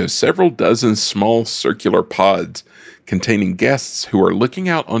rendering shows several dozen small circular pods containing guests who are looking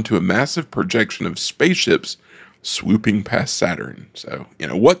out onto a massive projection of spaceships swooping past Saturn. So,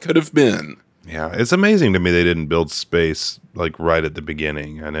 what could have been? Yeah, it's amazing to me they didn't build space like right at the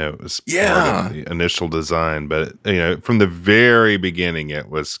beginning. I know it was part of the initial design, but from the very beginning it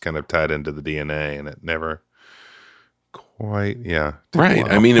was kind of tied into the DNA, and it never quite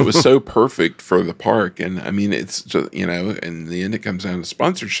right. I mean, it was so perfect for the park, and I mean, it's just in the end it comes down to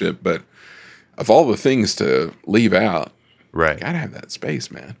sponsorship, but of all the things to leave out, right, gotta have that space,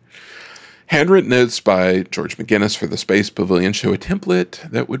 man. Handwritten notes by George McGinnis for the Space Pavilion show a template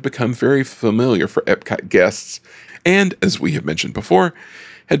that would become very familiar for EPCOT guests and, as we have mentioned before,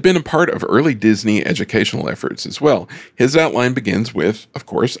 had been a part of early Disney educational efforts as well. His outline begins with, of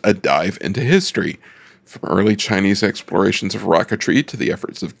course, a dive into history, from early Chinese explorations of rocketry to the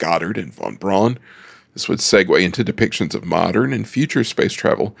efforts of Goddard and von Braun. This would segue into depictions of modern and future space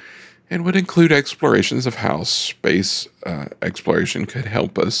travel, and would include explorations of how space exploration could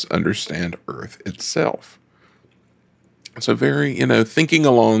help us understand Earth itself. So very, thinking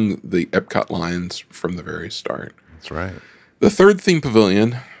along the EPCOT lines from the very start. That's right. The third theme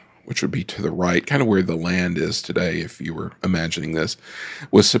pavilion, which would be to the right, kind of where the land is today, if you were imagining this,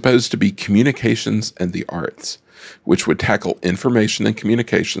 was supposed to be communications and the arts, which would tackle information and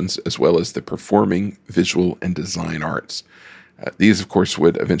communications as well as the performing, visual, and design arts. These, of course,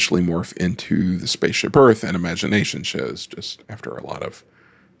 would eventually morph into the Spaceship Earth and Imagination shows, just after a lot of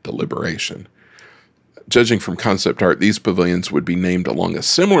deliberation. Judging from concept art, these pavilions would be named along a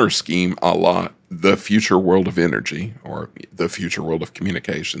similar scheme a la the Future World of Energy, or the Future World of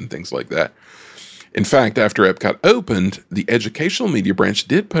Communication, things like that. In fact, after EPCOT opened, the educational media branch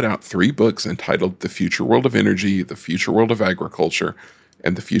did put out 3 books entitled The Future World of Energy, The Future World of Agriculture,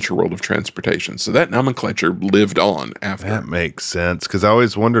 and The Future World of Transportation. So that nomenclature lived on after. That makes sense, because I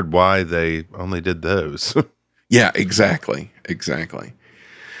always wondered why they only did those. Yeah, exactly.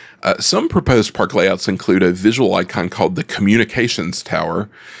 Some proposed park layouts include a visual icon called the Communications Tower,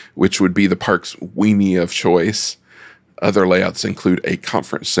 which would be the park's weenie of choice. Other layouts include a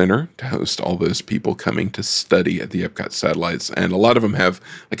conference center to host all those people coming to study at the EPCOT satellites. And a lot of them have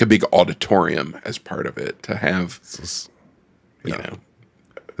like a big auditorium as part of it to have, you know.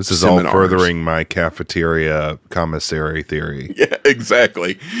 This is seminars. all furthering my cafeteria commissary theory. Yeah,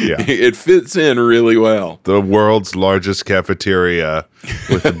 exactly. Yeah. It fits in really well. The world's largest cafeteria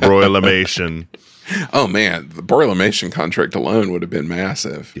with the broilimation. Oh, man. The broilimation contract alone would have been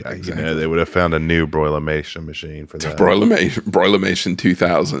massive. Yeah, exactly. you know, they would have found a new broilimation machine for that. Broilimation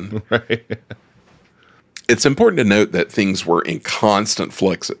 2000. Right. It's important to note that things were in constant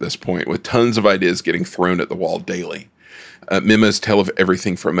flux at this point, with tons of ideas getting thrown at the wall daily. Memos tell of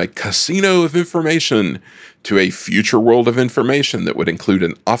everything from a casino of information to a future world of information that would include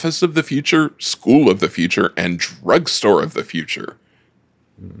an office of the future, school of the future, and drugstore of the future.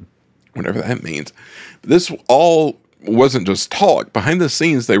 Whatever that means. This all wasn't just talk. Behind the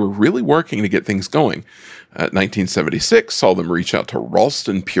scenes, they were really working to get things going. 1976 saw them reach out to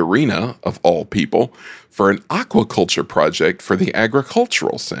Ralston Purina, of all people, for an aquaculture project for the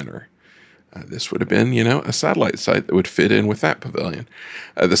Agricultural Center. This would have been, a satellite site that would fit in with that pavilion.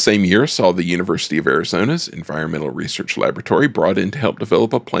 The same year saw the University of Arizona's Environmental Research Laboratory brought in to help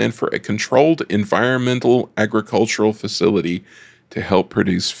develop a plan for a controlled environmental agricultural facility to help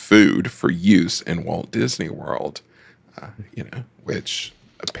produce food for use in Walt Disney World, which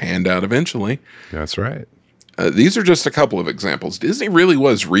panned out eventually. That's right. These are just a couple of examples. Disney really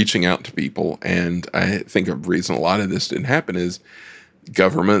was reaching out to people, and I think a reason a lot of this didn't happen is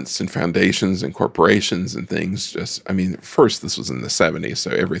governments and foundations and corporations and things first this was in the 70s, so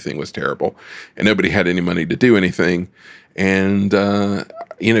everything was terrible and nobody had any money to do anything. And,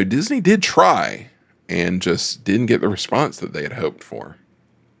 Disney did try and just didn't get the response that they had hoped for.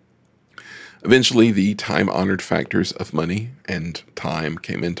 Eventually, the time-honored factors of money and time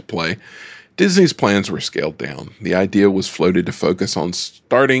came into play. Disney's plans were scaled down. The idea was floated to focus on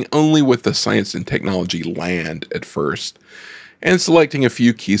starting only with the science and technology land at first, and selecting a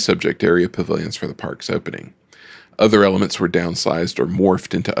few key subject area pavilions for the park's opening. Other elements were downsized or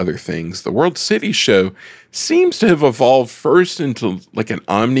morphed into other things. The World City show seems to have evolved first into like an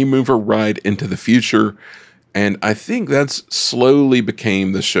Omnimover ride into the future, and I think that's slowly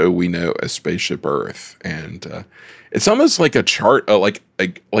became the show we know as Spaceship Earth. And it's almost like a chart, like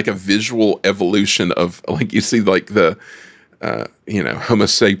a visual evolution of, like, you see like the Homo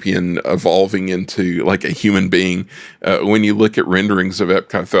sapien evolving into like a human being. When you look at renderings of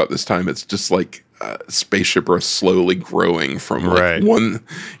Epcot throughout this time, it's just like Spaceship Earth slowly growing from like one,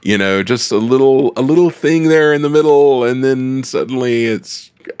 just a little thing there in the middle, and then suddenly it's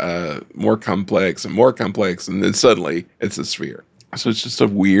more complex, and then suddenly it's a sphere. So it's just a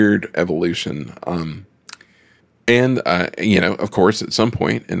weird evolution. Of course, at some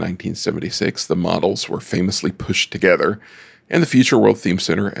point in 1976, the models were famously pushed together, and the Future World Theme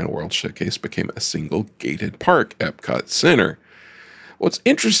Center and World Showcase became a single gated park, Epcot Center. What's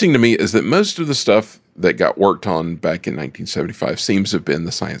interesting to me is that most of the stuff that got worked on back in 1975 seems to have been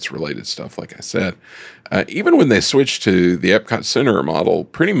the science-related stuff, like I said. Even when they switched to the Epcot Center model,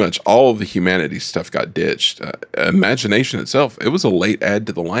 pretty much all of the humanities stuff got ditched. Imagination itself, it was a late add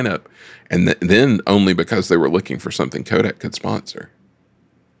to the lineup, and then only because they were looking for something Kodak could sponsor.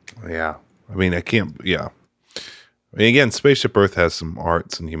 Yeah. Again, Spaceship Earth has some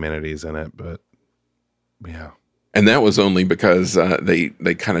arts and humanities in it, but yeah. And that was only because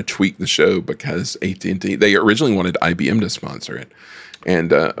they kind of tweaked the show because AT&T, they originally wanted IBM to sponsor it.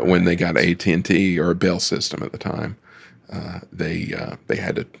 And when they got AT&T, or a Bell System at the time, they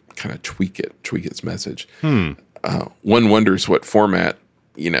had to kind of tweak its message. One wonders what format,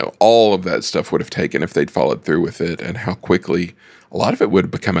 all of that stuff would have taken if they'd followed through with it, and how quickly a lot of it would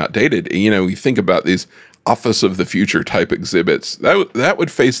have become outdated. You think about these Office of the Future type exhibits, that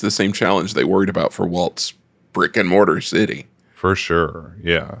would face the same challenge they worried about for Walt's brick and mortar city. For sure,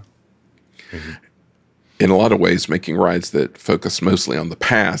 yeah. Mm-hmm. In a lot of ways, making rides that focus mostly on the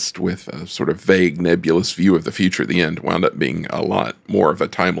past with a sort of vague, nebulous view of the future at the end wound up being a lot more of a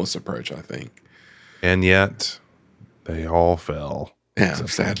timeless approach, I think. And yet, they all fell. Yeah,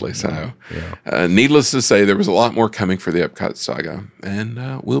 sadly so. Yeah. Needless to say, there was a lot more coming for the Epcot saga,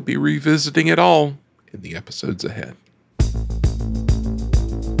 and we'll be revisiting it all in the episodes ahead.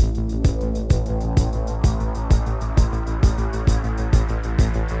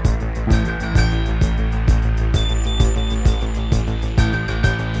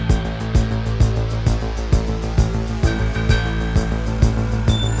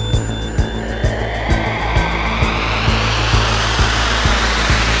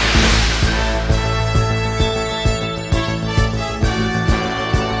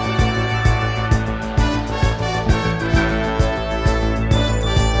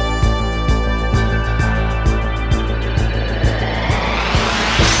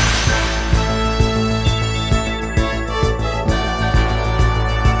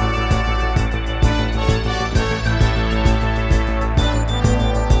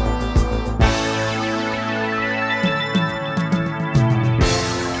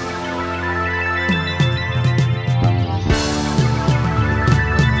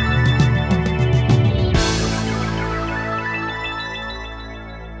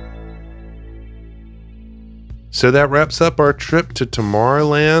 So that wraps up our trip to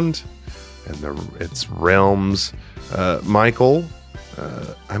Tomorrowland and its realms. Michael,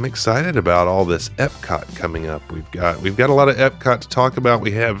 I'm excited about all this EPCOT coming up. We've got a lot of EPCOT to talk about.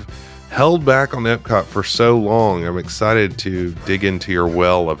 We have held back on EPCOT for so long. I'm excited to dig into your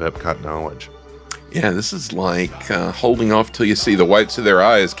well of EPCOT knowledge. Yeah, this is like holding off till you see the whites of their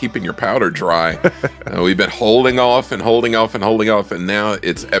eyes, keeping your powder dry. We've been holding off and holding off and holding off, and now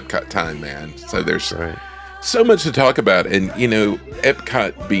it's EPCOT time, man. So there's so much to talk about. And, you know,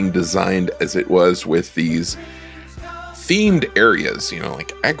 EPCOT being designed as it was with these themed areas, you know,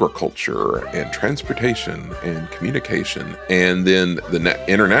 like agriculture and transportation and communication, and then the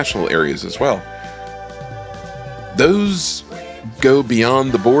international areas as well. Those go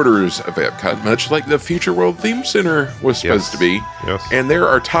beyond the borders of EPCOT, much like the Future World Theme Center was supposed to be. Yes. And there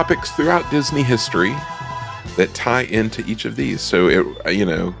are topics throughout Disney history that tie into each of these. So, you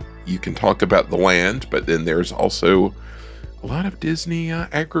know, you can talk about the land, but then there's also a lot of Disney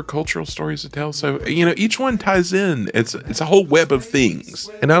agricultural stories to tell. So, you know, each one ties in. It's a whole web of things.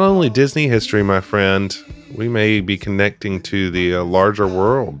 And not only Disney history, my friend, we may be connecting to the larger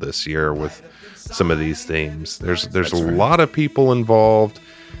world this year with some of these themes. There's a lot of people involved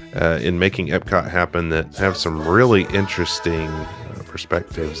in making EPCOT happen that have some really interesting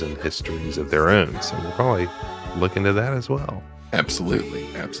perspectives and histories of their own. So we'll probably look into that as well. Absolutely.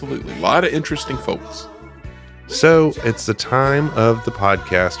 A lot of interesting folks. So it's the time of the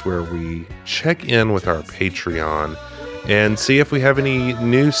podcast where we check in with our Patreon and see if we have any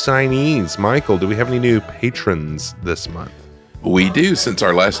new signees. Michael, do we have any new patrons this month? We do. Since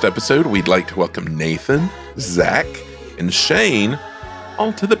our last episode, we'd like to welcome Nathan, Zach, and Shane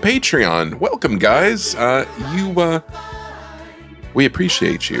onto the Patreon. Welcome, guys. We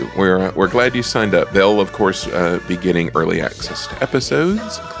appreciate you. We're glad you signed up. They'll, of course, be getting early access to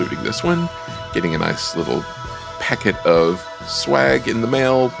episodes, including this one, getting a nice little packet of swag in the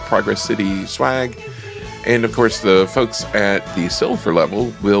mail, Progress City swag. And of course, the folks at the silver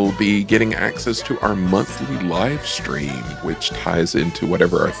level will be getting access to our monthly live stream, which ties into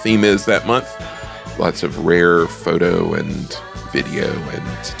whatever our theme is that month. Lots of rare photo and video and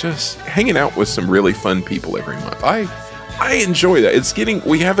just hanging out with some really fun people every month. I enjoy that.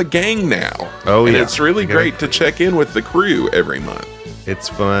 We have a gang now. Oh, and yeah. It's really great to check in with the crew every month. It's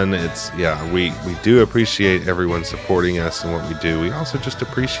fun. We do appreciate everyone supporting us and what we do. We also just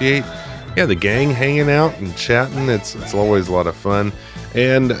appreciate the gang hanging out and chatting. It's always a lot of fun.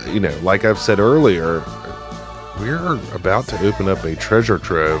 And, you know, like I've said earlier, we're about to open up a treasure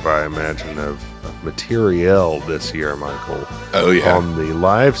trove, I imagine, of material this year, Michael. Oh, yeah. On the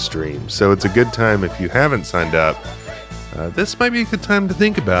live stream. So it's a good time if you haven't signed up. This might be a good time to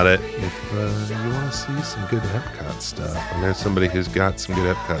think about it if you want to see some good EPCOT stuff. I know somebody who's got some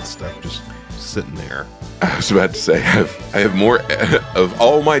good EPCOT stuff just sitting there. I was about to say, I have more of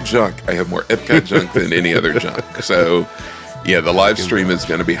all my junk. I have more EPCOT junk than any other junk. So, yeah, the live stream is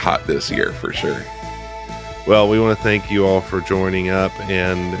going to be hot this year for sure. Well, we want to thank you all for joining up.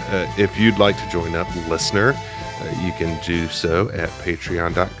 And if you'd like to join up, listener, you can do so at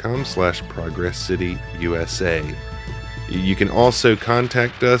patreon.com/ProgressCityUSA. You can also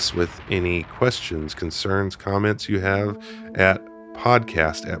contact us with any questions, concerns, comments you have at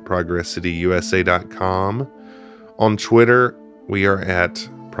podcast@ProgressCityUSA.com. On Twitter, we are at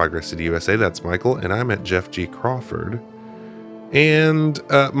ProgressCityUSA. That's Michael, and I'm at Jeff G. Crawford. And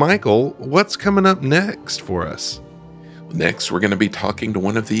Michael, what's coming up next for us? Next, we're going to be talking to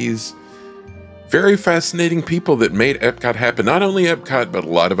one of these very fascinating people that made EPCOT happen. Not only EPCOT, but a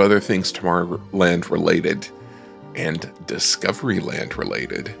lot of other things Tomorrowland related and Discoveryland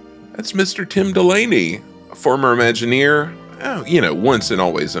related. That's Mr. Tim Delaney, a former Imagineer, once and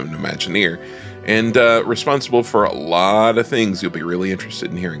always an Imagineer, and responsible for a lot of things you'll be really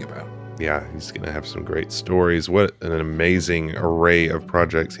interested in hearing about. Yeah, he's going to have some great stories. What an amazing array of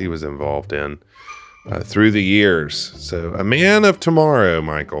projects he was involved in through the years. So a man of tomorrow,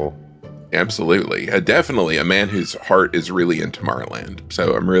 Michael. Absolutely. Definitely a man whose heart is really in Tomorrowland.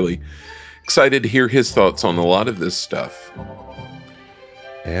 So I'm really excited to hear his thoughts on a lot of this stuff.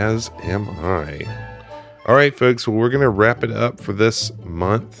 As am I. All right, folks, well, we're going to wrap it up for this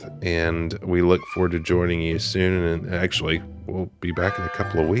month, and we look forward to joining you soon. And actually, we'll be back in a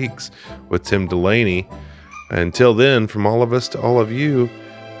couple of weeks with Tim Delaney. Until then, from all of us to all of you,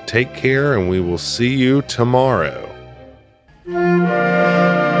 take care, and we will see you tomorrow.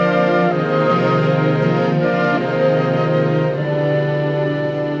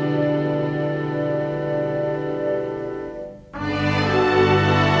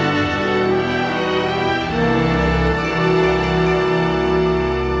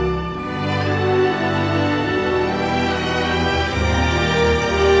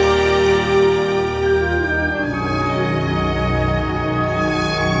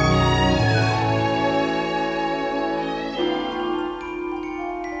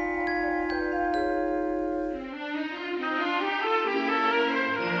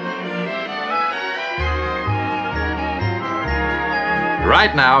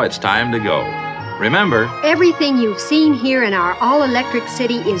 right now it's time to go. Remember, everything you've seen here in our all-electric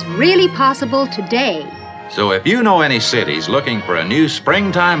city is really possible today. so if you know any cities looking for a new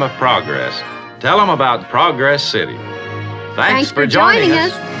springtime of progress, tell them about Progress City. Thanks for joining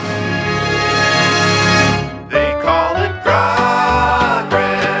us. They call it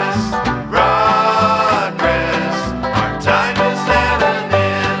progress, progress. Our time is at an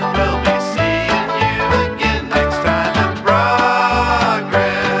end. We'll be seeing you again next time at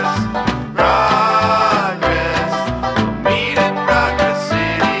Progress, progress. We'll meet at Progress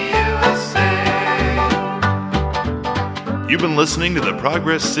City, USA. You've been listening to the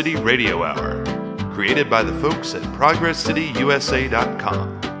Progress City Radio Hour, created by the folks at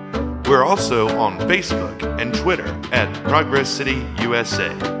ProgressCityUSA.com. We're also on Facebook and Twitter at Progress City USA.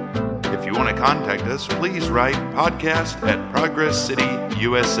 If you want to contact us, please write podcast at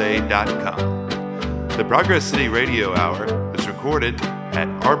ProgressCityUSA.com. The Progress City Radio Hour is recorded at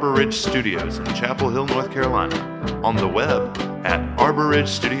Arbor Ridge Studios in Chapel Hill, North Carolina, on the web at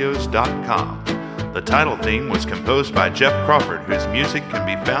arborridgestudios.com. The title theme was composed by Jeff Crawford, whose music can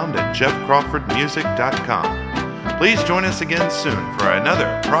be found at jeffcrawfordmusic.com. Please join us again soon for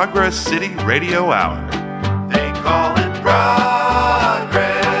another Progress City Radio Hour. They call it progress.